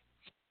people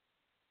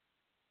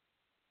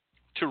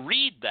to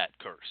read that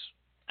curse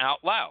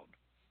out loud,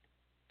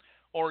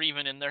 or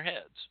even in their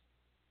heads,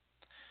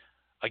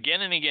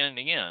 again and again and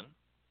again,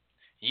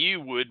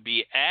 you would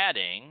be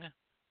adding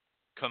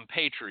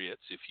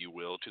compatriots, if you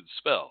will, to the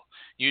spell.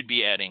 You'd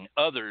be adding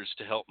others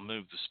to help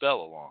move the spell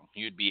along.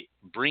 You'd be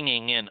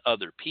bringing in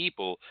other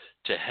people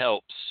to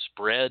help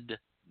spread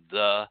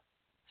the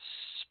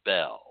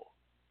spell.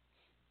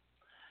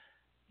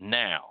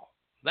 Now,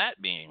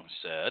 that being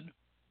said,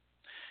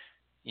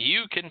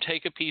 you can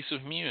take a piece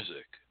of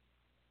music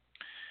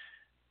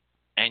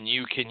and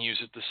you can use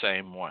it the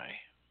same way.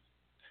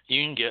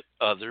 You can get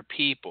other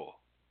people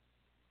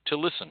to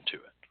listen to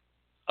it,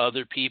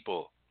 other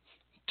people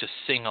to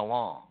sing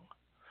along,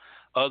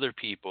 other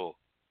people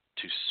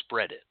to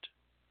spread it.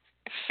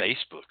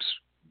 Facebook's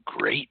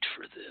great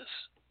for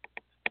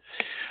this.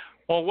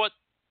 Well,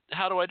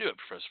 how do I do it,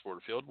 Professor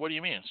Porterfield? What do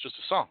you mean? It's just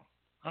a song.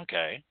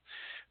 Okay.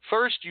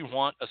 First, you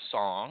want a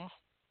song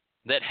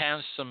that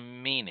has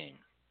some meaning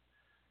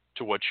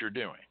to what you're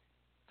doing.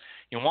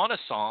 You want a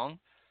song,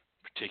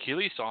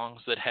 particularly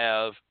songs that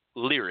have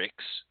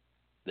lyrics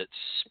that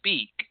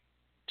speak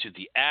to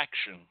the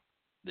action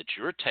that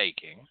you're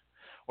taking,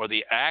 or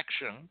the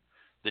action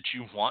that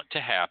you want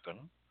to happen,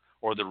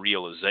 or the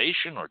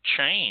realization or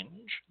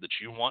change that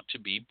you want to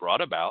be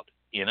brought about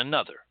in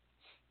another.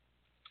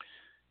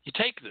 You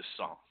take this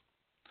song,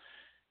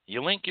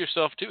 you link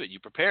yourself to it, you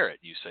prepare it,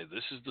 you say,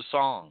 this is the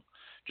song.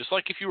 Just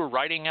like if you were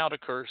writing out a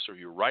curse or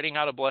you're writing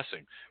out a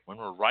blessing, when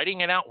we're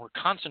writing it out, we're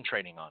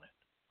concentrating on it,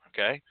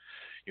 okay?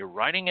 You're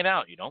writing it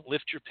out. You don't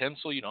lift your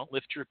pencil. You don't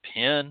lift your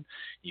pen.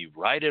 You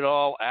write it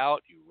all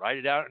out. You write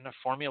it out in a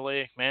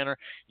formulaic manner.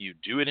 You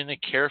do it in a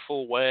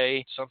careful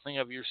way, something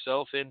of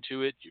yourself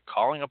into it. You're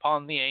calling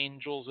upon the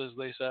angels, as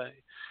they say,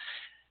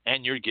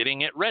 and you're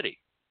getting it ready.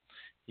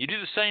 You do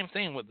the same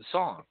thing with the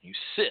song. You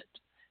sit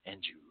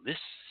and you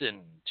listen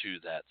to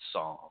that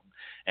song,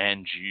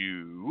 and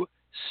you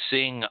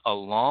sing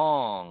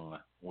along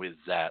with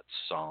that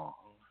song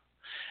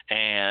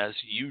as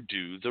you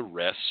do the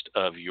rest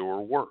of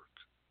your work.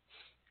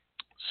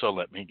 So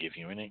let me give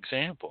you an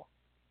example.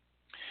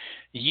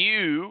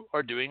 You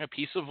are doing a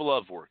piece of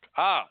love work.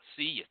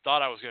 See, you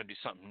thought I was going to do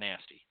something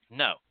nasty.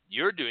 No,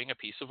 you're doing a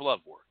piece of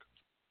love work.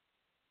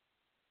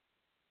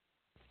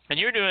 And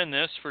you're doing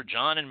this for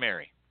John and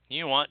Mary.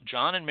 You want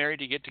John and Mary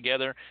to get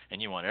together,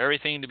 and you want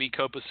everything to be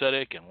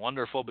copacetic and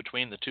wonderful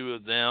between the two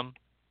of them.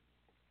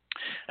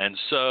 And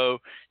so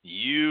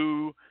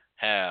you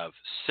have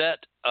set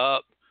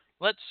up,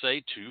 let's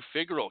say, 2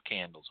 figural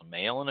candles, a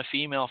male and a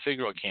female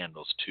figural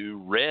candles,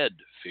 2 red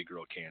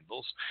figural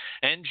candles,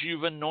 and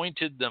you've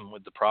anointed them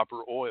with the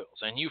proper oils,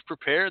 and you've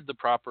prepared the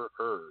proper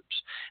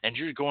herbs, and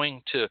you're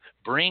going to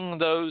bring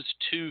those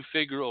 2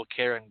 figural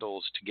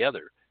candles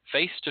together,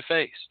 face to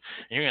face,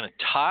 and you're going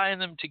to tie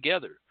them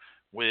together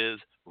with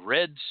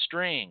red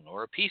string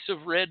or a piece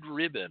of red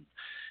ribbon,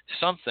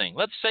 something.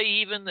 Let's say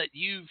even that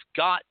you've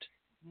got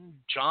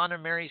John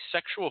and Mary's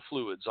sexual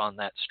fluids on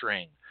that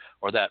string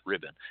or that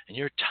ribbon, and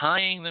you're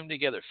tying them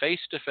together face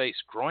to face,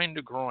 groin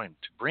to groin,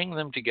 to bring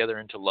them together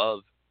into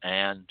love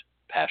and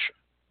passion.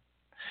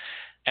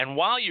 And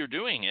while you're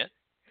doing it,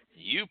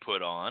 you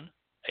put on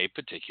a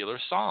particular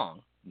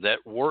song that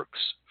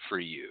works for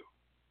you.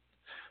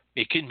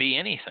 It can be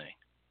anything.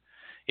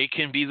 It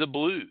can be the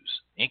blues.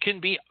 It can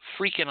be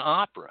freaking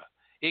opera.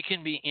 It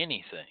can be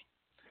anything.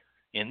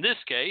 In this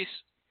case,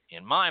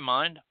 in my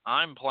mind,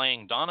 I'm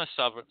playing Donna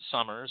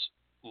Summer's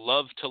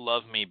Love to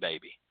Love Me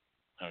Baby.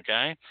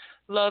 Okay?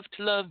 Love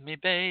to love me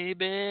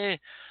baby.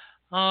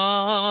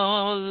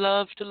 Oh,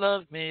 love to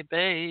love me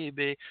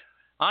baby.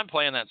 I'm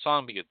playing that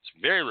song because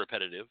it's very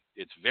repetitive.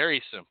 It's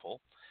very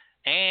simple.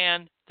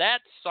 And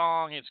that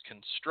song is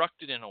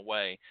constructed in a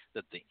way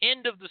that the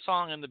end of the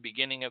song and the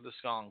beginning of the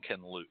song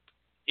can loop.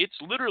 It's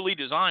literally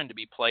designed to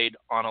be played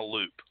on a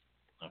loop.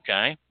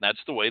 Okay? That's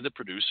the way the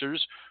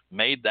producers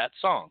made that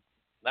song.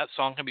 That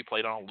song can be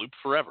played on a loop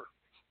forever.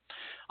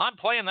 I'm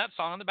playing that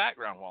song in the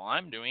background while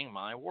I'm doing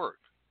my work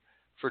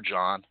for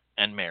John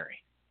and Mary.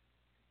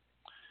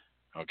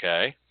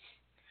 Okay?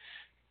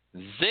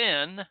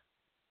 Then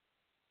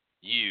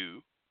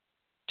you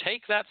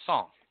take that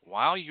song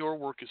while your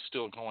work is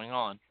still going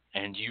on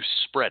and you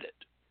spread it.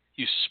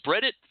 You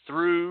spread it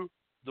through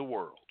the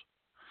world.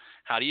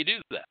 How do you do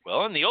that?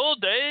 Well, in the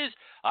old days,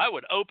 I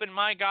would open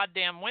my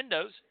goddamn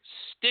windows,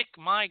 stick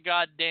my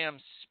goddamn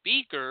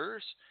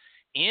speakers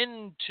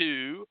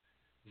into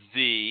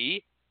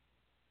the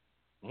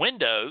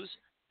windows,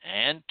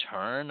 and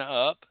turn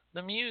up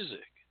the music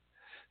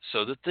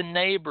so that the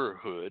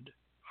neighborhood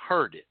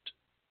heard it,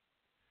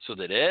 so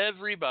that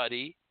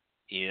everybody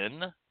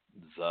in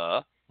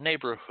the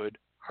neighborhood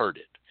heard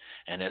it.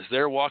 And as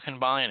they're walking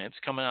by and it's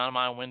coming out of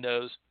my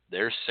windows,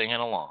 they're singing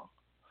along.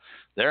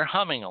 They're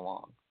humming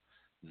along.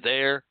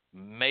 They're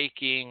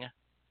making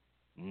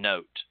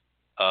note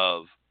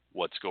of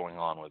what's going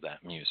on with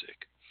that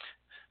music.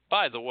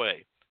 By the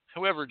way,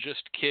 whoever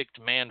just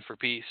kicked Man for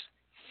Peace,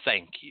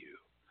 thank you.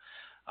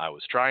 I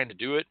was trying to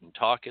do it and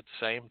talk at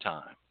the same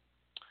time.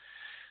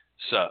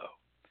 So,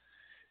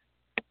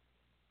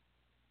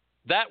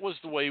 that was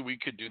the way we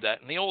could do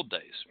that in the old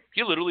days.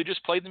 You literally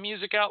just played the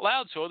music out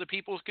loud so other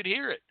people could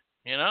hear it,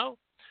 you know?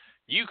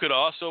 You could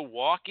also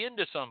walk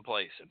into some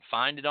place and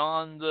find it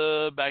on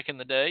back in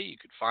the day, you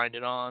could find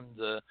it on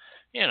the,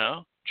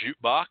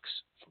 jukebox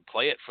and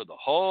play it for the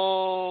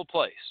whole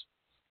place.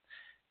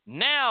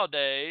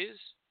 Nowadays,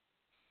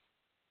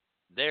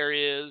 there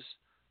is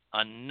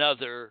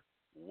another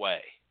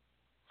way,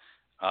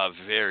 a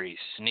very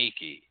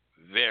sneaky,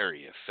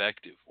 very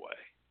effective way.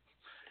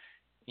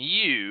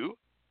 You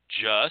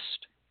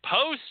just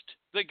post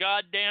the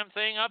goddamn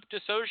thing up to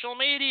social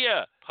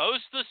media.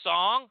 Post the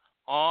song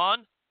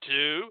on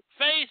to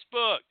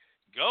Facebook.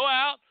 Go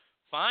out,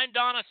 find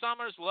Donna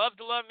Summer's Love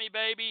to Love Me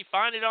Baby,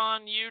 find it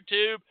on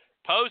YouTube,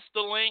 post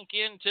the link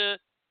into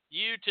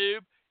YouTube.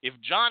 If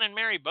John and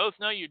Mary both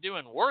know you're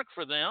doing work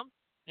for them,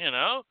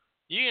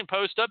 you can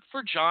post up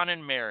for John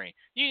and Mary.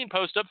 You can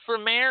post up for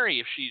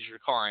Mary if she's your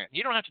client.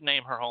 You don't have to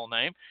name her whole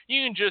name.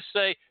 You can just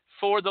say,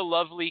 for the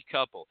lovely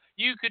couple.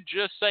 You could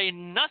just say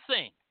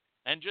nothing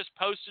and just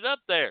post it up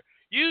there.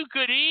 You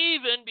could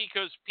even,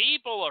 because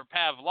people are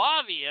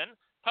Pavlovian,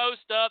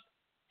 post up,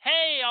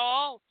 hey,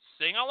 y'all,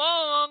 sing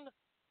along,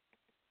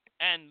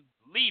 and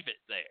leave it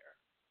there.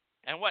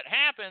 And what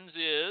happens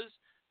is,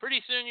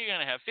 pretty soon you're going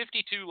to have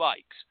 52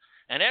 likes.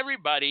 And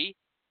everybody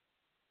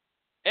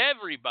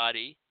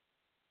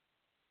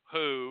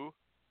who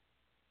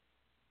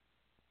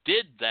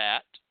did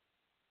that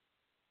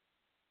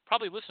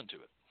probably listened to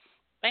it.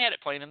 They had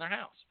it playing in their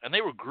house, and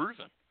they were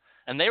grooving,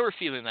 and they were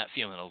feeling that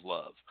feeling of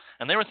love,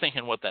 and they were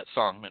thinking what that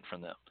song meant for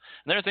them,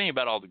 and they were thinking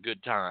about all the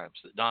good times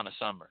that Donna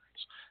Summers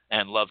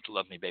and Love to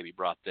Love Me Baby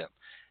brought them,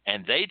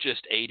 and they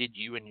just aided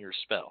you in your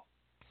spell.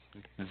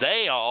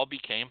 They all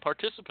became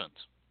participants.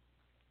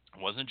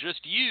 It wasn't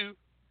just you.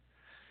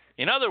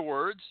 In other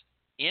words,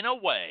 in a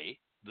way,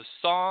 the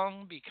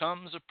song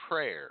becomes a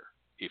prayer,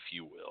 if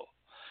you will.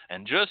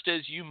 And just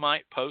as you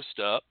might post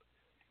up,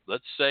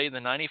 let's say the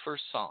 91st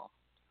Psalm,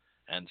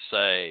 and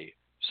say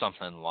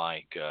something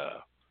like,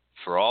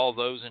 for all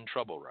those in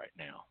trouble right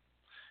now.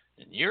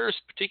 And you're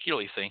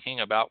particularly thinking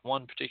about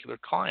one particular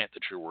client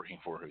that you're working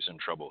for who's in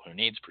trouble, who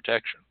needs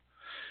protection.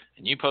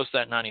 And you post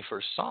that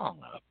 91st song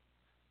up,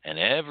 and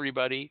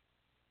everybody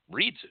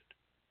reads it.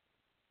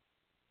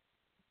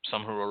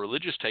 Some who are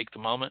religious take the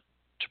moment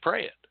to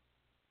pray it.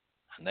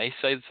 And they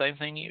say the same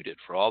thing you did,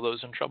 for all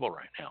those in trouble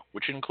right now,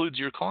 which includes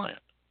your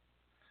client.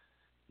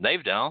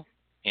 They've now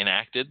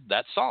enacted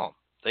that psalm.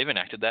 They've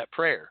enacted that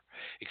prayer.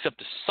 Except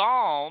the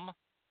psalm,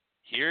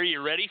 here,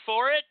 you ready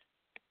for it?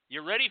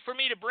 You ready for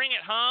me to bring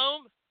it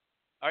home?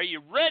 Are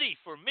you ready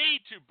for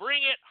me to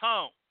bring it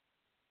home?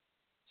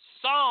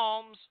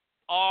 Psalms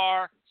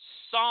are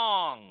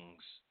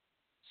songs.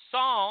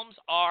 Psalms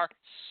are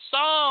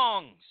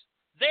songs.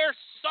 They're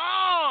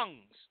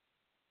songs.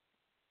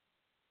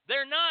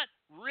 They're not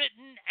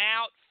written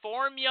out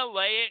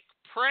formulaic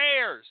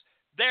prayers.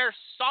 They're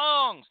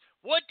songs.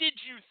 What did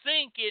you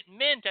think it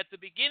meant at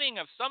the beginning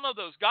of some of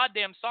those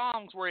goddamn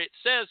songs where it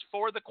says,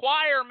 for the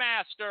choir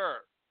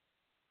master?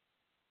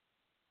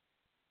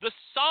 The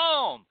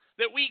psalm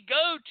that we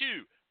go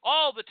to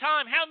all the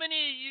time. How many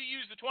of you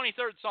use the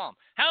 23rd Psalm?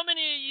 How many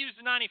of you use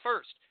the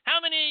 91st?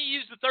 How many of you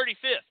use the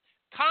 35th?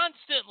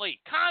 Constantly.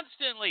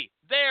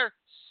 They're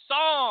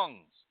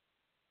songs.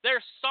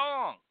 They're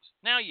songs.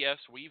 Now, yes,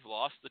 we've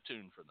lost the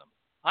tune for them.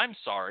 I'm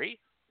sorry.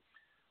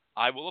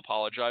 I will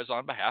apologize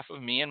on behalf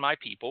of me and my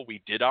people.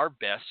 We did our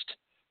best,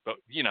 but,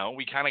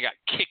 we kind of got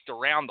kicked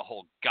around the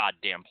whole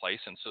goddamn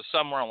place, and so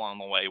somewhere along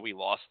the way we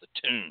lost the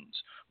tunes.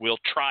 We'll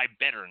try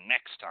better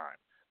next time.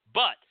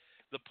 But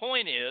the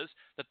point is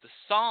that the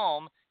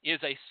psalm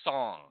is a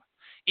song.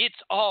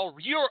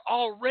 You're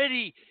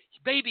already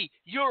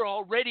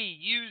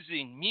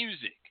using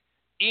music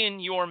in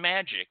your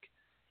magic,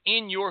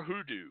 in your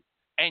hoodoo,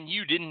 and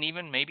you didn't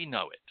even maybe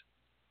know it.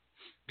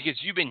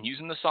 Because you've been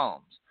using the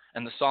psalms,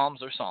 and the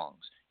psalms are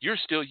songs. You're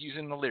still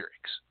using the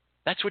lyrics.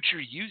 That's what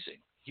you're using.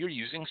 You're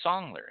using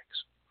song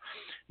lyrics.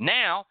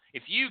 Now,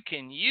 if you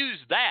can use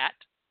that,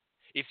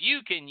 if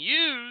you can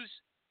use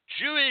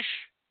Jewish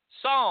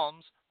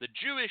psalms, the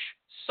Jewish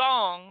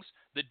songs,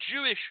 the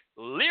Jewish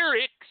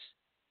lyrics,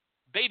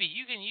 baby,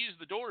 you can use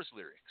the Doors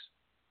lyrics.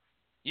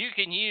 You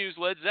can use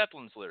Led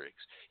Zeppelin's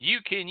lyrics. You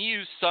can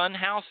use Son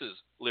House's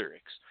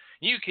lyrics.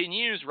 You can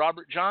use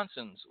Robert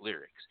Johnson's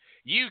lyrics.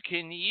 You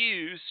can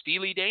use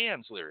Steely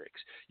Dan's lyrics.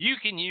 You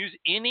can use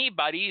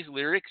anybody's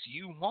lyrics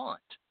you want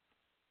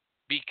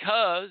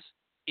because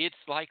it's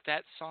like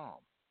that psalm.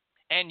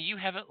 And you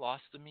haven't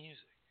lost the music.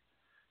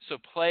 So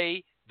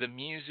play the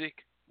music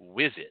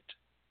with it.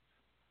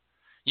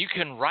 You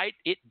can write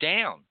it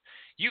down.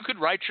 You could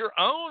write your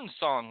own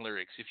song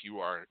lyrics if you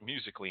are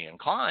musically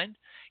inclined.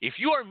 If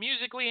you are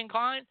musically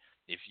inclined,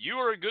 if you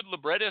are a good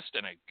librettist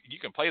and you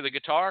can play the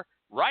guitar,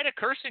 write a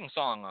cursing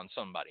song on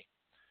somebody.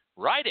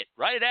 Write it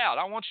out.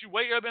 I want you to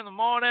wake up in the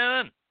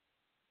morning.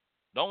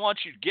 Don't want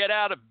you to get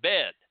out of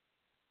bed.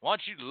 I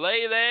want you to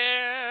lay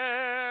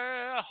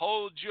there,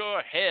 hold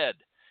your head,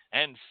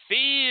 and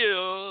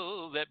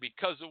feel that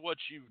because of what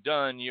you've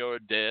done, you're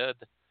dead.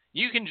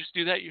 You can just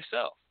do that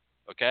yourself,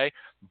 okay?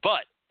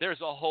 But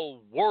there's a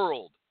whole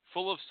world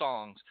full of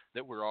songs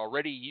that we're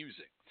already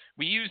using.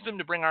 We use them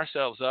to bring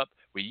ourselves up.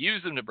 We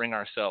use them to bring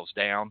ourselves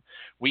down.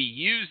 We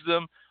use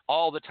them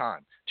all the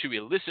time to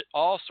elicit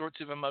all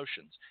sorts of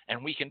emotions.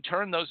 And we can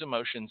turn those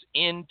emotions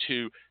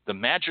into the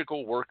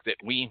magical work that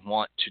we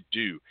want to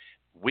do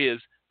with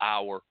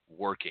our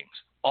workings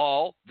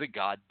all the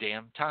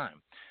goddamn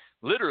time.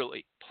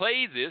 Literally,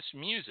 play this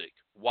music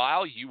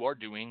while you are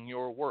doing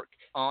your work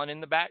on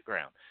in the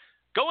background.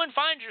 Go and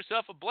find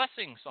yourself a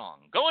blessing song.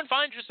 Go and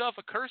find yourself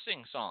a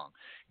cursing song.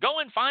 Go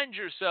and find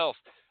yourself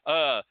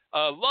a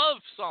love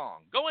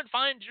song. Go and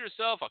find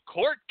yourself a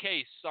court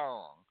case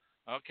song.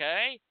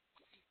 Okay?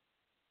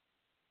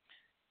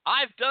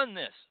 I've done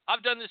this.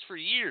 I've done this for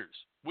years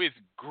with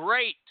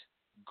great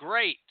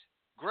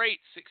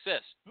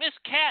success. Miss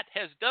Cat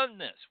has done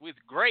this with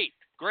great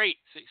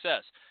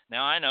success.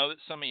 Now, I know that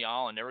some of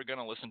y'all are never going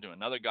to listen to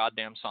another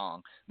goddamn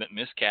song that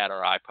Miss Cat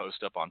or I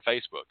post up on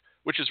Facebook,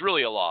 which is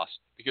really a loss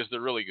because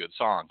they're really good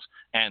songs,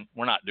 and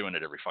we're not doing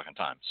it every fucking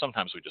time.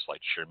 Sometimes we just like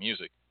to share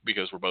music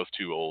because we're both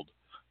two old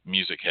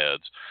music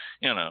heads,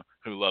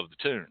 who love the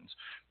tunes.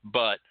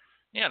 But,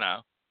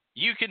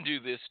 you can do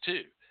this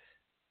too.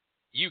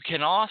 You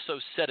can also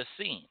set a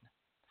scene.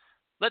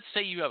 Let's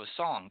say you have a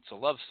song. It's a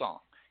love song.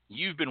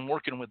 You've been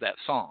working with that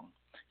song.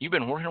 You've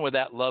been working with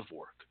that love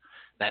work,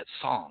 that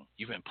song.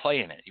 You've been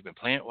playing it. You've been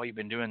playing it while you've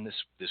been doing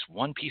this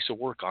one piece of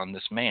work on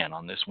this man,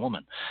 on this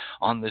woman,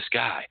 on this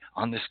guy,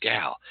 on this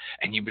gal.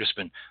 And you've just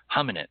been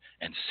humming it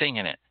and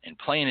singing it and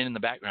playing it in the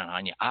background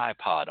on your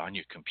iPod, on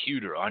your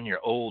computer, on your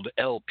old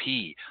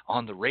LP,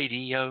 on the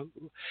radio,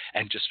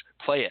 and just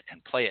play it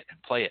and play it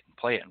and play it and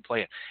play it and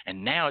play it.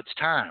 And now it's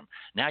time.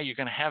 Now you're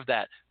going to have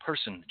that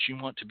person that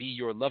you want to be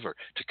your lover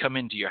to come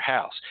into your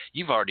house.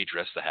 You've already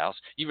dressed the house.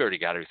 You've already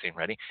got everything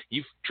ready.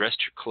 You've dressed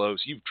your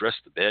clothes. You've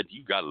dressed the bed.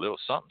 You've got a little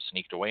something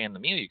sneaked away in the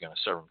meal you're going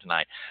to serve them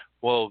tonight.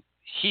 Well,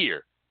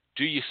 here,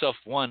 do yourself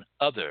one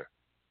other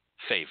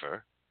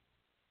favor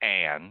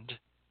and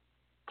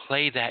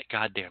play that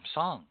goddamn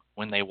song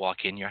when they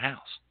walk in your house.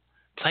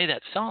 Play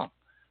that song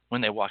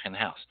when they walk in the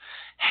house.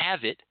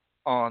 Have it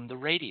on the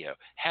radio.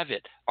 Have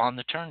it on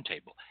the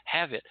turntable.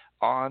 Have it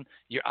on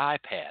your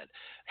iPad.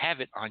 Have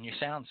it on your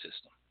sound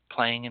system,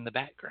 playing in the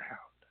background.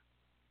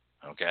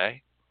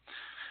 Okay?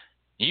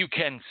 You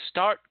can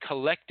start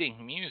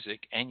collecting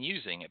music and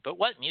using it. But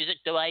what music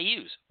do I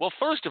use? Well,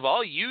 first of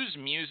all, use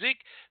music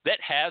that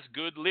has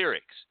good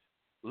lyrics.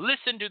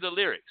 Listen to the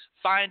lyrics.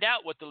 Find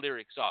out what the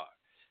lyrics are.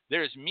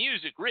 There's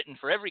music written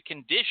for every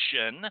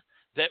condition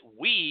that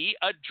we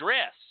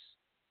address.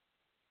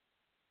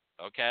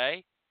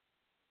 Okay?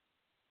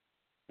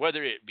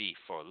 Whether it be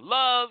for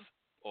love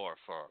or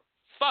for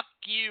fuck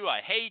you, I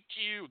hate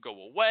you,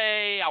 go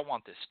away, I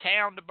want this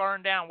town to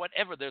burn down,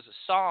 whatever, there's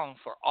a song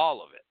for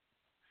all of it.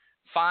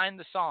 Find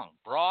the song.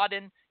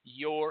 Broaden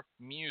your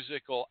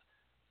musical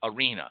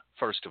arena,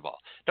 first of all.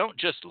 Don't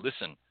just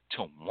listen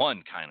to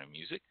one kind of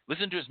music.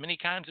 Listen to as many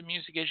kinds of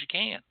music as you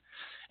can.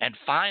 And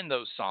find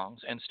those songs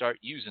and start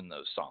using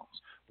those songs.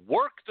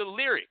 Work the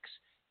lyrics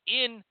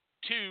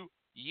into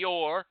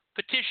your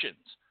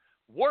petitions.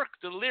 Work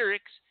the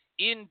lyrics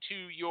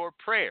into your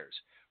prayers.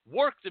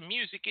 Work the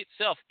music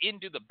itself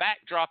into the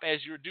backdrop as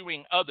you're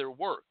doing other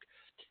work.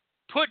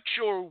 Put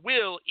your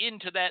will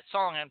into that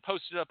song and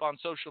post it up on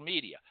social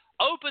media.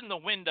 Open the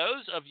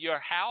windows of your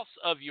house,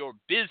 of your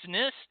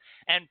business,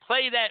 and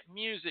play that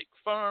music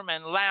firm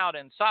and loud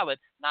and solid.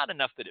 Not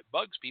enough that it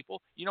bugs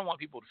people. You don't want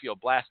people to feel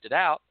blasted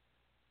out.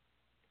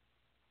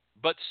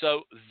 But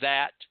so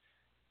that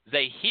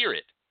they hear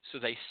it, so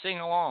they sing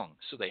along,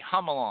 so they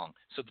hum along,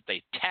 so that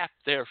they tap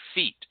their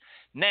feet.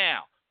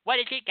 Now, what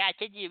has it got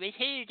to do with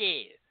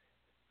hoodoo?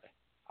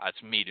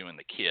 That's me doing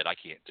the kid. I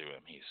can't do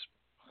him. He's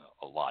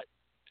a lot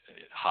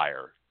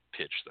higher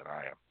pitched than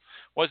I am.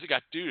 What has it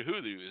got to do with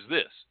hoodoo is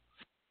this.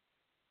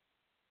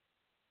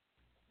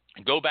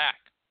 Go back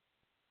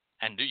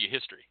and do your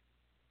history.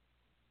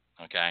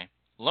 Okay?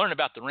 Learn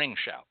about the ring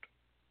shout.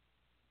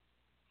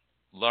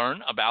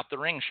 Learn about the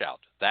ring shout.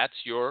 That's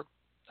your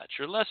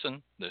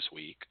lesson this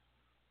week.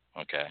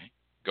 Okay?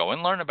 Go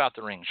and learn about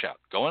the ring shout.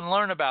 Go and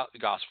learn about the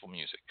gospel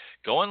music.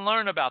 Go and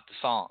learn about the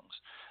songs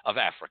of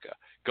Africa.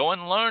 Go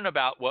and learn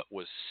about what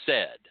was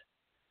said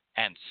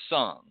and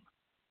sung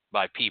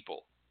by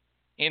people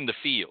in the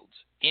fields,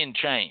 in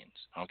chains.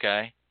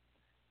 Okay?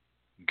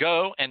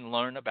 Go and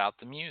learn about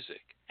the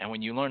music. And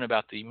when you learn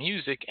about the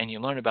music and you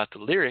learn about the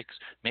lyrics,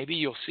 maybe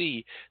you'll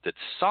see that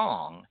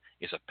song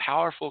is a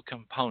powerful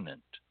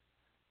component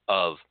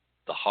of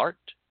the heart,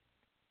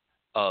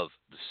 of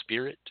the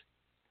spirit,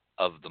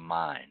 of the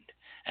mind.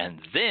 And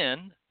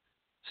then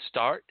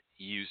start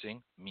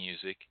using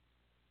music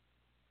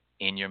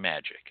in your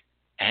magic.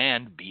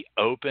 And be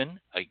open,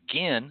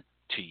 again,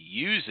 to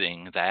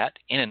using that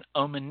in an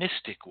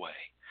onanistic way.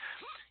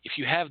 If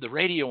you have the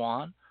radio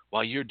on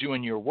while you're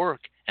doing your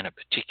work and a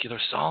particular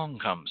song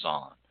comes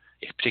on,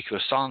 a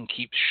particular song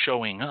keeps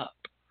showing up,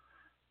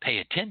 pay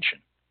attention.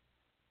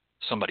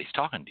 Somebody's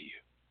talking to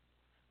you.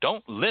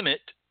 Don't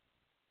limit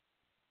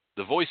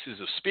the voices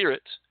of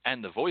spirits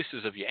and the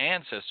voices of your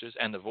ancestors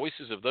and the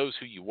voices of those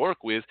who you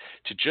work with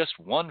to just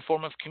one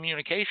form of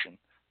communication.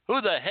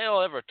 Who the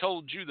hell ever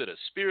told you that a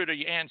spirit of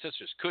your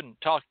ancestors couldn't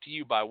talk to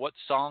you by what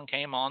song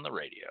came on the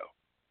radio?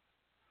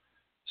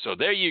 So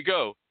there you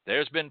go.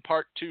 There's been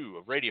part 2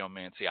 of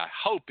Radiomancy. I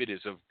hope it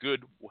is of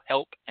good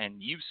help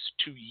and use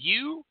to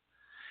you.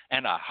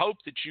 And I hope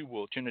that you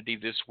will tune in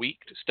this week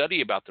to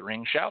study about the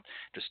ring shout,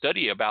 to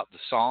study about the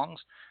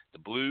songs, the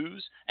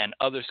blues, and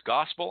others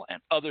gospel,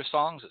 and other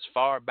songs as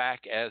far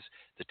back as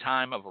the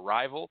time of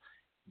arrival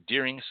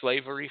during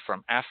slavery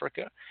from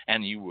Africa.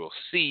 And you will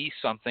see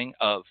something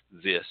of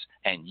this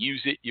and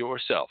use it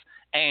yourself.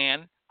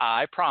 And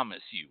I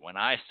promise you, when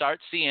I start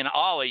seeing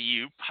all of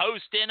you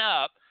posting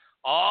up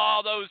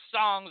all those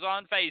songs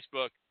on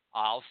Facebook,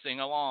 I'll sing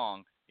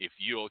along if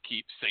you'll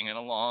keep singing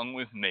along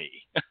with me.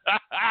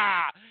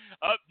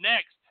 Up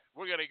next,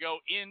 we're going to go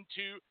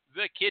into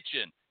the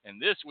kitchen.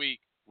 And this week,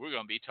 we're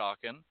going to be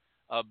talking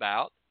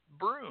about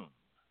Broom.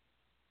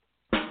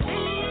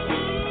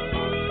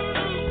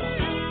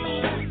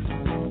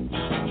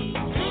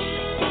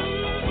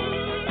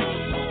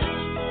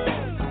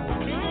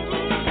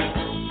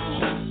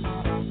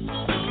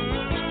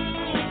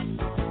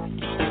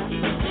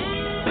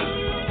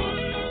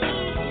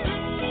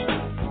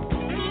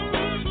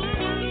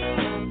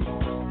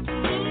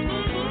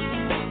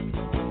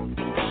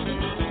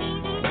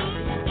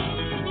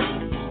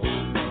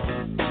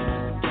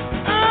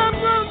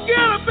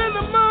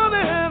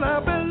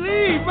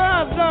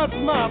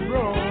 My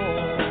broom.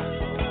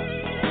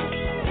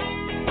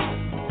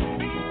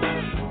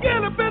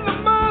 Get up in the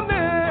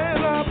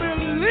morning, I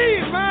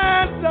believe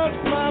I touch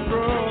my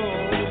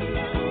broom.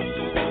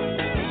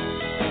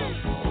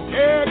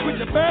 Yeah, quit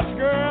your best,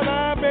 girl,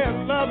 I've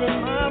been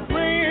loving my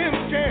friend.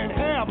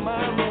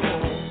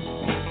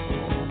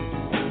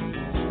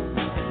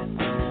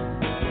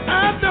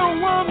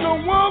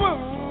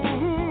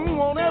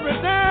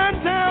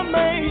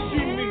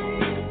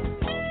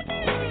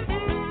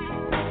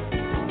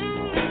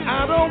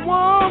 don't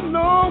want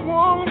no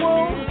one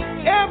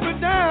every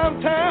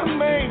downtown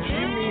Main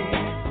Street me.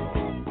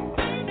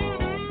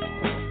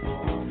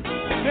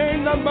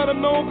 Ain't nothing but a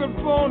no good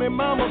phony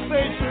mama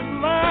say she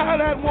lie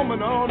that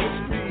woman on the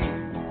street.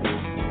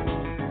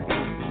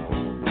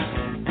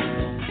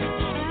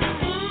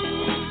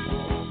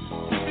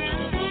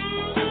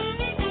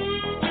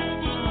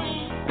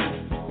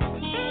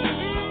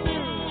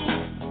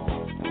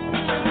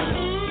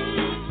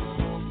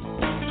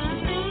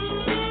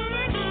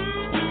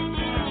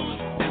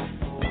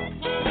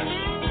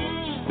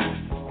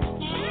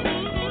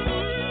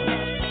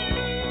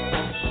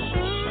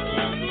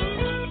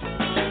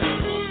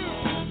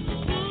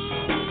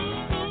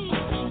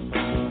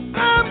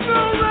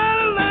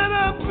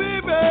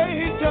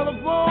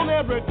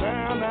 Every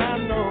town I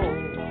know,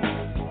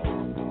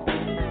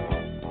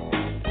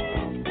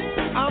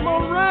 I'm a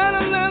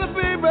rider, little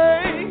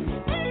baby.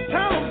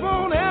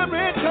 Telephone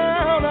every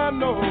town I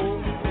know.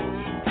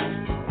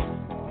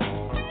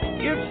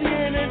 If she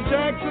ain't in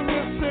Jackson,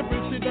 Mississippi,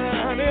 she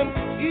down in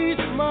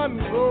East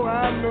Monroe,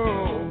 I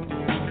know.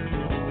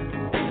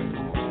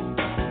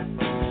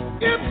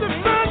 If the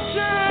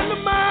sunshine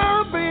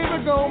tomorrow,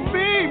 baby, gonna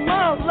be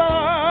my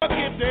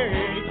lucky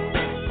day.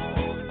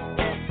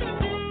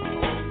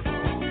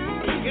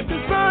 If the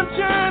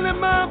sunshine in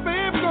my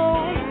baby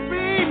gonna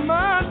be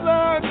my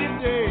lucky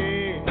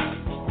day.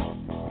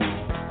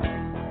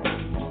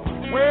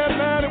 Well,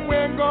 now the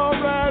wind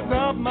gonna rise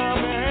up, my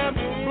man,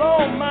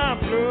 blow my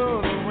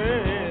blues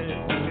away.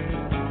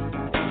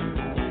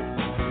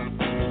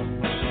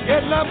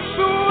 Getting up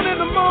soon in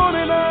the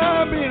morning,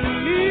 I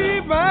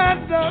believe I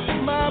dust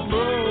my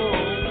broom.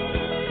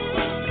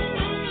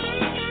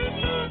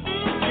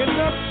 Getting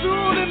up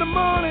soon in the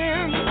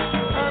morning,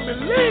 I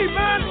believe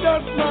I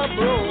dust my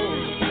broom.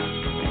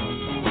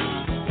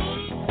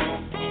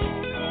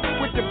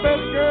 The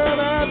best girl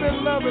I've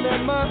been loving,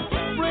 and my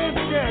friends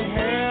can't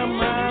have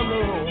my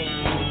room.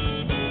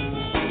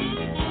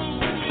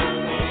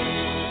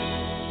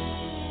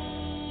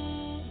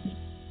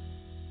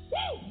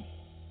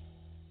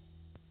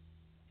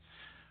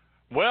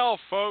 Well,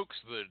 folks,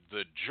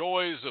 the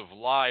joys of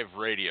live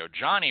radio.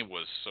 Johnny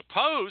was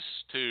supposed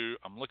to,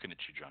 I'm looking at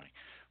you, Johnny,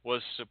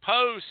 was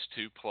supposed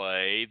to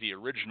play the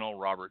original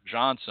Robert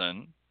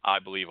Johnson, I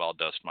Believe I'll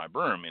Dust My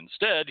Broom.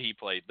 Instead, he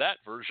played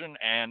that version,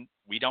 and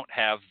we don't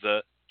have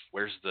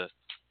where's the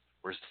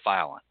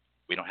file on it?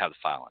 We don't have the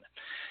file on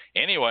it.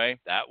 Anyway,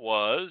 that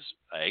was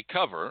a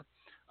cover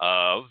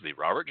of the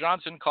Robert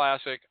Johnson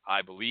classic,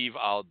 I Believe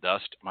I'll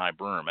Dust My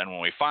Broom. And when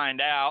we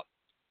find out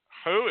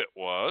who it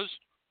was,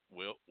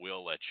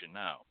 we'll let you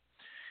know.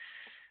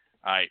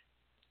 All right,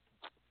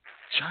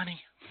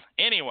 Johnny.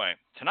 Anyway,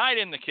 tonight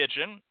in the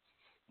kitchen,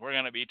 we're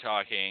going to be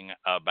talking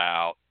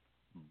about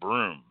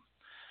broom.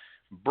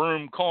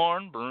 Broom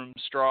corn, broom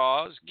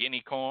straws,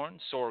 guinea corn,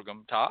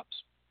 sorghum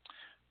tops.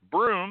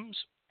 Brooms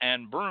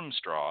and broom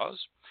straws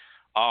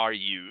are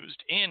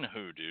used in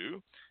hoodoo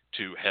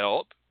to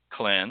help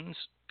cleanse,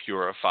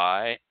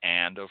 purify,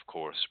 and, of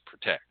course,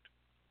 protect.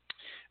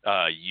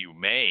 You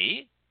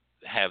may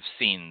have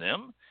seen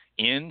them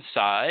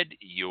inside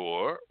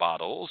your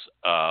bottles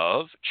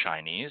of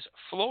Chinese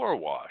floor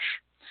wash.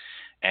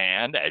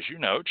 And as you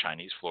know,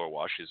 Chinese floor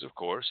wash is, of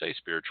course, a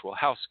spiritual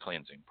house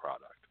cleansing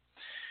product.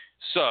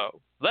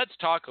 So let's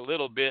talk a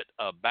little bit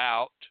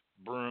about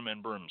broom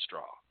and broom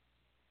straw.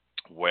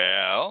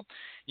 Well,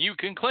 you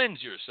can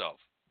cleanse yourself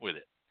with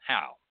it.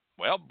 How?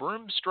 Well,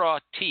 broom straw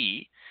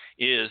tea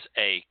is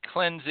a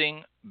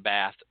cleansing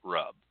bath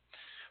rub.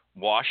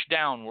 Wash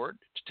downward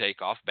to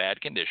take off bad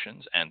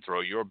conditions and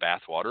throw your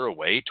bath water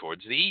away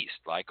towards the east,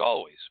 like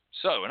always.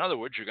 So, in other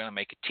words, you're going to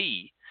make a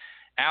tea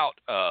out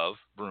of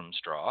broom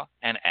straw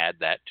and add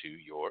that to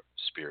your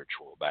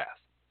spiritual bath.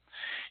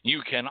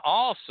 You can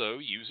also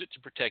use it to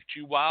protect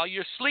you while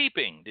you're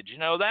sleeping. Did you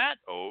know that?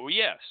 Oh,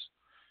 yes.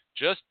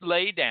 Just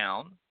lay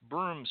down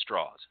broom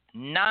straws,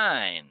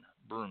 9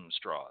 broom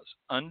straws,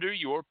 under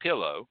your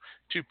pillow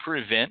to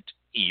prevent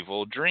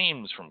evil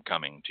dreams from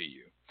coming to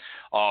you.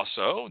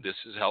 Also, this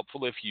is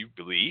helpful if you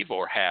believe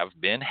or have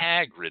been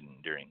hag-ridden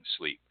during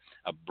sleep.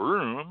 A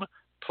broom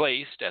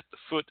placed at the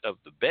foot of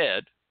the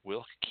bed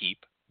will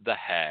keep the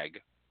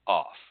hag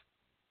off.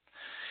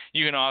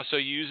 You can also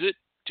use it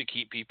to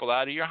keep people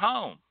out of your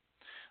home.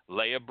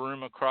 Lay a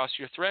broom across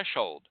your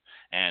threshold,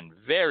 and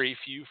very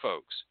few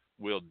folks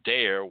will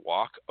dare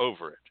walk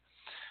over it.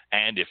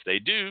 And if they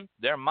do,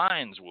 their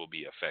minds will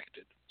be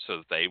affected, so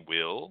that they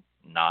will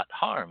not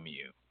harm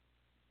you.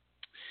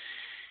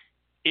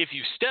 If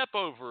you step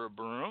over a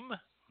broom,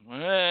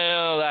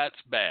 well,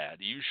 that's bad.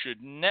 You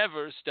should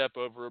never step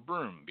over a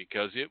broom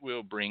because it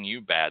will bring you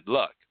bad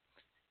luck.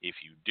 If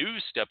you do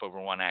step over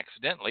one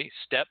accidentally,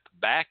 step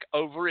back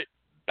over it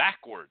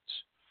backwards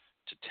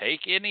to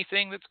take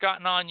anything that's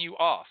gotten on you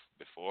off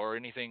before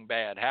anything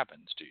bad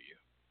happens to you.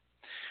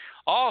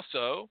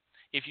 Also,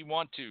 if you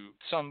want to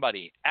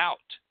somebody out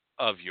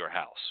of your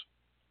house,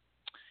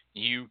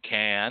 you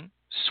can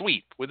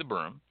sweep with a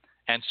broom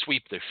and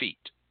sweep their feet.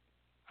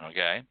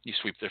 Okay? You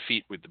sweep their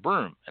feet with the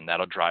broom, and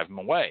that'll drive them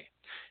away.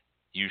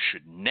 You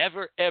should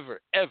never,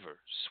 ever, ever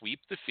sweep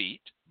the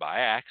feet by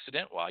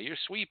accident while you're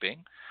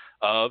sweeping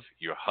of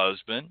your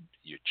husband,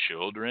 your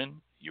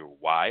children, your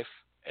wife,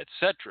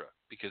 etc.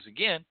 Because,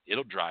 again,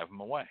 it'll drive them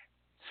away.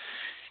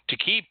 To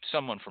keep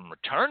someone from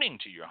returning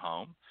to your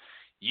home,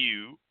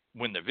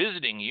 when they're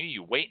visiting you,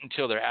 you wait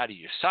until they're out of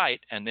your sight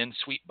and then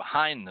sweep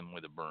behind them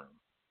with a broom.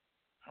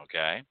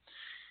 Okay?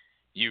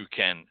 You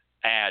can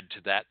add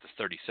to that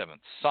the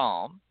 37th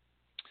Psalm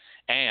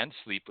and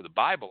sleep with a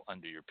Bible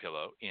under your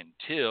pillow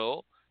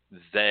until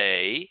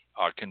they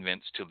are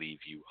convinced to leave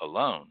you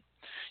alone.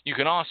 You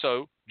can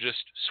also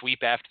just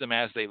sweep after them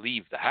as they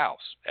leave the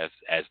house.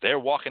 As they're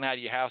walking out of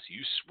your house,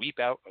 you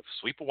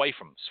sweep away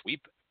from them.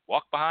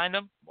 Walk behind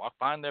them, walk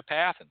behind their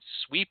path, and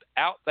sweep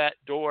out that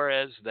door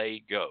as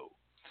they go.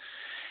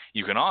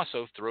 You can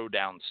also throw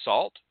down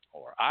salt,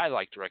 or I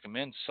like to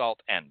recommend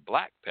salt and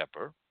black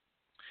pepper,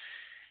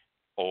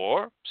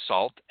 or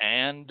salt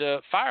and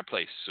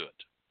fireplace soot,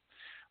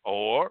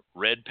 or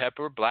red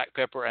pepper, black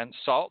pepper, and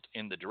salt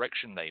in the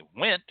direction they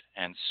went,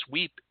 and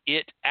sweep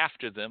it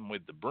after them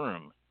with the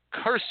broom,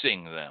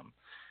 cursing them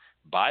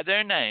by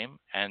their name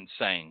and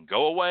saying,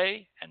 "Go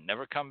away and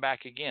never come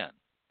back again,"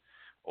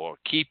 or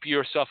 "Keep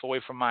yourself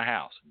away from my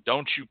house.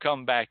 Don't you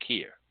come back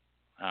here."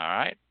 All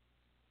right?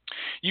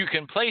 You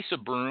can place a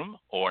broom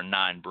or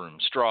 9 broom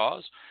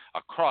straws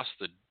across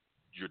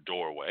your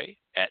doorway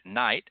at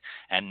night,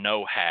 and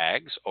no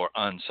hags or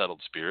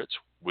unsettled spirits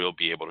will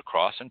be able to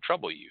cross and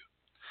trouble you.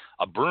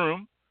 A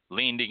broom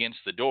leaned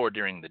against the door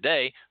during the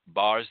day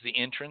bars the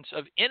entrance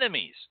of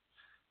enemies.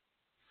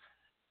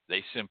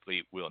 They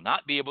simply will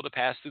not be able to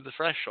pass through the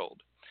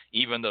threshold,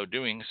 even though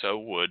doing so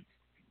would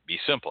be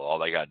simple. All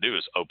they got to do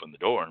is open the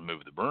door and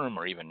move the broom,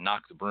 or even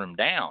knock the broom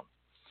down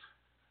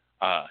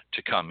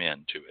to come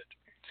into it.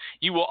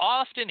 You will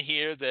often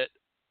hear that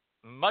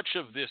much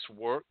of this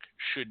work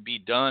should be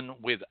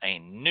done with a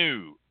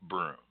new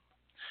broom,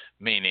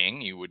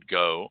 meaning you would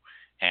go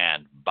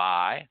and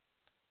buy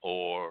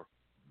or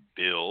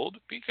build,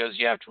 because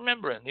you have to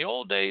remember, in the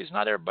old days,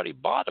 not everybody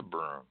bought a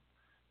broom.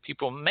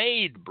 People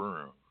made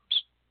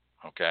brooms,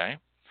 okay?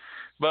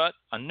 But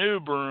a new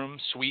broom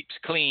sweeps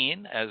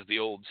clean, as the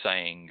old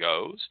saying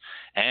goes,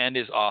 and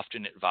is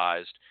often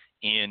advised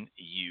in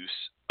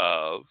use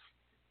of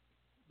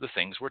the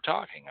things we're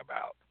talking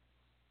about.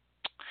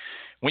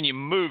 When you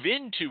move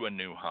into a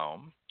new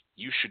home,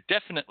 you should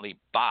definitely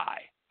buy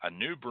a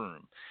new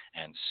broom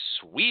and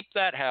sweep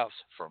that house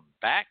from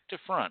back to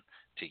front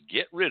to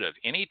get rid of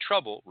any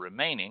trouble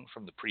remaining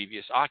from the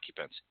previous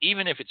occupants,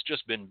 even if it's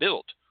just been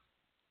built,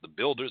 the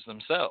builders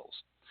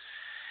themselves.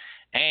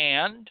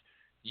 And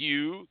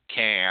you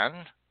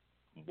can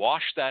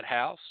wash that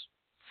house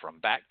from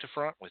back to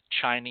front with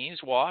Chinese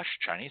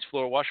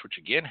floor wash, which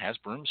again has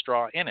broom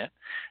straw in it,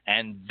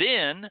 and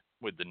then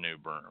with the new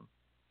broom.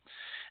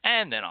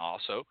 And then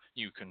also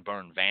you can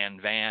burn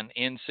Van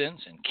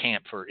incense and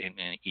camphor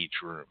in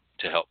each room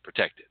to help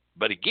protect it.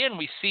 But again,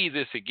 we see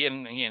this again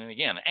and again and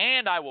again.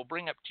 And I will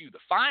bring up to you the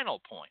final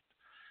point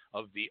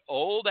of the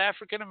old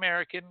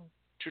African-American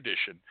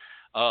tradition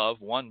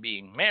of one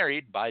being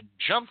married by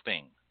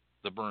jumping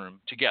the broom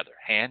together,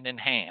 hand in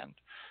hand.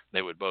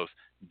 They would both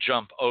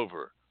jump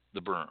over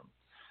the broom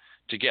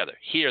together.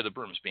 Here, the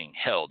broom's being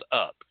held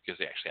up because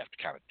they actually have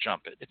to kind of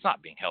jump it. It's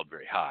not being held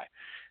very high,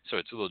 so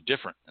it's a little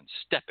different than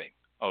stepping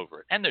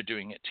over it. And they're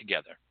doing it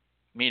together,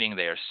 meaning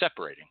they are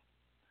separating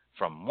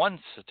from one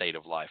state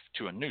of life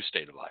to a new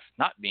state of life,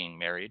 not being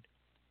married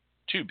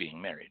to being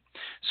married.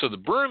 So the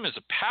broom is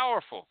a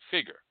powerful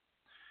figure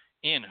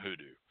in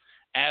hoodoo,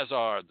 as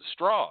are the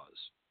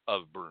straws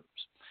of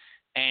brooms.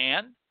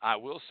 And I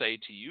will say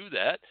to you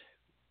that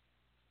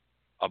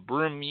a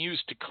broom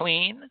used to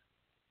clean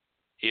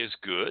is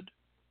good.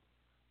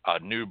 A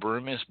new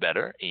broom is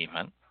better,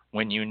 even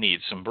when you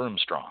need some broom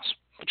straws.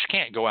 But you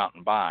can't go out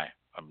and buy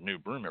a new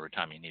broom every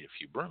time you need a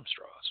few broom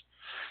straws.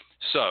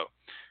 So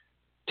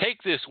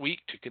take this week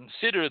to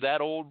consider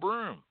that old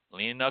broom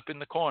leaning up in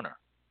the corner.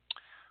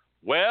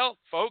 Well,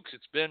 folks,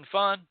 it's been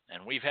fun,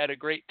 and we've had a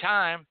great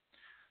time.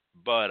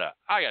 But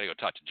I got to go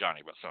talk to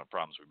Johnny about some of the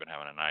problems we've been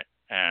having tonight.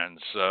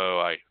 And so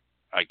I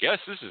guess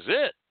this is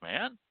it,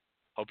 man.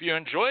 Hope you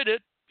enjoyed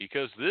it,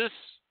 because this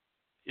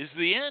is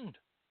the end.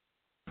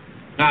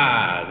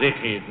 This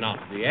is not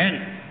the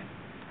end.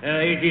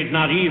 It is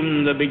not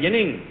even the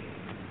beginning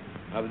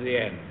of the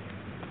end.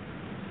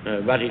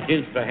 But it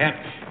is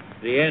perhaps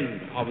the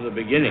end of the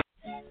beginning.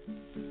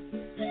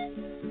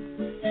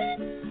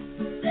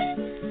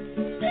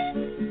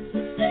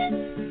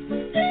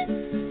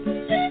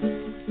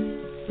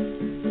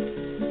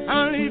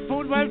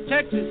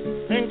 Texas,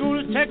 and go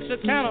to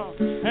Texarkana,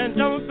 and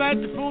jump back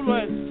to Fort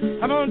Worth.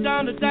 I'm on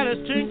down to Dallas,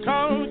 train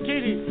calling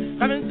Katy,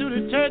 coming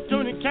through the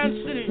territory in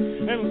Kansas City,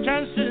 and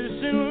Kansas City to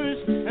St.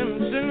 Louis,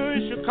 and St.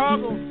 Louis,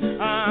 Chicago.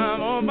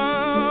 I'm on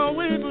my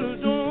way, but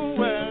I'm doing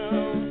well.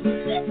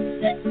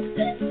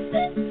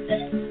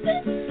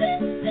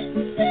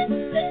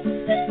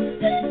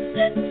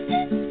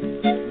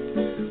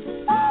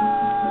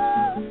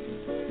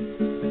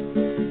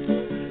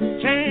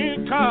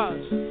 Chain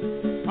cars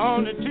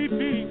on the TP.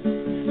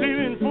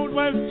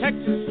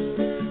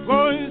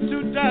 going to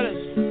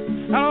Dallas,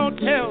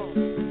 Hotel,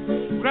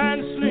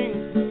 Grand Sling,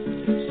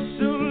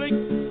 Silver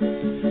Lake,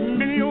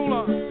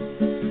 Mineola,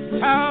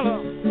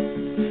 Tyler,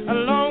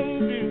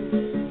 Longview,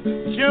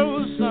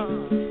 Jefferson,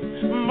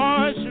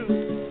 Marshall,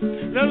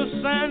 Little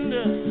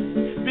Sandy,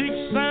 Big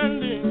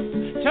Sandy,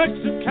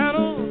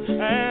 Texarkana,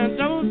 and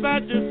Double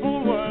Battery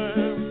Fort Worth.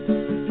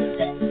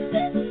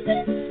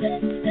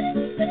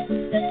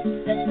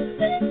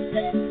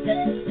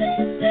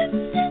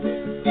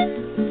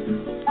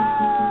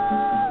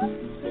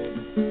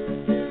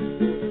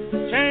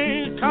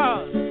 Change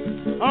cars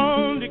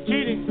on the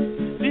Katy,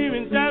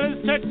 leaving Dallas,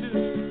 Texas.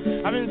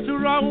 I've been through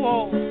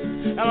Rockwall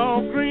and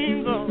all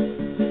Greenville,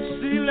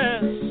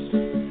 Sealess,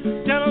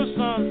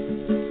 Dennison,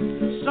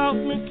 South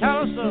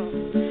McAllister,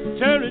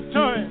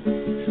 Territory,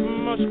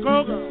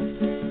 Muskogee,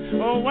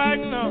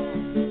 Wagner,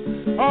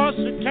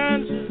 Horse,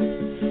 Kansas,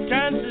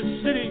 Kansas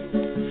City,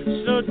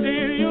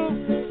 Sedalia.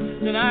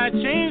 Then I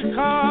changed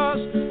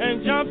cars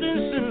and jumped in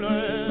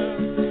Sinclair.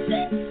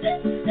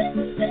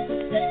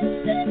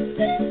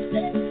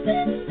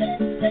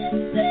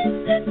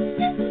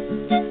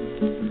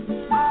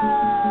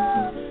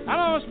 I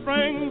know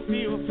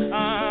Springfield,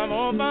 I'm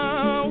on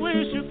my way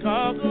to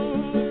Chicago.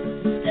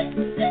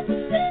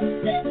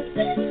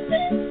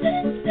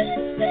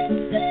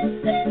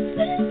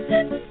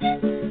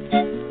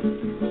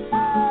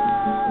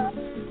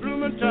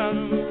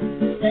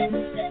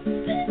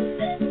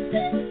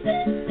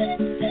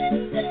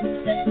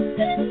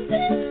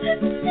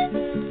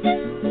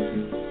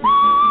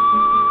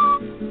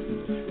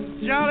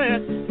 Jolly,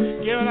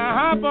 giving a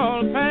hop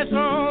on the